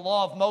forth of the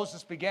law of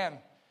Moses, began.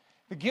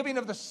 The giving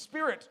of the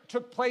Spirit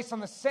took place on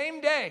the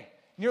same day,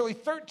 nearly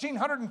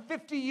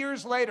 1,350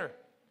 years later,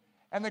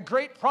 and the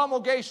great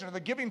promulgation, or the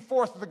giving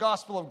forth of the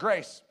gospel of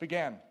grace,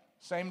 began.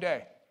 Same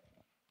day.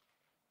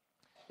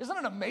 Isn't it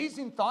an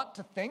amazing thought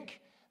to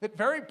think that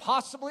very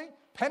possibly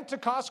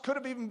Pentecost could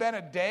have even been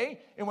a day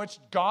in which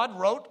God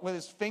wrote with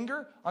his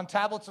finger on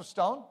tablets of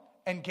stone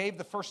and gave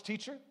the first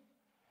teacher?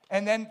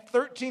 And then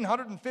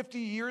 1,350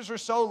 years or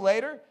so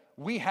later,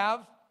 we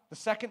have the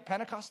second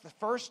Pentecost, the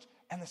first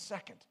and the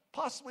second.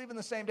 Possibly even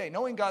the same day.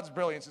 Knowing God's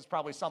brilliance is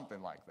probably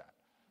something like that.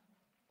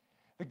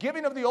 The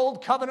giving of the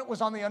old covenant was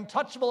on the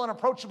untouchable and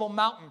approachable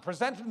mountain,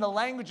 presented in the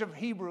language of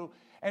Hebrew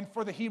and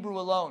for the Hebrew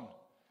alone.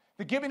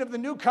 The giving of the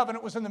new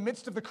covenant was in the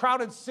midst of the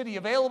crowded city,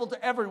 available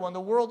to everyone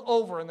the world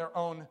over in their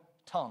own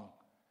tongue.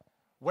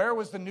 Where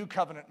was the new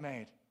covenant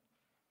made?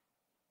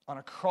 On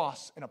a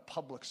cross in a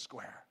public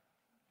square.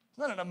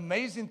 Isn't that an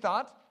amazing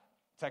thought?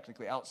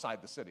 Technically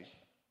outside the city.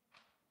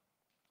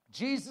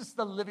 Jesus,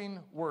 the living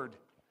word.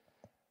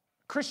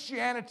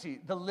 Christianity,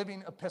 the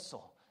living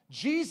epistle.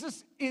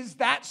 Jesus is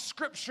that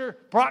scripture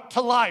brought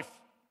to life.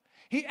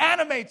 He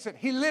animates it.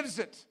 He lives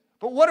it.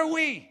 But what are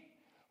we?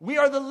 We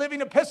are the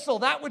living epistle,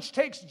 that which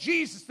takes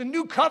Jesus, the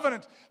new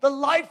covenant, the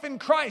life in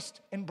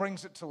Christ, and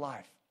brings it to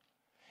life.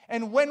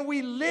 And when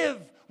we live,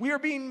 we are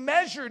being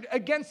measured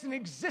against an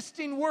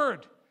existing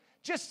word,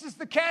 just as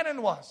the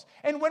canon was.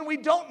 And when we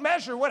don't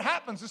measure, what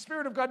happens? The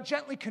Spirit of God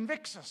gently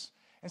convicts us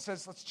and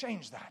says, let's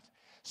change that.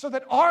 so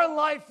that our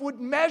life would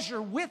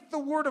measure with the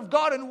Word of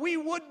God and we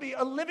would be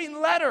a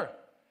living letter.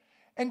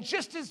 And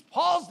just as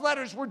Paul's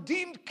letters were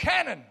deemed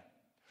canon,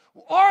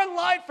 our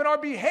life and our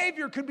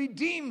behavior could be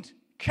deemed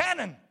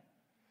canon.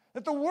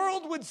 That the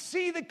world would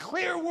see the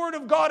clear Word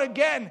of God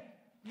again,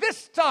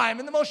 this time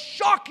in the most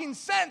shocking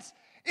sense,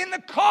 in the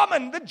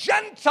common, the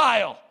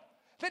Gentile,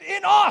 that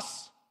in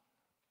us,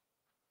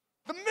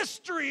 the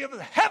mystery of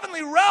the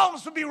heavenly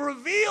realms would be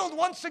revealed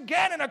once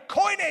again in a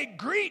Koine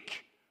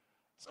Greek.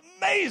 It's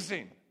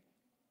amazing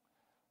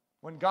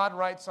when God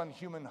writes on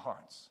human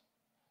hearts.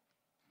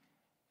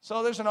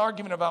 So there's an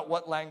argument about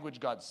what language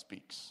God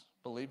speaks.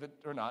 Believe it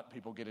or not,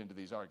 people get into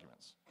these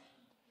arguments.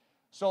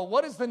 So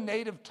what is the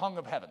native tongue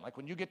of heaven? Like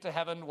when you get to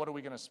heaven, what are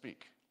we going to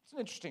speak? It's an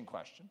interesting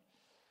question.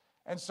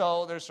 And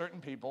so there's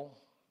certain people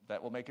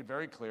that will make it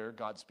very clear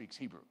God speaks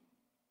Hebrew.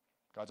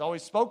 God's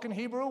always spoken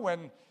Hebrew.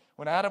 When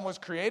Adam was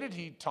created,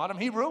 he taught him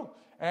Hebrew.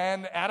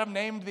 And Adam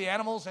named the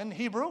animals in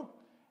Hebrew.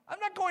 I'm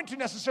not going to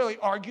necessarily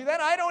argue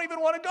that. I don't even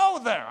want to go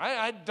there.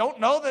 I don't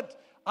know that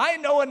I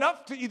know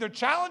enough to either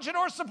challenge it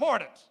or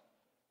support it.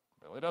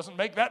 It really doesn't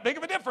make that big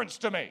of a difference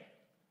to me.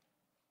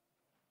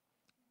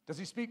 Does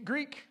he speak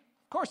Greek?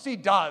 Of course he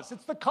does.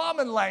 It's the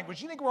common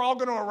language. You think we're all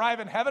going to arrive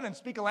in heaven and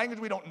speak a language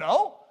we don't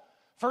know?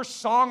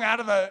 First song out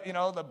of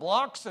the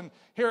blocks, and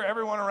here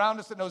everyone around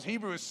us that knows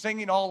Hebrew is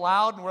singing all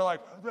loud, and we're like,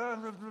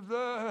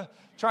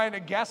 trying to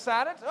guess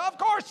at it. Of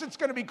course it's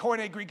going to be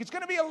Koine Greek. It's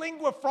going to be a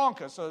lingua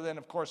franca. So then,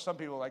 of course, some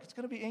people are like, it's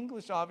going to be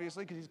English,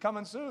 obviously, because he's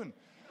coming soon.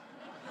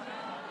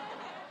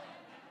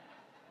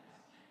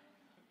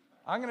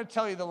 I'm going to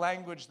tell you the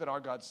language that our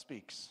God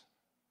speaks.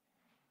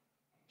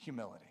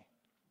 Humility.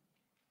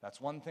 That's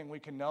one thing we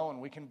can know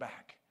and we can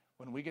back.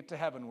 When we get to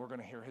heaven, we're going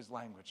to hear his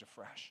language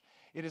afresh.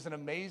 It is an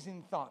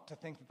amazing thought to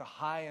think that the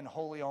high and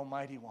holy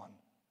Almighty One,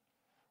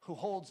 who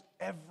holds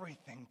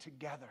everything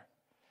together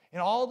in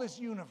all this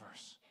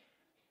universe,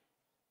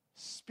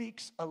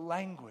 speaks a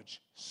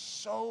language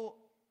so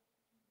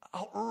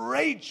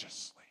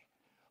outrageously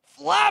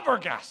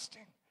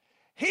flabbergasting.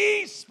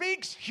 He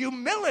speaks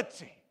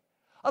humility,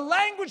 a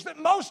language that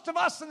most of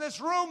us in this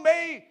room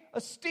may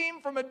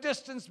esteem from a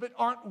distance but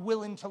aren't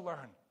willing to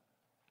learn.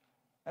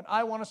 And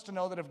I want us to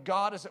know that if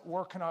God is at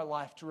work in our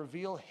life to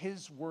reveal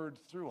his word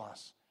through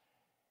us,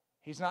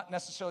 he's not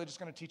necessarily just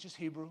going to teach us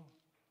Hebrew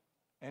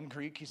and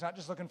Greek. He's not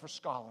just looking for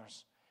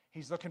scholars.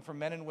 He's looking for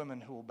men and women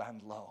who will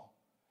bend low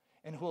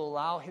and who will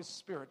allow his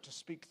Spirit to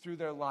speak through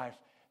their life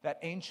that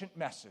ancient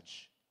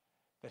message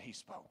that he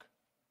spoke.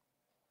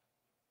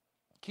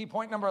 Key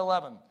point number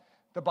 11.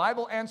 The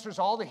Bible answers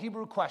all the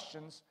Hebrew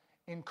questions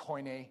in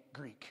Koine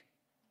Greek.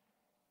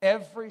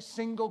 Every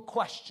single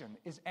question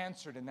is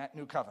answered in that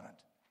new covenant.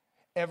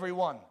 Every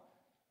one.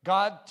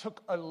 God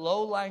took a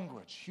low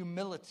language,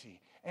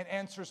 humility, and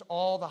answers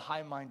all the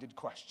high-minded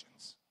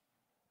questions.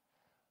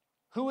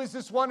 Who is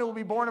this one who will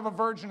be born of a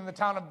virgin in the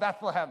town of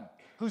Bethlehem,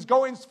 whose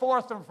goings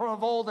forth are from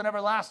of old and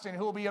everlasting,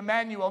 who will be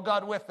Emmanuel,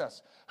 God with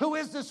us? Who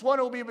is this one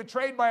who will be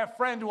betrayed by a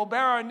friend, who will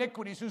bear our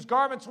iniquities, whose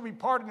garments will be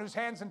parted, whose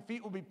hands and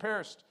feet will be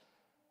pierced?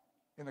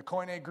 In the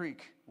Koine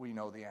Greek, we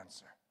know the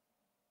answer.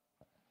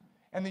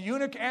 And the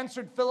eunuch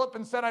answered Philip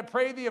and said, I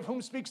pray thee, of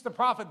whom speaks the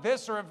prophet,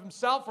 this or of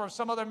himself or of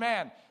some other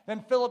man?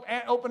 Then Philip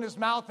opened his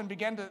mouth and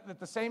began at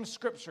the same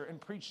scripture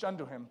and preached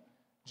unto him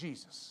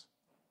Jesus.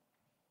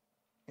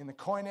 In the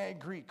Koine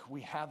Greek,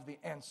 we have the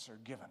answer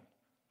given.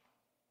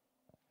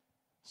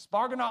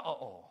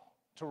 Sparganao,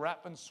 to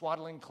wrap in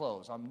swaddling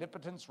clothes,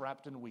 omnipotence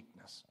wrapped in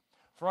weakness.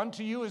 For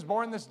unto you is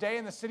born this day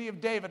in the city of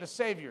David a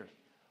Savior,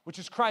 which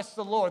is Christ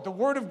the Lord. The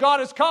word of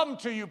God has come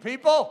to you,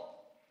 people.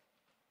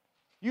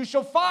 You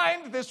shall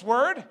find this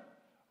word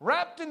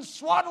wrapped in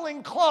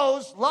swaddling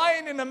clothes,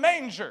 lying in a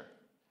manger.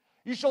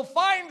 You shall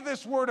find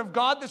this word of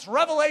God, this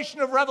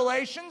revelation of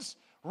revelations,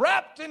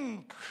 wrapped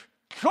in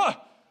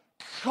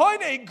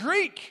Koine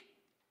Greek.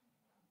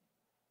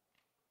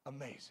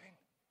 Amazing.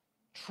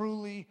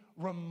 Truly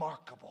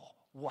remarkable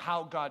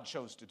how God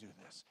chose to do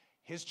this.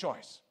 His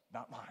choice,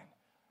 not mine.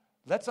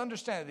 Let's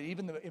understand that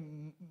even the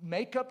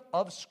makeup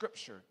of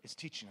Scripture is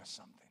teaching us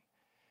something.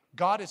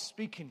 God is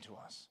speaking to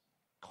us.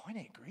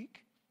 Koine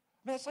Greek?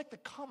 I mean, that's like the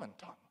common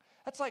tongue.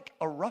 That's like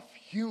a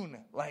rough-hewn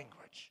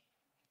language.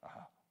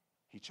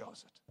 He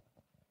chose it.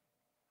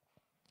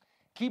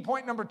 Key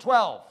point number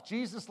 12.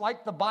 Jesus,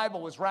 like the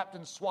Bible, was wrapped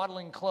in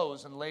swaddling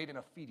clothes and laid in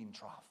a feeding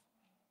trough.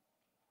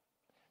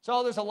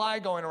 So there's a lie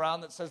going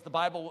around that says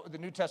the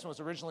New Testament was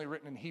originally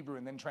written in Hebrew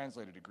and then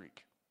translated to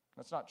Greek.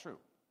 That's not true.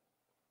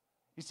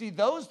 You see,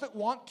 those that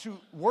want to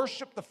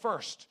worship the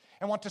first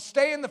and want to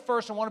stay in the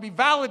first and want to be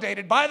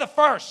validated by the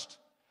first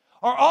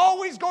are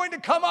always going to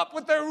come up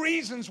with their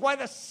reasons why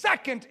the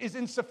second is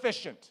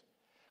insufficient.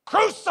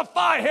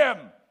 Crucify him!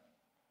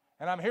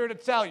 And I'm here to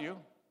tell you,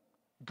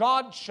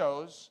 God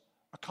chose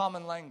a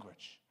common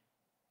language.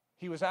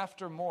 He was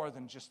after more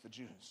than just the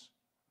Jews.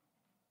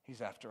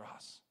 He's after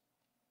us.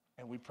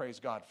 And we praise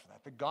God for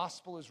that. The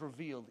gospel is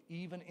revealed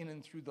even in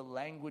and through the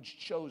language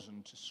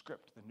chosen to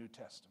script the New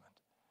Testament.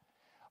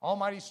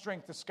 Almighty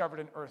strength discovered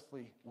in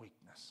earthly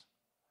weakness.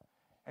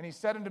 And he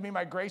said unto me,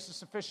 my grace is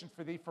sufficient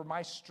for thee, for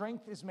my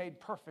strength is made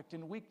perfect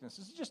in weakness.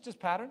 This is just his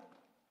pattern.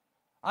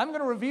 I'm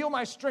going to reveal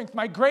my strength,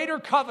 my greater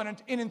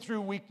covenant in and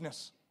through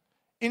weakness,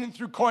 in and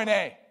through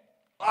koine.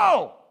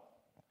 Oh!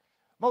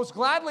 Most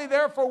gladly,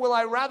 therefore, will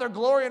I rather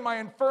glory in my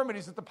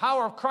infirmities, that the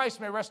power of Christ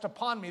may rest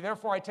upon me.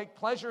 Therefore, I take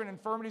pleasure in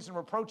infirmities and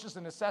reproaches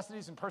and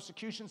necessities and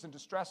persecutions and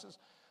distresses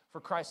for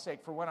Christ's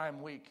sake. For when I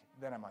am weak,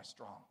 then am I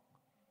strong.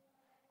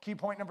 Key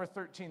point number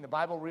 13, the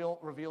Bible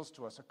reveals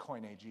to us a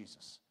koine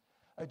Jesus.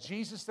 A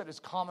Jesus that is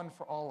common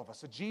for all of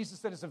us. A Jesus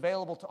that is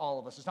available to all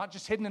of us. It's not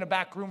just hidden in a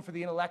back room for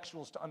the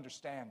intellectuals to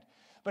understand,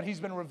 but he's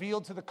been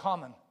revealed to the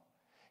common.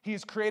 He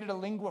has created a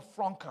lingua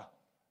franca,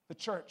 the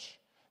church,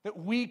 that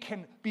we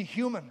can be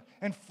human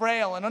and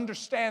frail and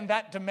understand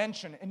that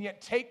dimension and yet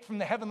take from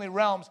the heavenly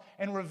realms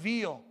and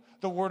reveal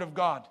the Word of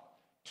God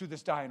to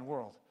this dying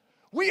world.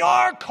 We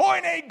are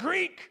koine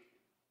Greek.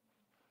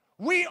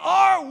 We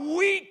are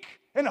weak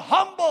and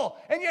humble,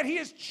 and yet he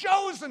has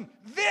chosen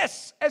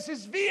this as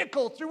his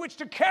vehicle through which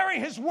to carry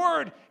his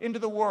word into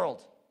the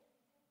world.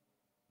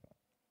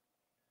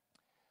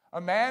 A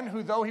man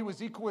who, though he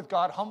was equal with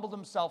God, humbled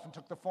himself and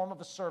took the form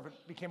of a servant,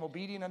 became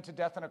obedient unto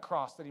death on a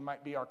cross, that he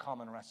might be our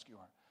common rescuer.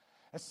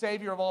 A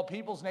savior of all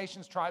peoples,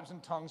 nations, tribes,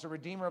 and tongues, a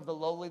redeemer of the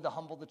lowly, the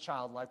humble, the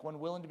childlike, one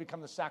willing to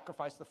become the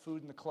sacrifice, the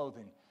food, and the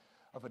clothing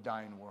of a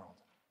dying world.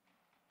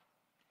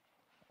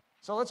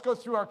 So let's go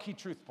through our key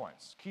truth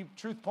points. Key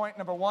truth point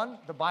number 1,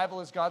 the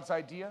Bible is God's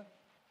idea.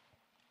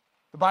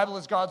 The Bible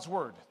is God's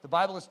word. The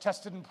Bible is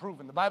tested and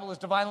proven. The Bible is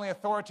divinely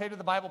authoritative.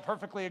 The Bible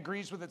perfectly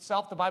agrees with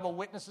itself. The Bible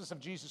witnesses of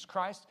Jesus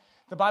Christ.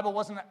 The Bible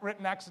wasn't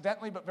written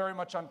accidentally, but very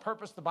much on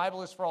purpose. The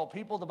Bible is for all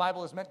people. The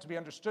Bible is meant to be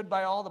understood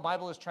by all. The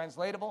Bible is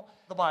translatable.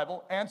 The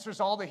Bible answers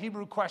all the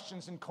Hebrew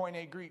questions in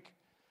Koine Greek.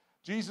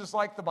 Jesus,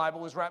 like the Bible,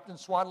 was wrapped in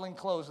swaddling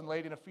clothes and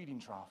laid in a feeding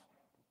trough.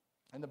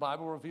 And the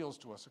Bible reveals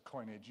to us a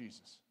Koine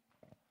Jesus.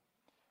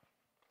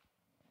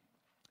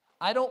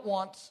 I don't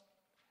want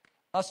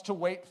us to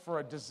wait for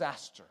a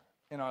disaster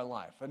in our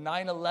life, a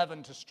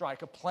 9/11 to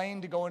strike, a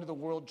plane to go into the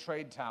World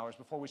Trade Towers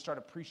before we start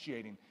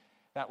appreciating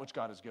that which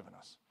God has given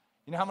us.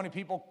 You know how many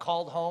people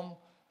called home,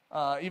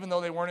 even though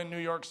they weren't in New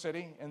York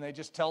City, and they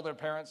just tell their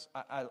parents,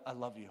 I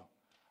love you.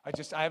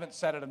 I haven't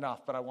said it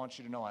enough, but I want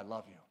you to know I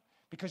love you.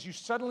 Because you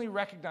suddenly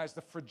recognize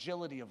the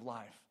fragility of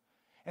life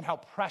and how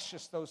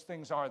precious those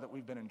things are that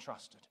we've been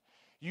entrusted.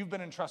 You've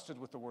been entrusted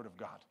with the Word of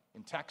God,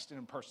 in text and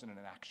in person and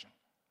in action.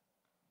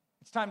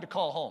 It's time to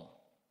call home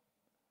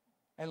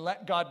and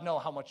let God know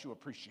how much you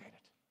appreciate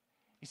it.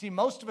 You see,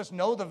 most of us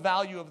know the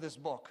value of this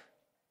book,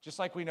 just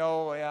like we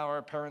know, yeah,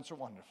 our parents are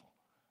wonderful.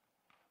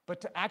 But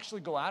to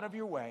actually go out of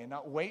your way and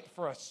not wait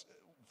for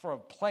a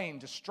plane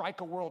to strike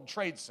a World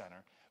Trade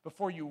Center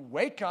before you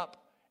wake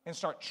up and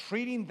start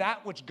treating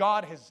that which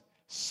God has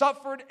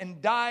suffered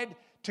and died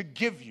to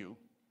give you,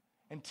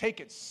 and take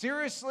it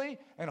seriously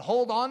and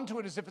hold on to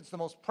it as if it's the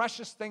most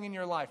precious thing in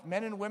your life.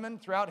 Men and women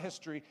throughout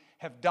history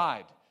have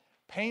died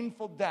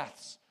painful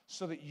deaths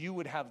so that you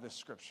would have this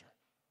scripture.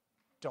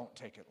 Don't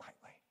take it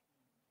lightly.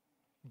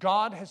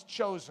 God has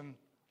chosen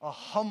a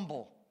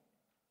humble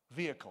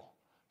vehicle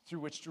through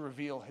which to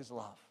reveal his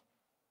love.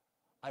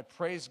 I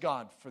praise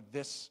God for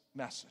this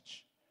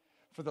message,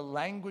 for the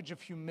language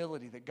of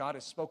humility that God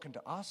has spoken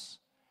to us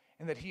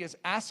and that he is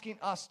asking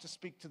us to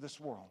speak to this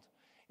world.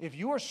 If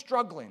you are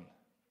struggling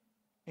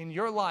in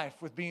your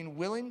life with being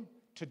willing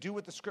to do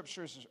what the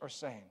scriptures are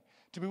saying,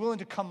 to be willing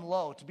to come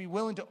low, to be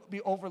willing to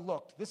be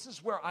overlooked, this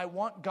is where I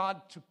want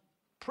God to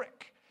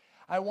prick.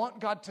 I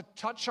want God to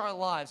touch our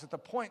lives at the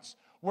points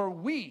where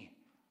he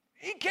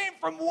came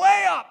from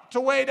way up to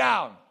way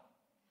down.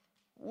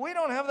 We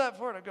don't have that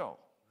far to go.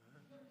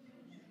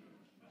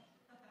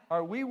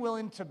 Are we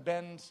willing to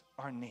bend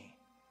our knee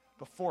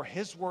before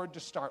his word to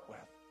start with,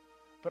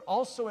 but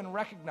also in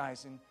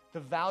recognizing the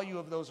value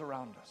of those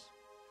around us?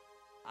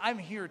 I'm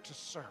here to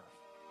serve.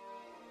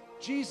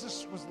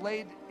 Jesus was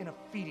laid in a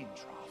feeding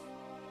trough.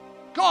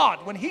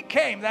 God, when he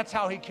came, that's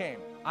how he came.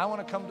 I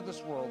want to come to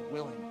this world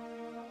willing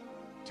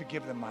to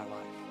give them my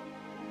life,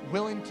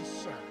 willing to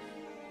serve,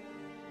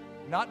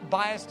 not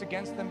biased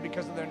against them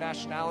because of their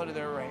nationality,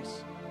 their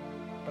race,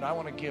 but I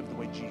want to give the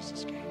way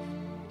Jesus gave.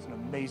 It's an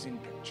amazing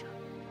picture.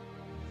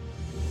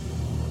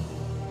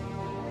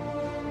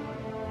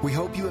 We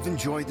hope you have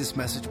enjoyed this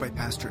message by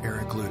Pastor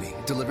Eric Ludy,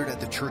 delivered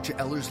at the Church of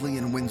Ellerslie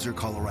in Windsor,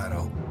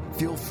 Colorado.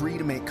 Feel free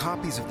to make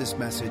copies of this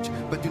message,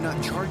 but do not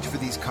charge for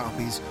these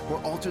copies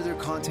or alter their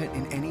content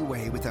in any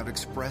way without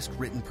expressed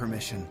written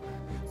permission.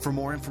 For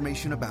more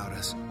information about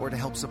us or to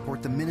help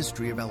support the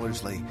ministry of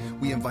Ellerslie,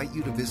 we invite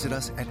you to visit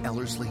us at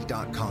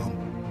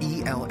ellerslie.com,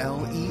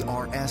 ELLERSLIE.com.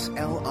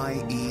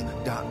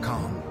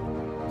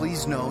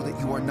 Please know that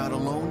you are not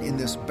alone in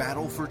this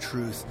battle for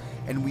truth,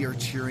 and we are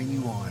cheering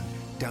you on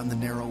down the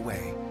narrow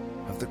way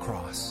of the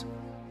cross.